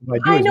what most of my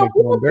do is make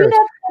people embarrassed.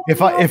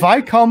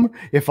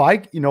 If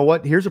I, you know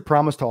what? Here's a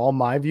promise to all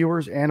my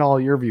viewers and all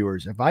your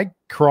viewers. If I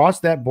cross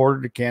that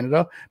border to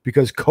Canada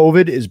because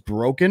COVID is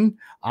broken,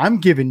 I'm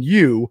giving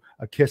you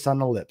a kiss on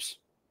the lips.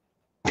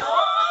 To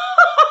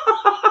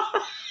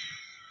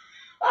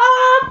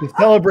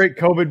celebrate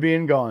COVID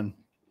being gone.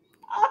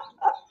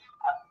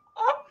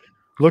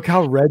 Look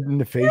how red in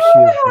the face she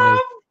is.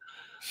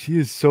 She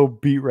is so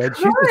beat red.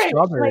 She's a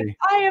strawberry. Like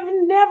I have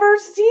never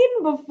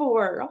seen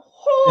before.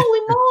 Holy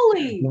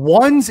moly.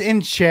 One's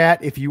in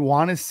chat if you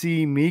want to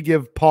see me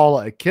give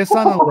Paula a kiss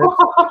on the lips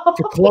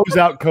to close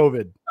out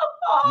COVID.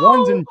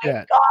 One's in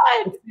chat.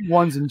 God.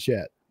 One's in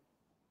chat.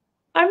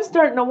 I'm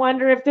starting to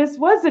wonder if this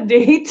was a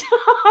date.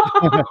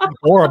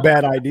 Or a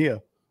bad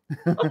idea.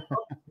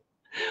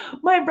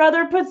 My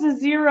brother puts a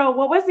 0.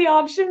 What was the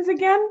options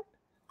again?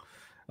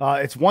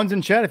 It's one's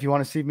in chat if you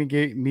want to see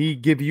me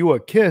give you a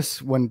kiss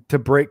to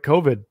break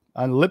COVID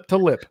on lip to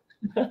lip.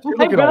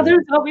 My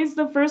brother's always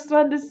the first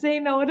one to say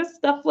no to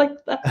stuff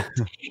like that.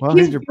 Well,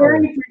 he's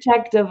very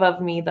protective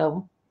of me,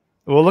 though.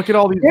 Well, look at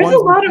all these. There's a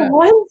lot of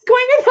ones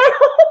going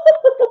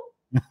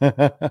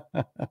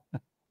on.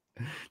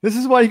 This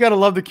is why you got to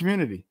love the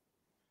community.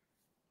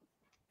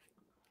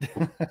 Hey,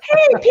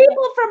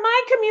 people from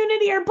my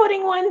community are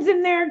putting ones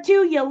in there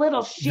too, you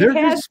little shitheads. They're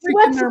just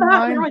speaking their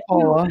mind,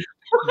 Paula.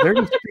 They're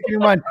just speaking their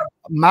mind.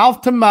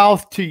 Mouth to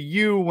mouth to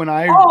you when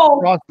I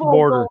cross the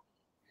border.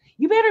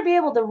 You better be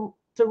able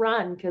to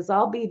run because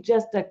I'll be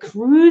just a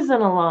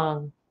cruising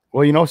along.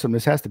 Well, you know something.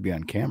 This has to be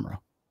on camera.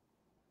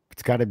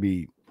 It's got to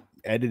be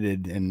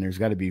edited and there's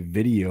got to be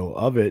video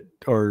of it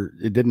or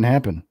it didn't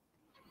happen.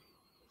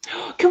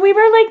 Can we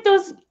wear like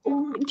those? Do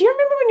you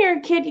remember when you're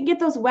a kid, you get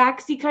those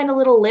waxy kind of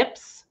little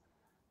lips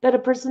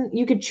that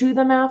you could chew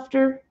them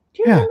after?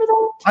 Do you remember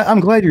that?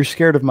 I'm glad you're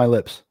scared of my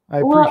lips. I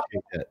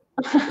appreciate that.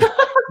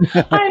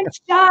 I'm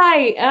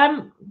shy.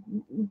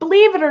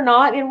 Believe it or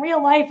not, in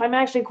real life, I'm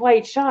actually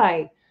quite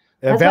shy.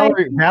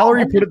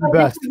 Valerie put it the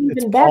best.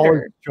 It's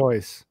Paula's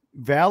choice.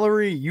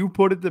 Valerie, you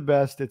put it the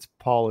best. It's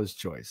Paula's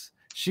choice.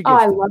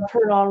 I love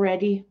her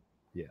already.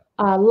 Yeah,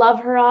 I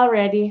love her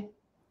already.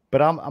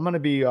 But I'm going to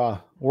be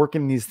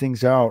working these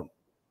things out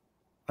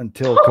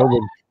until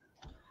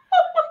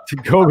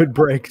COVID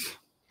breaks.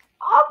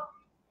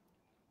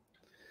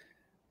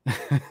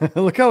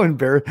 Look how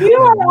embarrassed you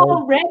are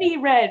already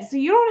red, so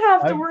you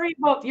don't have to worry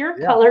about your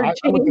color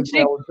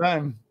changing. All the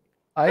time.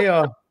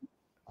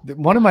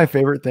 One of my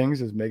favorite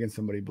things is making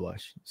somebody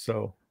blush.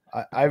 So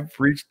I've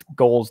reached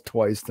goals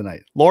twice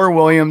tonight. Laura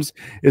Williams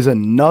is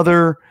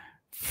another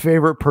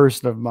favorite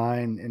person of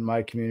mine in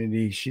my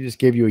community. She just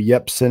gave you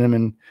a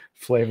cinnamon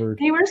flavored.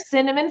 They were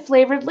cinnamon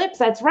flavored lips.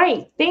 That's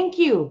right. Thank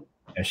you.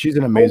 Yeah, she's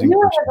an amazing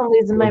person. I'm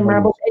losing my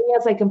marbles. And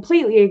yes, I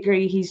completely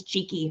agree. He's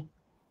cheeky.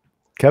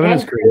 Kevin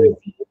is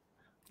crazy.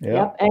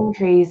 Yep, and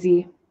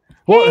crazy.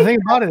 Well, the thing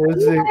about it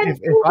is,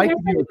 if I give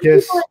you a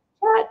kiss,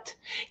 not.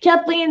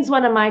 Kathleen's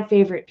one of my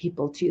favorite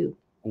people too.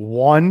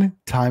 1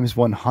 times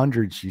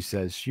 100, she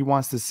says. She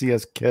wants to see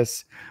us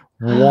kiss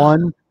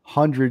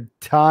 100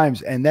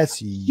 times, and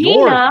that's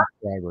your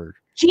subscriber.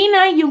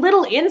 Gina, you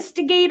little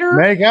instigator.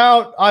 Make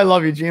out. I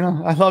love you,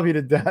 Gina. I love you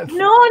to death.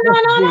 No.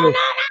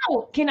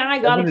 I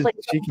gotta play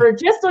for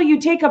just so you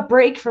take a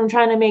break from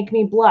trying to make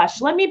me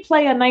blush. Let me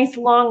play a nice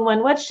long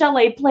one. What shall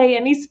I play?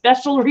 Any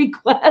special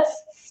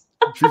requests?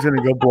 She's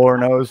gonna go blow her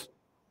nose.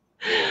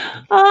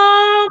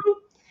 Oh,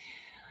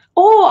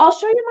 I'll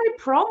show you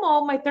my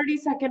promo, my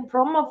 30-second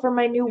promo for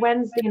my new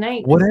Wednesday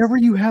night. Whatever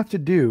you have to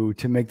do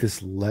to make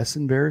this less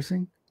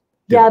embarrassing.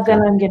 Yeah,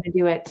 then I'm gonna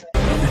do it.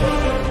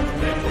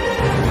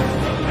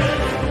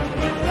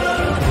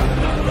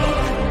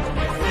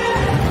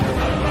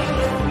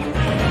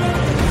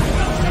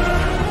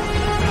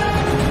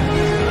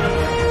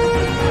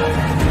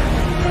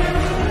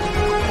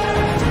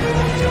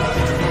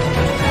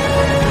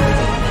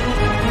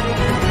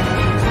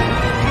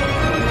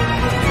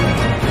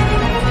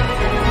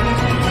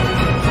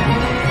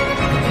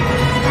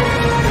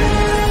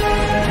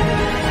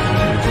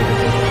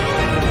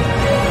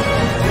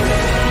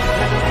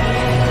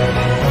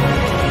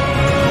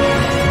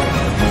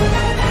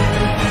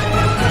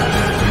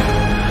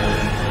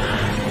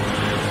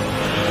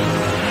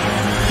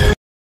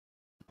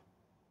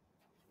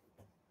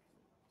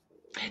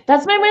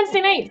 That's my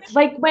Wednesday night.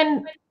 Like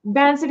when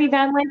Van City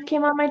Van Life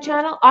came on my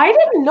channel, I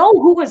didn't know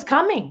who was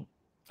coming.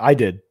 I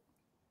did.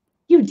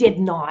 You did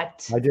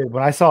not. I did.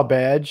 When I saw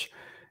Badge,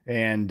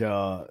 and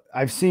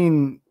I've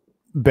seen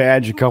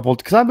Badge a couple,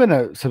 because I've been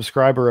a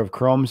subscriber of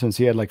Chrome since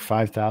he had like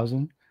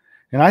 5,000.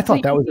 And I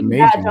thought that was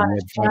amazing when he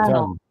had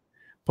 5,000.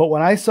 But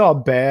when I saw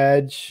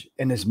Badge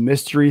and this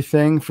mystery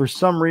thing, for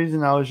some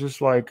reason, I was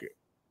just like,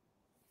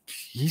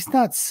 he's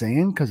not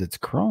saying because it's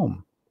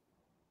Chrome.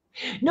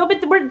 No, but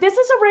this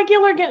is a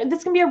regular.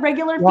 This can be a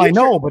regular. Well, I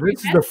know, but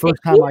this is the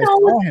first time I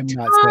saw him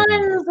not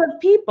saying. Tons of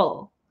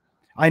people.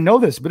 I know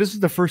this, but this is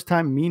the first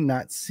time me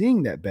not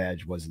seeing that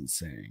Badge wasn't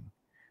saying.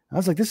 I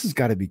was like, this has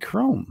got to be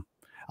Chrome.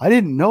 I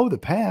didn't know the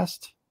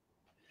past.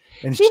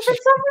 And see, for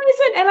some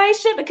reason, and I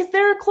should, because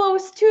they're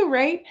close too,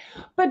 right?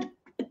 But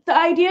the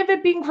idea of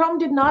it being Chrome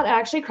did not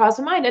actually cross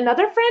my mind.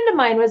 Another friend of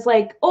mine was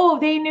like, "Oh,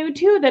 they knew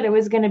too that it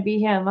was going to be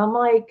him." I'm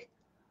like.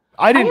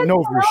 I didn't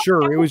know for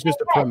sure. It was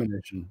just a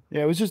premonition.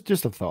 Yeah, it was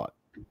just a thought.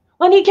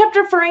 When he kept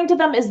referring to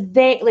them as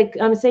they, like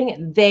I'm saying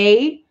it,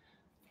 they.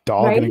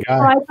 Dog right? and a guy.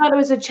 So I thought it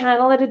was a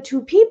channel that had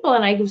 2 people,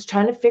 and I was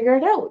trying to figure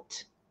it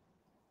out.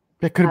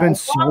 There could have been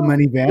so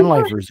many van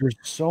lifers. There's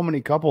so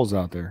many couples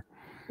out there.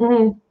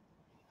 Mm-hmm.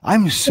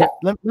 I'm so.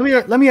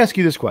 Yeah. Let me ask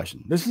you this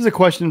question. This is a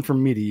question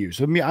from me to you.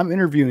 So I'm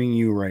interviewing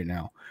you right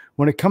now.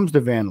 When it comes to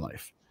van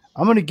life,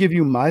 I'm going to give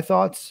you my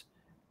thoughts.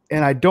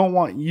 And I don't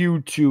want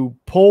you to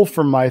pull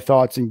from my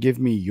thoughts and give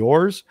me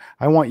yours.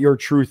 I want your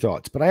true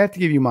thoughts, but I have to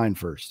give you mine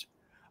first.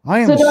 So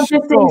don't just say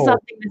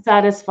something to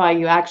satisfy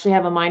you. Actually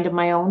have a mind of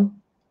my own.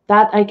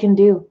 That I can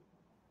do.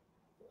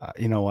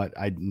 You know what?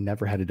 I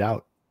never had a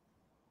doubt.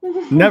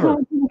 Never.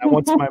 Not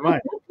once in my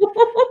mind.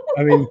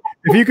 I mean,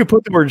 if you could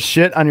put the word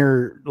shit on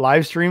your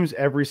live streams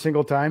every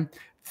single time,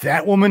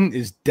 that woman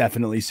is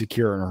definitely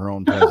secure in her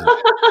own presence.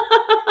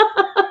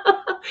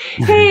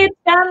 Hey, it's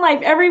van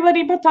life.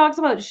 Everybody talks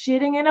about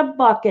shitting in a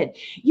bucket.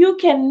 You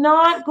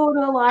cannot go to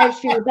a live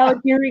stream without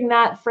hearing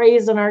that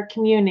phrase in our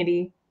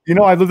community. You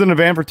know, I lived in a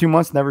van for 2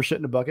 months, never shit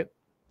in a bucket.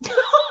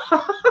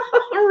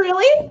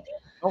 Really?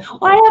 Oh.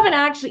 Well, I haven't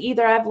actually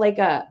either. I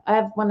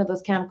have one of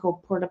those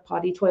Camco porta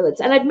potty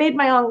toilets, and I've made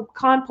my own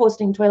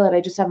composting toilet.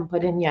 I just haven't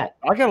put in yet.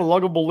 I got a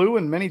luggable loo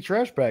and many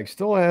trash bags.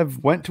 Still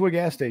went to a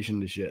gas station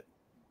to shit.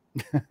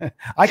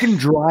 I can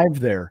drive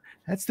there.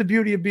 That's the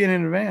beauty of being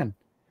in a van.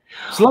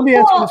 So let me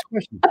ask you this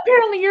question.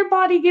 Apparently your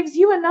body gives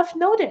you enough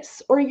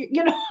notice, or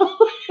you know.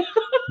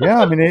 Yeah,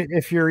 I mean,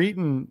 if you're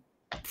eating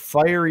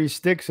fiery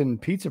sticks and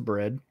pizza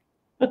bread,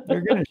 you're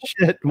gonna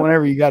shit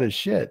whenever you got to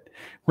shit.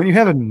 When you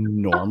have a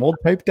normal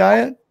type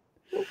diet,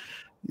 okay,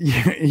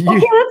 let's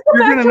go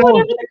back to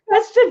whatever the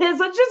question is.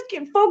 Let's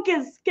just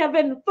focus,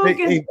 Kevin. Focus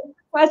on the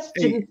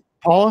question. Hey,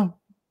 Paula,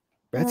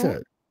 that's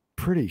a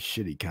pretty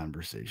shitty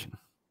conversation.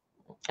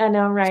 I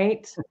know,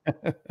 right?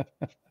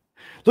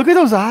 Look at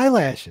those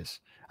eyelashes.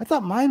 I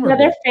thought mine were. Yeah,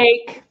 they're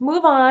fake.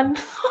 Move on.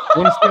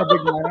 You want to see how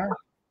big mine are?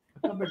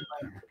 How big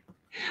mine are?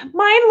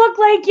 Mine look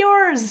like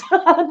yours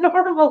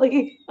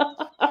normally.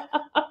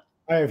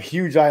 I have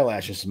huge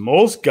eyelashes.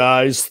 Most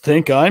guys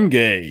think I'm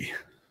gay.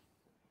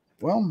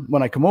 Well,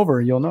 when I come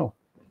over, you'll know.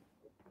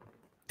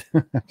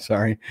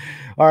 Sorry.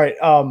 All right.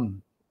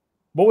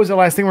 What was the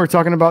last thing we were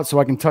talking about? So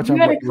I can touch on.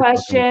 You had a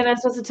question. I'm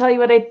supposed to tell you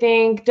what I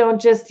think. Don't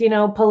just,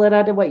 pull it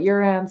out of what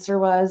your answer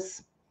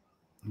was.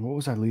 What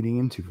was I leading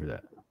into for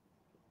that?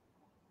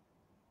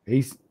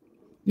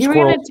 You were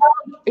going to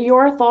tell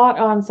your thought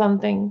on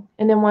something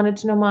and then wanted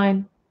to know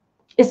mine.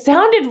 It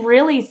sounded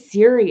really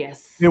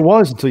serious. It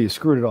was until you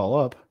screwed it all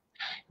up.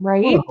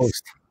 Right?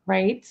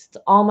 Right? It's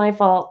all my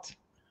fault.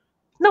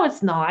 No,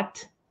 it's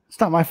not. It's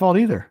not my fault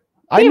either.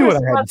 I knew what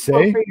I had to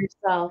say. For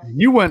yourself.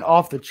 You went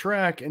off the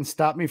track and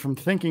stopped me from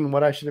thinking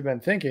what I should have been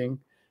thinking.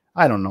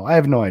 I don't know. I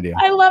have no idea.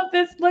 I love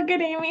this. Look at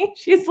Amy.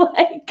 She's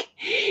like,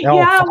 Oh,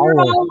 yeah, we're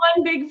follower. all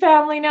one big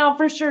family now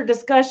for sure.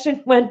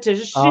 Discussion went to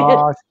shit.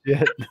 Oh,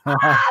 shit. I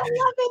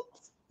love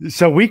it.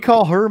 So we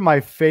call her my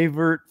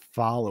favorite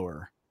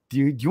follower. Do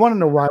you want to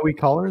know why we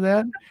call her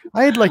that?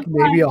 I had like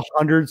maybe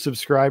 100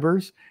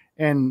 subscribers,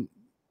 and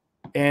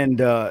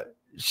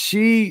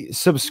she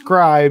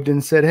subscribed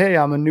and said, "Hey,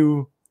 I'm a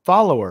new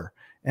follower,"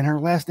 and her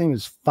last name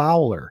is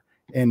Fowler.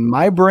 And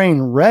my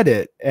brain read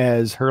it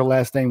as her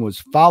last name was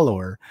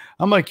Follower.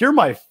 I'm like, "You're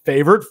my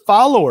favorite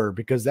follower,"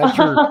 because that's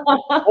your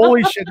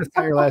holy shit, that's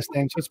not your last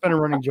name. So it's been a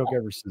running joke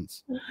ever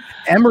since.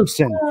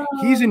 Emerson,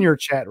 he's in your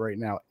chat right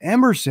now.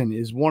 Emerson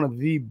is one of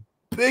the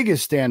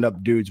biggest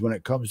stand-up dudes when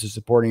it comes to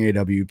supporting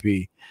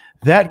AWP.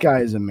 That guy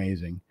is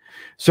amazing.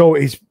 So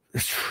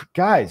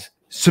guys,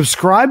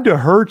 subscribe to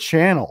her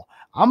channel.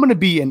 I'm going to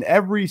be in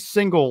every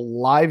single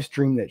live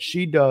stream that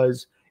she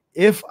does.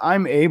 If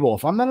I'm able,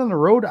 if I'm not on the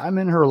road, I'm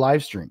in her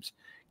live streams.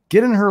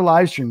 Get in her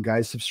live stream,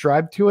 guys.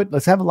 Subscribe to it.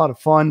 Let's have a lot of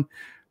fun.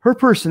 Her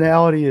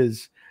personality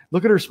is,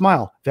 look at her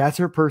smile. That's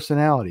her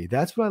personality.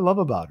 That's what I love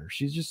about her.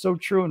 She's just so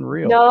true and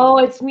real. No,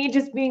 it's me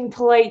just being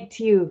polite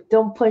to you.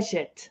 Don't push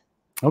it.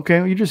 Okay,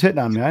 well, you're just hitting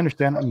on me. I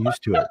understand. I'm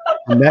used to it.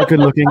 I'm that good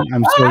looking.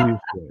 I'm so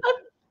used to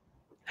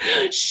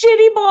it.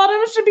 Shitty Bottom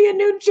should be a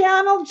new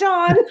channel,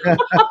 John.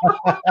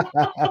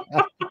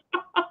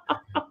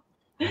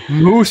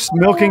 Moose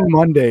Milking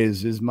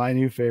Mondays is my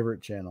new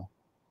favorite channel.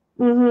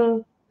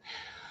 Mm-hmm.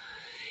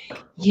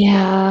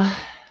 Yeah.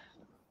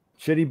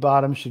 Shitty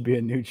Bottom should be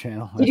a new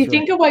channel. Did you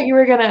think of what you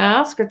were going to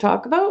ask or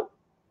talk about?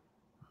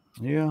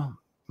 Yeah,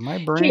 my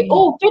brain. Okay.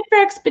 Oh, Fit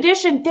for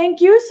Expedition.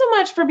 Thank you so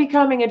much for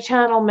becoming a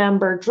channel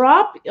member.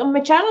 My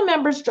channel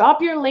members,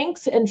 drop your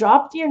links and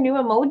drop your new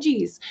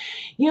emojis.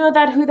 You know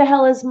that Who the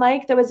Hell is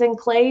Mike that was in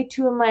Clay?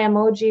 2 of my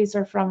emojis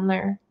are from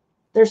there.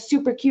 They're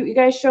super cute. You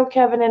guys show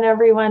Kevin and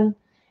everyone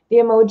the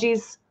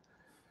emojis.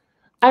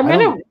 I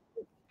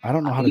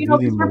don't know how to do the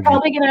emojis. We're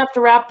probably gonna have to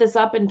wrap this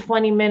up in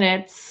 20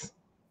 minutes.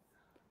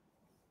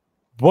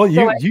 Well,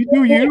 you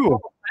do you.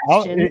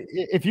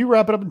 If you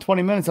wrap it up in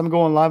 20 minutes, I'm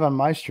going live on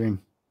my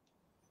stream.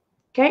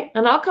 Okay,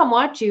 and I'll come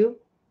watch you.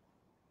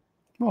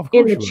 Well, of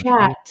course in the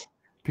chat.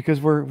 Because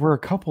we're a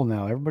couple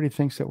now. Everybody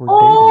thinks that we're dating.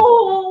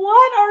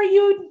 What are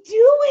you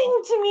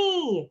doing to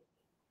me?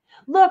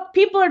 Look,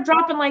 people are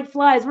dropping like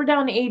flies. We're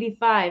down to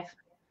 85.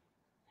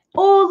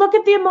 Oh, look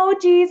at the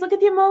emojis. Look at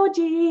the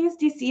emojis.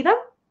 Do you see them?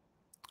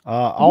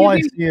 All I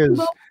see is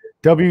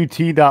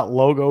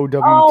WT.logo.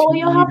 Oh,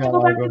 you'll have to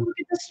go back and look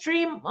at the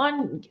stream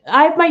on.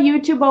 I have my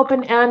YouTube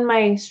open and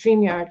my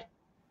StreamYard.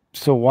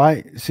 So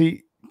why?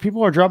 See,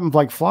 people are dropping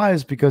like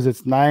flies because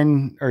it's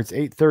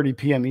 8:30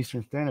 p.m.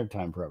 Eastern Standard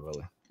Time,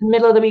 probably.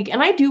 Middle of the week.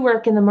 And I do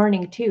work in the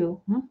morning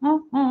too.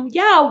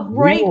 Yeah,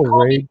 right.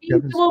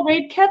 We'll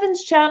raid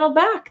Kevin's channel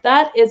back.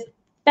 That is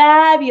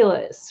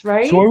fabulous,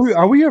 right? So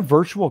are we a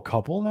virtual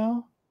couple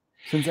now?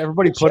 Since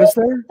everybody put us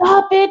there?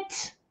 Stop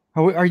it.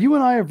 Are you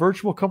and I a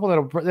virtual couple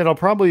that'll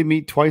probably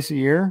meet twice a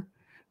year?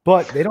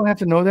 But they don't have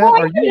to know that.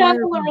 Well, I can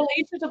handle a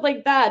relationship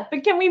like that,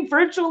 but can we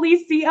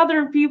virtually see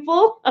other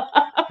people?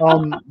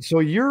 So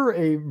you're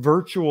a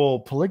virtual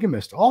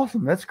polygamist.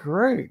 Awesome. That's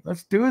great.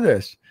 Let's do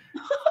this.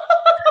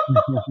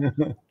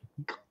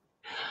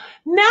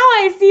 Now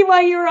I see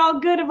why you're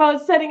all good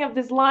about setting up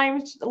this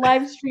live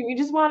stream. You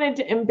just wanted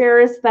to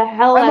embarrass the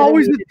hell out of me. I'm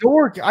always a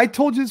dork. I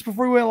told you this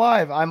before we went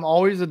live. I'm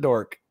always a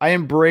dork. I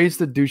embrace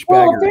the douchebaggery.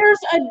 Well, there's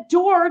a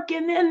dork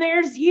and then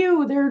there's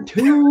you. They're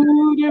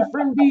two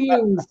different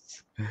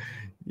beings.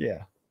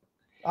 Yeah.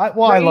 I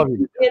love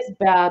you. He is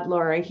bad,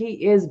 Laura.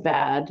 He is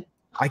bad.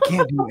 I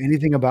can't do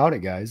anything about it,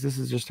 guys. This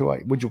is just who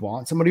I would you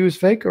want somebody who's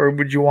fake or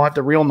would you want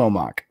the real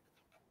Nomoc?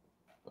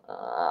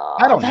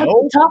 I don't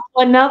know. That's a tough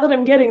one. Now that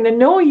I'm getting to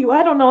know you,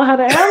 I don't know how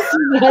to answer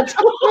that.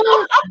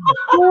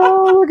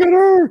 Oh, look at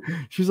her.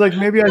 She's like,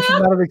 maybe I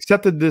should not have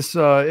accepted this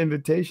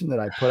invitation that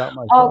I put out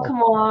myself. Oh,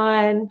 come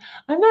on.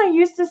 I'm not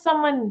used to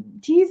someone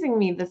teasing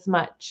me this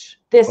much,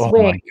 this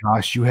way. Oh, my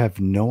gosh. You have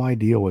no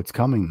idea what's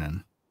coming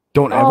then.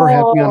 Don't ever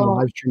have me on the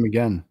live stream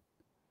again.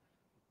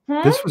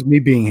 This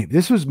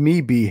was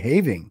me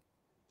behaving.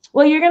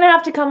 Well, you're going to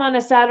have to come on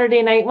a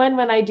Saturday night when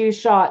I do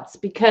shots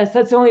because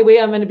that's the only way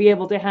I'm going to be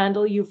able to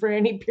handle you for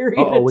any period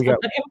of time.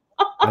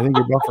 I think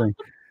you're buffering.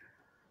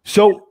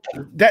 So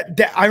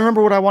that I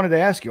remember what I wanted to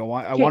ask you.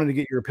 I wanted to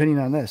get your opinion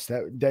on this.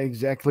 That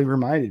exactly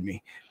reminded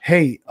me.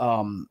 Hey,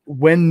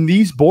 when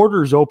these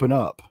borders open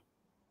up,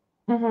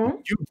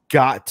 you've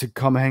got to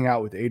come hang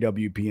out with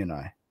AWP and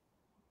I.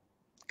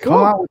 Come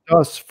out with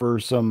us for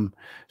some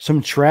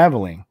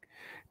traveling.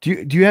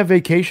 Do you have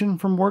vacation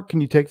from work? Can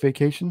you take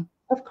vacation?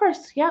 Of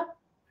course, yeah.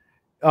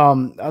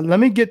 Let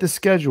me get the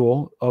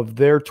schedule of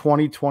their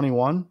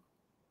 2021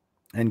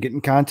 and get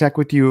in contact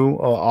with you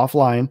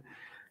offline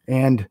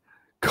and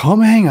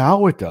come hang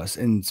out with us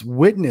and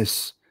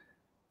witness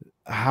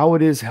how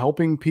it is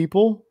helping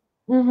people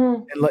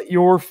and let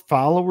your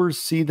followers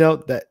see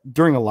that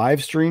during a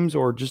live streams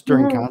or just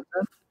during content.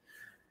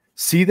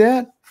 See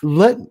that?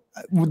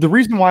 The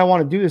reason why I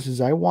want to do this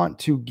is I want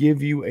to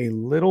give you a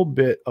little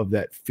bit of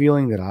that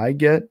feeling that I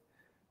get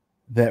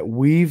that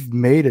we've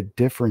made a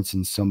difference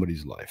in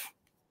somebody's life.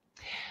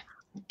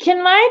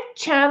 Can my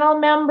channel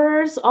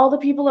members, all the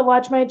people that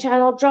watch my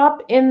channel,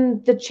 drop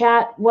in the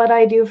chat what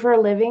I do for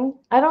a living?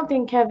 I don't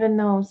think Kevin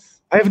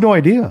knows. I have no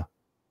idea.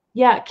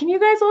 Yeah, can you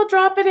guys all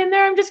drop it in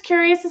there? I'm just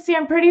curious to see.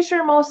 I'm pretty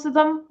sure most of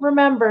them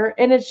remember,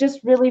 and it's just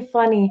really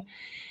funny.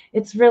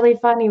 It's really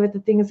funny with the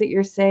things that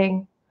you're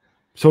saying.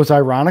 So it's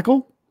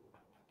ironical?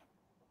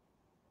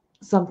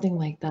 Something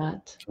like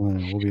that.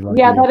 We'll be lucky.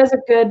 Yeah, that is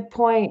a good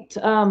point,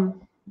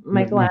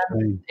 Michael.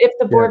 If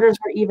the borders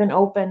are even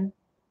open,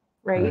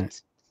 right?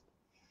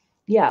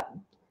 Yeah,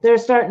 they're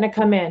starting to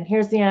come in.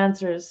 Here's the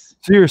answers.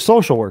 So you're a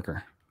social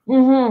worker.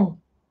 Mm-hmm.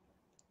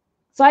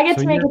 So I get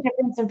to make a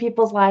difference in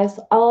people's lives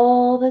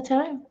all the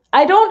time.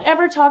 I don't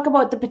ever talk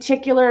about the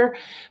particular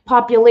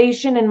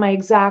population in my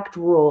exact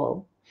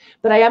role,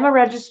 but I am a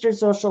registered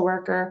social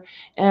worker,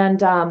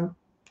 and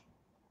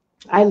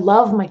I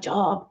love my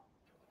job.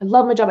 I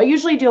love my job. I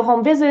usually do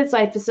home visits.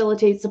 I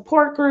facilitate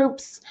support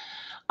groups.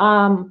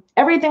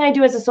 Everything I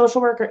do as a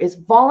social worker is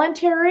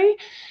voluntary.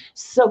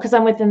 So, because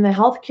I'm within the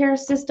healthcare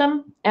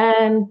system,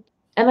 and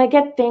I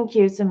get thank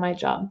yous in my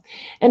job.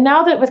 And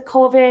now that with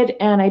COVID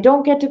and I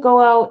don't get to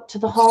go out to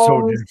the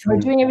homes, we're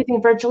doing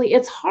everything virtually,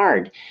 it's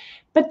hard.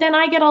 But then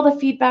I get all the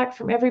feedback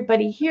from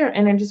everybody here,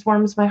 and it just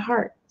warms my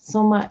heart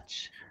so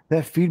much.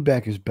 That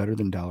feedback is better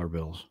than dollar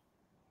bills.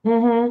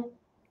 Mm-hmm.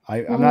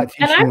 I'm not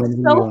teaching. And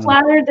I'm so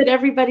flattered that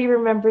everybody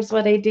remembers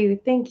what I do.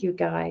 Thank you,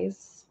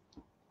 guys.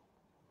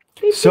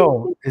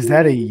 So is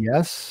that a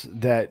yes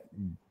that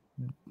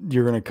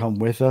you're going to come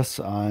with us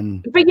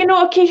on? But you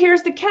know, okay,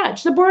 here's the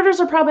catch. The borders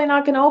are probably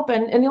not going to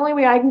open, and the only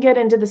way I can get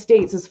into the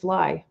States is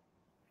fly.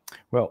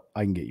 Well,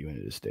 I can get you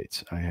into the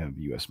States. I have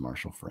U.S.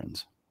 Marshal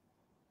friends.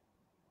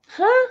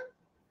 Huh?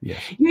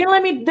 Yes. You're gonna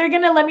let me, they're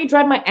going to let me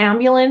drive my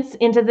ambulance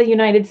into the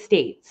United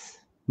States.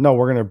 No,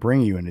 we're going to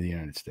bring you into the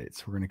United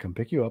States. We're going to come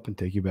pick you up and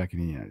take you back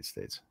into the United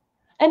States.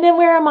 And then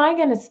where am I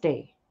going to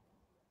stay?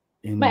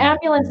 My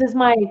ambulance is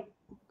my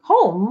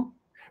home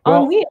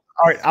on wheels.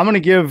 All right, I'm going to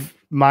give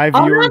my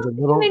viewers a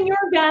little. In your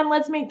van,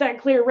 let's make that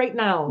clear right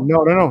now.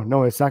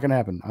 No, it's not going to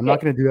happen. I'm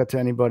not going to do that to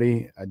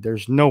anybody.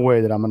 There's no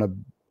way that I'm going to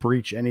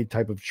breach any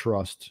type of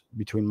trust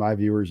between my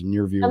viewers and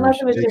your viewers.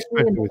 Unless it was just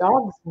me and the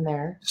dogs in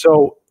there.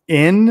 So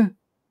in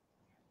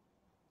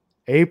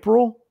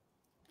April,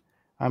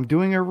 I'm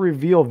doing a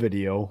reveal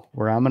video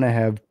where I'm going to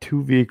have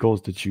 2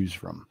 vehicles to choose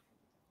from.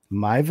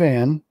 My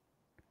van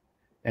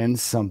and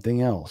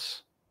something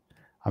else.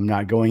 I'm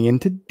not going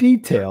into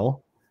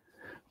detail,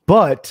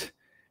 but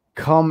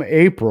come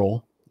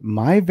April,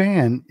 my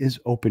van is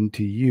open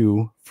to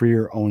you for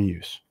your own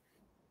use.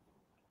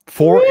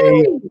 For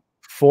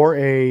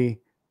a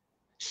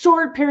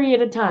short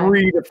period of time.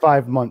 3 to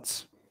 5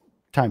 months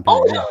time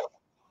period. Oh,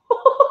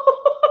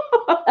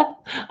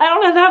 I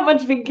don't have that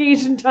much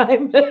vacation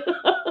time.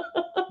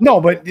 No,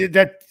 but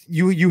that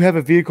you have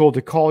a vehicle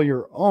to call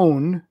your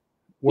own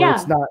where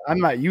it's not, I'm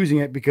not using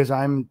it because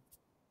I'm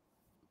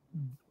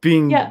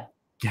being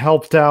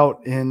helped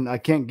out, and I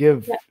can't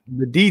give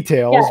the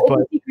details, but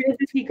it's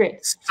a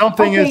secret.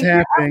 Something is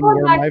happening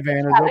where my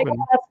van is open.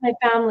 That's my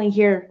family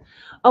here.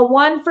 A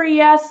 1 for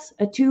yes,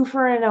 a 2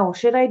 for a no.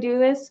 Should I do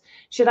this?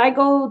 Should I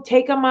go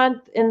take a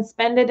month and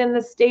spend it in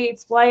the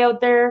States, fly out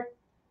there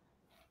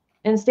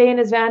and stay in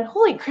his van?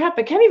 Holy crap,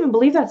 I can't even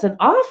believe that's an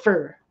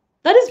offer.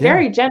 That is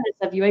very generous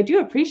of you. I do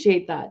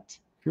appreciate that.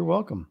 You're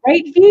welcome.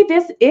 Right, V?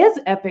 This is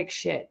epic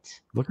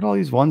shit. Look at all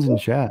these ones in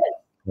chat.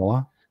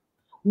 Paula.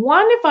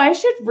 One, if I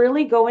should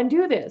really go and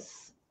do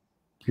this.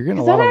 You're getting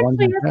a lot of ones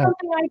in chat. That's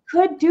something I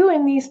could do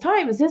in these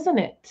times, isn't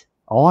it?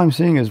 All I'm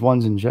seeing is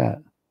ones in chat.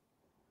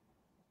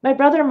 My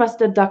brother must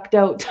have ducked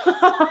out.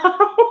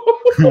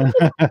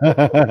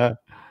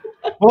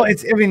 Well, I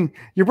mean,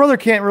 your brother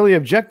can't really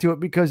object to it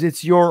because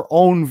it's your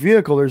own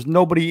vehicle. There's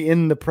nobody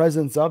in the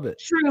presence of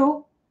it.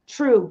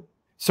 True.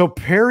 So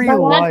Perry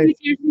Life,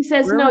 he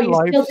says, no, you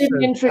still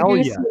didn't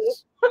introduce me.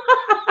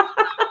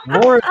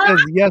 Laura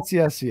says,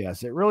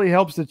 yes. It really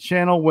helps the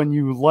channel when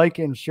you like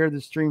and share the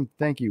stream.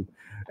 Thank you.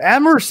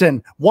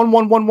 Emerson,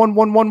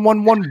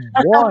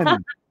 111111111.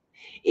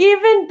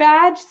 Even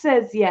Badge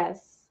says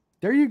yes.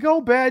 There you go,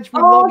 Badge. We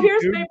love you,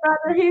 here's dude. my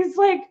brother. He's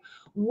like,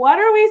 what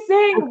are we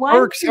saying?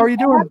 Perks, how are you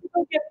doing? I have to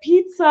go get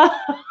pizza.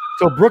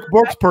 So Brooke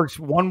Burks Perks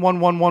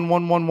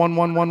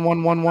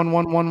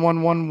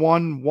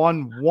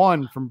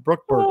 111111111111111 from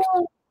Brooke Burks.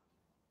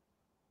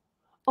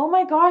 Oh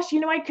my gosh,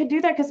 I could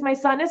do that because my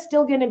son is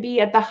still going to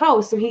be at the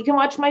house, so he can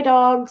watch my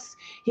dogs.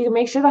 He can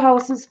make sure the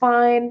house is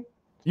fine.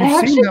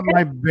 You've seen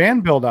my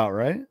van build out,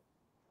 right?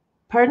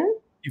 Pardon?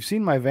 You've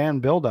seen my van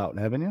build out,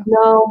 haven't you?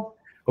 No.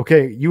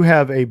 Okay, you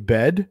have a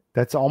bed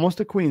that's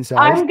almost a queen size.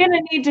 I'm going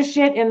to need to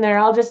shit in there.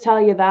 I'll just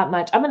tell you that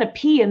much. I'm going to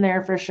pee in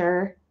there for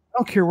sure. I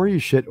don't care where you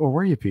shit or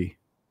where you pee.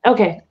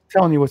 Okay. I'm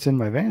telling you what's in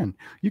my van.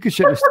 You can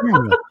shit in the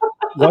steering wheel.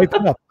 Wipe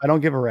it up. I don't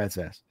give a rat's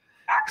ass.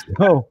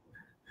 So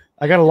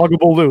I got a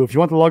luggable loo. If you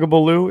want the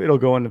luggable loo, it'll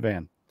go in the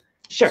van.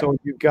 Sure. So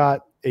you've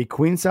got a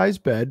queen size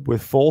bed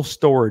with full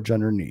storage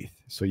underneath.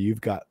 So you've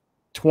got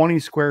 20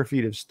 square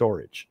feet of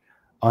storage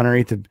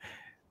underneath.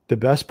 The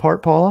best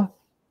part, Paula,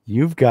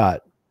 You've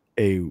got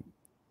a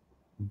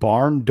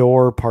barn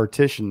door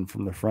partition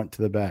from the front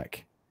to the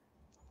back.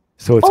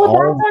 So it's Oh, all,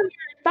 that's on your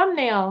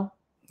thumbnail.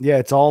 yeah,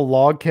 it's all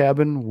log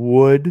cabin,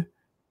 wood.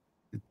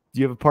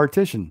 You have a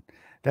partition.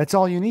 That's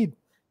all you need.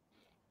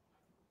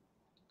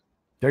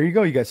 There you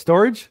go. You got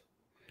storage.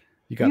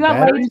 You got lights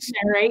batteries. in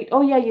there, right?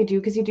 Oh yeah, you do,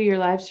 because you do your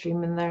live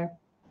stream in there.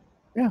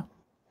 Yeah.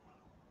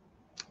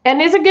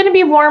 And is it going to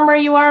be warm where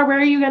you are? Where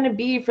are you going to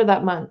be for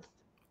that month?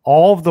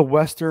 All of the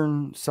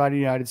western side of the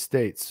United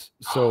States.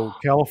 So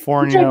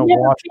California, never been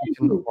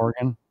Washington, to.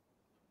 Oregon,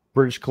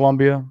 British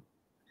Columbia.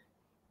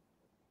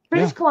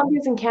 British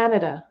Columbia's in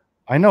Canada.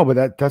 I know,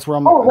 but that's where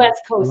I'm. Oh,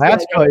 West Coast.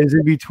 Alaska is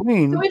in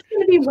between. So it's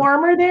going to be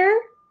warmer there,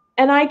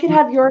 and I could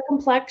have your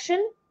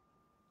complexion,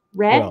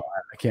 red. Well,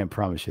 I can't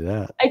promise you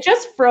that. I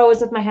just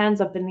froze with my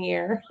hands up in the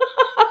air.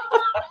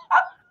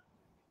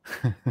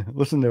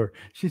 Listen to her.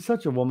 She's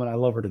such a woman. I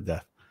love her to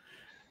death.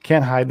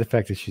 Can't hide the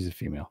fact that she's a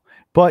female.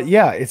 But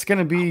yeah, it's going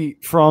to be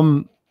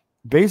from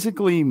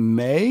basically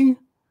May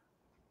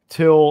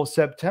till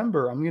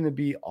September. I'm going to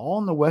be all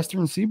on the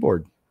western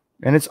seaboard.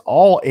 And it's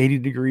all 80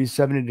 degrees,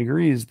 70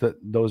 degrees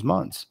those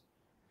months.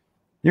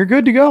 You're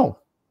good to go.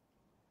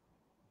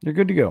 You're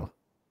good to go.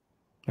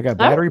 I got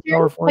battery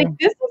power for you.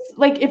 This is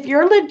like, if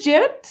you're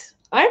legit,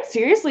 I'm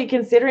seriously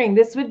considering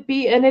this would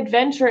be an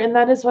adventure, and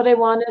that is what I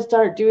want to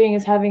start doing,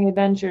 is having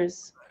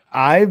adventures.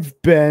 I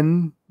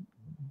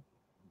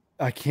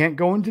can't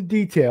go into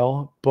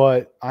detail,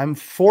 but I'm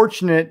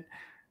fortunate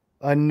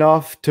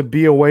enough to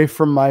be away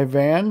from my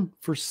van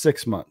for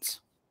 6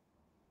 months.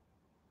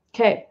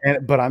 Okay.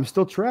 But I'm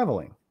still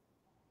traveling.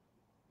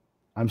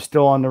 I'm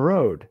still on the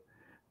road.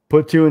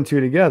 Put 2 and 2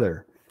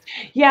 together.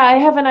 Yeah, I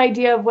have an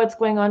idea of what's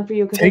going on for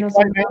you. Take my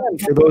van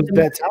for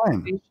that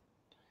time.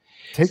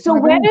 So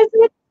when is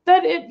it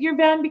that your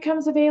van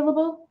becomes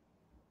available?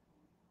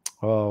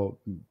 Oh,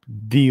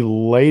 the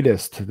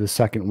latest, the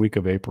second week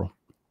of April.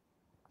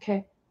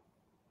 Okay.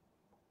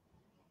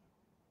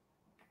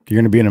 You're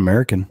going to be an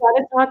American. Got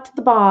to talk to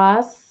the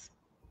boss.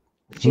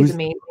 She's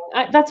amazing.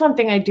 That's one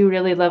thing I do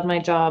really love my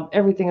job.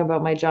 Everything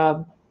about my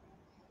job.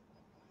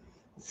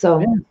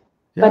 So, yeah.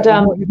 But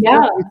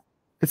yeah.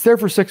 It's there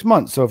for 6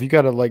 months. So if you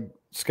got to like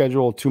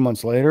schedule 2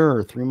 months later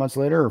or 3 months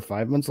later or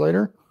 5 months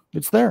later,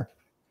 it's there.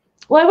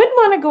 Well, I wouldn't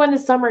want to go in the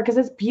summer because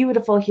it's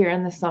beautiful here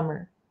in the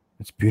summer.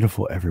 It's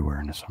beautiful everywhere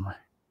in the summer.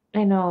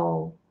 I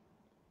know.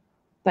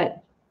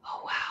 But,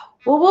 oh, wow.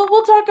 Well,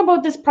 we'll talk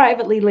about this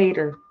privately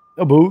later.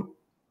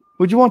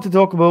 Would you want to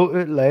talk about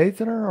it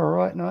later or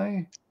right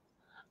now?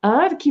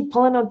 I have to keep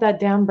pulling out that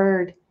damn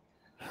bird.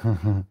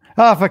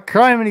 Oh, for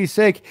criminy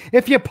sake.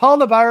 If you pull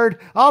the bird,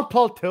 I'll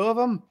pull 2 of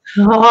them.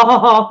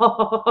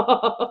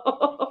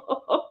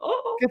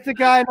 Get the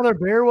guy another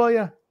beer, will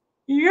you?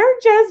 You're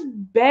just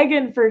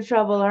begging for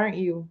trouble, aren't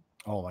you?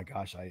 Oh my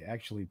gosh, I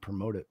actually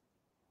promote it.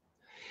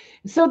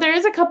 So there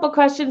is a couple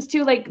questions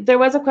too. Like there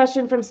was a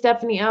question from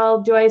Stephanie L.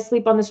 Do I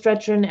sleep on the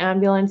stretcher in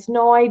ambulance?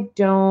 No, I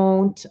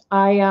don't.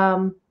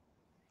 I'm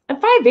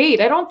 5'8".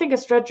 I don't think a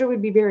stretcher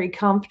would be very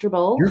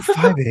comfortable. You're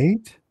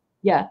 5'8"?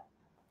 Yeah.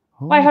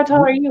 Why? How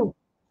tall are you?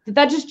 Did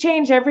that just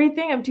change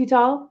everything? I'm too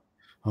tall.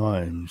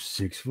 I'm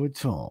 6 foot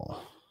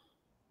tall.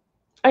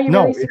 Are you?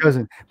 No, really it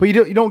doesn't. But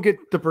you don't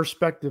get the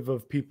perspective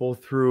of people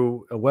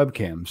through a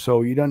webcam,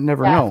 so you don't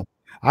never know.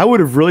 I would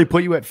have really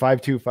put you at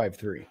 5'2",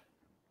 5'3".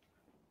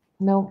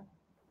 No.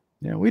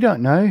 Yeah, we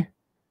don't know.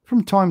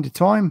 From time to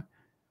time.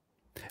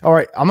 All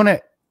right, I'm gonna.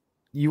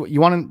 You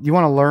want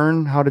to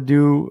learn how to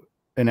do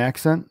an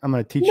accent? I'm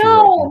gonna teach you.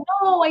 No,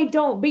 I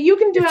don't. But you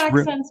can do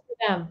accents for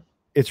them.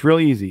 It's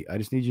really easy. I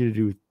just need you to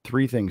do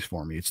 3 things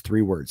for me. It's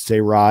 3 words. Say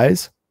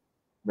rise.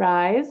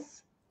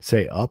 Rise.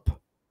 Say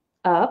up.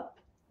 Up.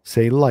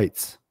 Say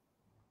lights.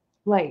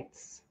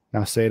 Lights.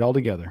 Now say it all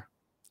together.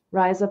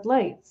 Rise up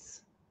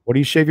lights. What do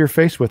you shave your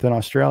face with in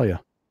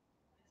Australia?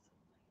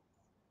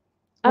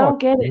 I don't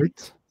get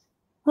it.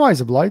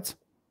 Rise up lights.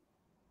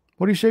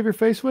 What do you shave your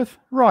face with?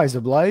 Rise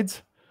up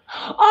lights.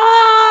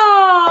 Oh!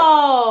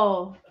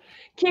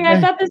 Okay, I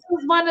thought this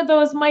was one of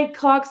those Mike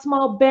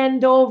Coxmall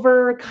bend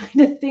over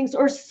kind of things,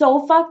 or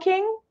sofa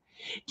king.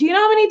 Do you know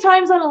how many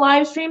times on a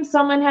live stream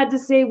someone had to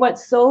say what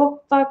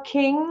sofa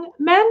king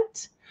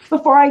meant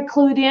before I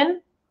clued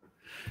in?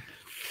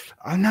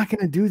 I'm not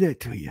going to do that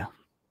to you.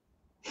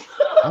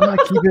 I'm going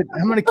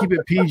to keep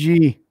it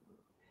PG.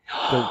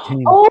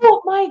 13.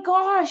 Oh my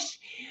gosh.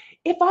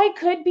 If I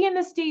could be in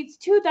the States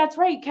too, that's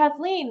right,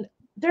 Kathleen.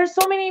 There's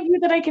so many of you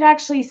that I could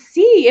actually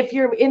see if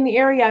you're in the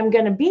area I'm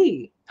going to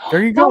be.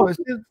 There you go. It's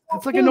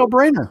like a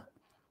no-brainer.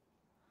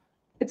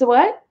 It's a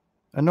what?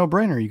 A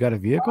no-brainer. You got a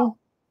vehicle.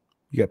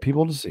 You got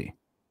people to see.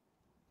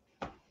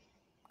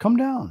 Come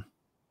down.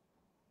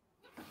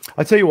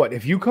 I'll tell you what.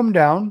 If you come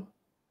down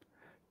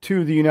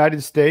to the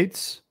United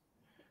States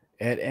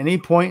at any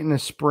point in the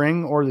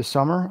spring or the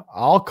summer,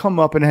 I'll come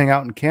up and hang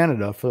out in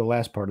Canada for the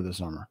last part of the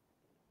summer.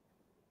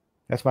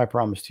 That's my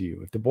promise to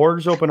you. If the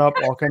borders open up,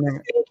 I'll come in.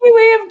 Sneaky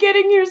way of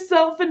getting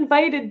yourself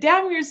invited.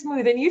 Damn, you're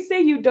smooth. And you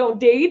say you don't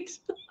date.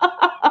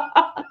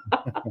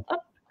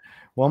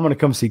 Well, I'm going to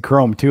come see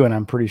Chrome too, and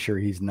I'm pretty sure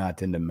he's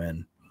not into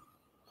men.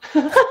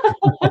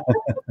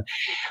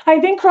 I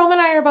think Chrome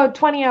and I are about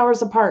 20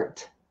 hours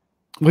apart.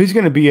 Well, he's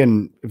going to be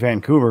in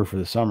Vancouver for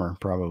the summer,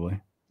 probably.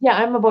 Yeah,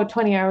 I'm about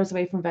 20 hours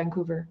away from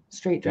Vancouver,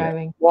 straight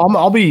driving. Yeah. Well,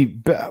 I'll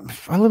be.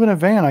 If I live in a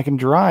van, I can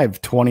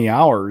drive 20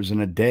 hours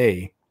in a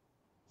day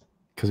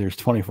because there's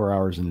 24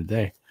 hours in a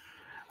day.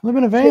 I live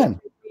in a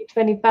van.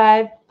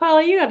 25.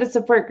 Paula, you got a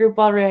support group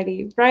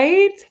already,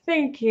 right?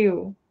 Thank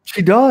you.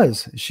 She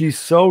does. She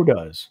so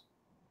does.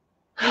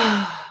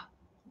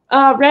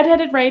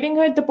 Redheaded Riding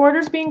Hood, the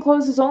borders being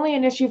closed is only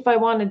an issue if I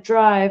want to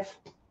drive.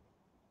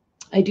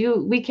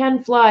 We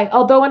can fly.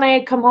 Although when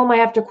I come home, I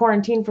have to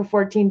quarantine for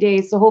 14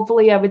 days. So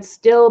hopefully I would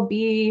still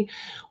be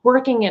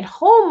working at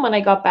home when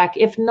I got back.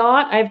 If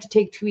not, I have to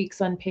take 2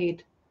 weeks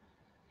unpaid.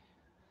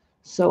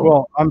 So.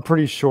 Well, I'm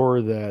pretty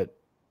sure that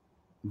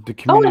the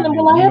community. Oh, and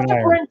will I have to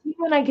quarantine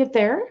when I get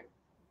there?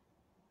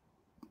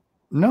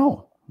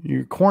 No,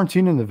 you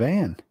quarantine in the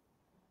van.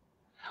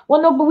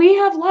 Well, no, but we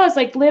have laws.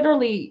 Like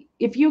literally,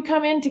 if you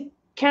come into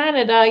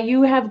Canada,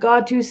 you have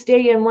got to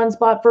stay in one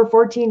spot for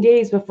 14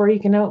 days before you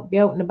can be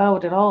out and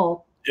about at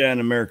all. Yeah, in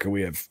America,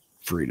 we have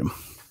freedom.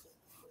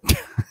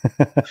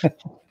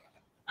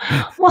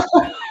 Well,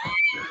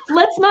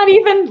 let's not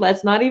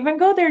even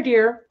go there,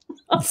 dear.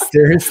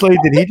 Seriously,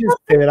 did he just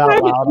say it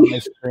out loud on the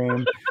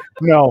screen?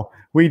 No,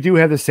 we do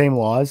have the same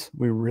laws.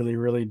 We really,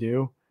 really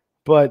do.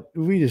 But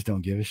we just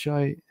don't give a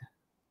shit.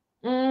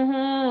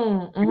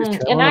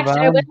 And actually,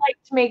 I would like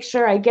to make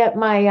sure I get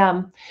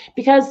my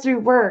because through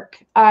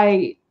work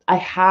I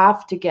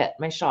have to get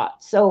my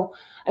shot. So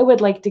I would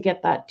like to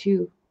get that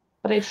too.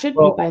 But it should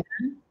be by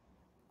then.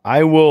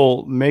 I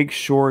will make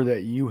sure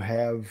that you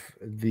have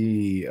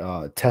the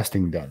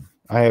testing done.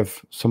 I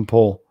have some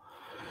pull.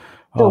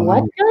 The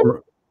what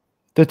done?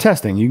 The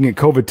testing. You can get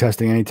COVID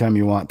testing anytime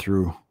you want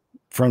through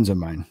friends of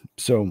mine.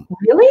 So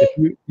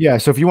really?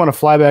 So if you want to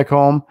fly back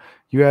home,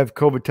 you have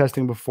COVID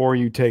testing before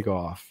you take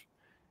off.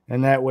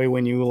 And that way,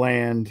 when you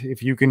land,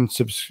 if you can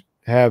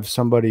have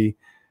somebody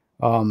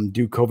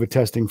do COVID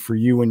testing for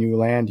you when you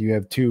land, you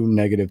have 2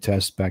 negative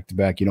tests back to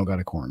back. You don't got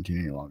to quarantine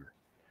any longer.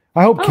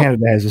 I hope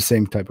Canada has the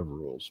same type of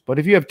rules. But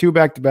if you have 2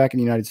 back to back in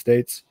the United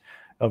States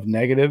of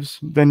negatives,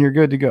 then you're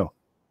good to go.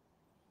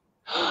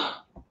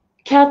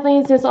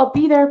 Kathleen says, I'll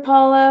be there,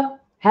 Paula.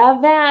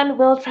 Have van,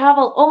 we'll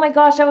travel. Oh my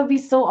gosh, that would be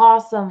so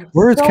awesome.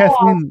 Where is Kathleen?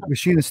 Awesome. Was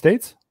she in the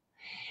States?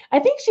 I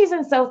think she's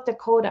in South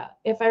Dakota,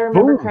 if I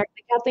remember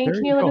correctly. Kathleen,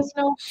 can you let us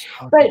know?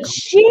 But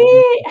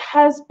she's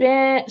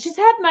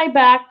had my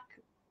back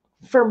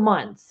for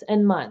months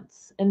and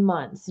months and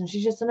months. And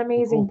she's just an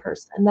amazing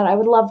person that I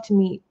would love to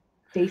meet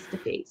face to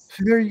face.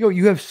 So there you go.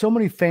 You have so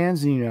many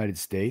fans in the United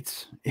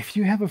States. If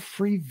you have a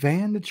free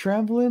van to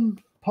travel in,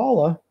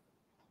 Paula,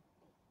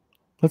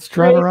 let's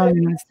drive around the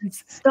United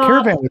States.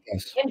 Caravan with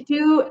us. And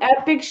do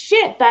epic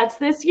shit. That's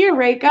this year,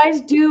 right,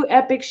 guys? Do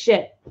epic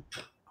shit.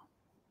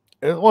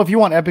 Well, if you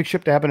want epic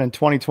shit to happen in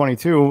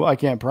 2022, I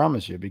can't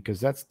promise you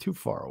because that's too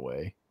far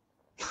away.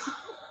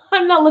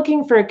 I'm not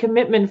looking for a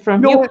commitment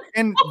from you.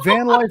 And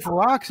Van Life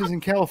Rocks is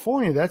in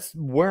California. That's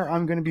where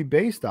I'm going to be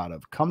based out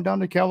of. Come down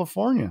to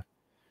California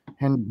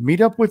and meet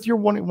up with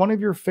one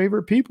of your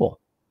favorite people.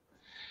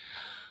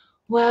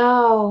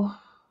 Wow.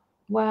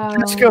 Wow.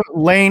 Jessica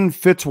Lane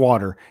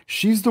Fitzwater.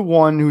 She's the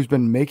one who's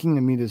been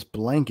making me this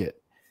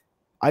blanket.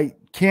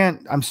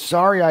 I'm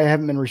sorry I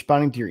haven't been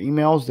responding to your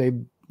emails.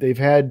 They've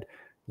had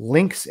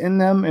links in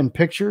them and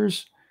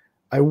pictures.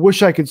 I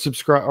wish I could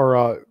subscribe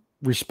or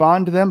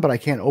respond to them, but I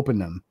can't open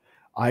them.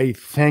 I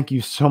thank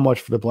you so much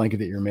for the blanket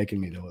that you're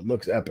making me, though. It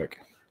looks epic.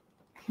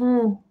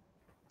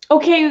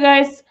 Okay, you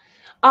guys.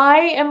 I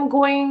am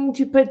going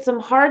to put some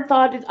hard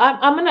thought.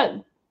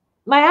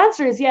 My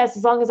answer is yes,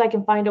 as long as I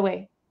can find a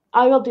way.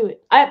 I will do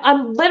it.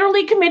 I'm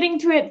literally committing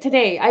to it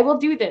today. I will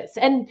do this.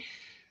 And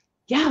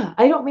yeah,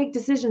 I don't make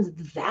decisions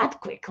that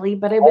quickly,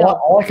 but I will.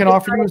 All I can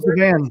offer you is the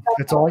van.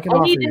 That's all I can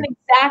offer you. I need an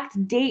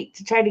exact date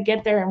to try to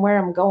get there and where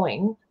I'm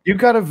going. You've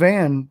got a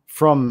van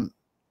from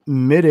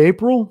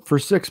mid-April for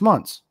 6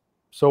 months.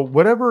 So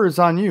whatever is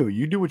on you,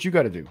 you do what you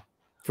got to do.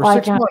 For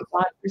 6 months.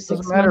 It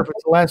doesn't matter if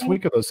it's the last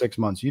week of those 6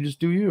 months. You just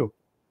do you.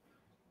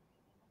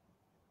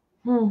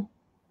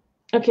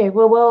 Okay,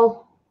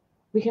 well,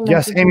 we can.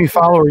 Yes, Amy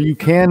Follower, you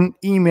can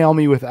email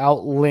me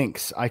without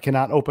links. I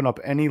cannot open up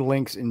any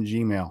links in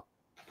Gmail.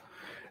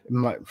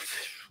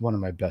 One of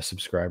my best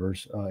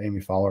subscribers, Amy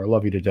Fowler. I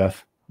love you to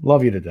death.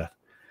 Love you to death.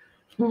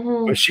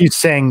 But she's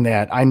saying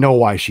that. I know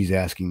why she's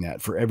asking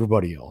that for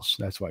everybody else.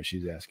 That's why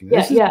she's asking.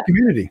 This is the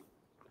community.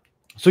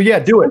 So yeah,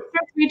 do it.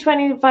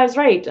 325 is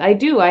right. I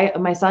do.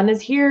 My son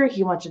is here.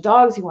 He wants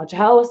dogs. He wants a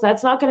house.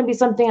 That's not going to be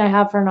something I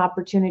have for an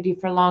opportunity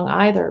for long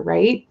either,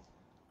 right?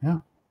 Yeah.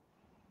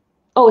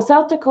 Oh,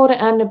 South Dakota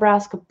and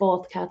Nebraska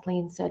both,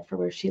 Kathleen said, for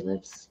where she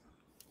lives.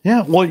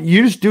 Yeah, well,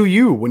 you just do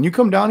you. When you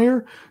come down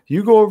here,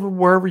 you go over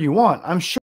wherever you want. I'm sure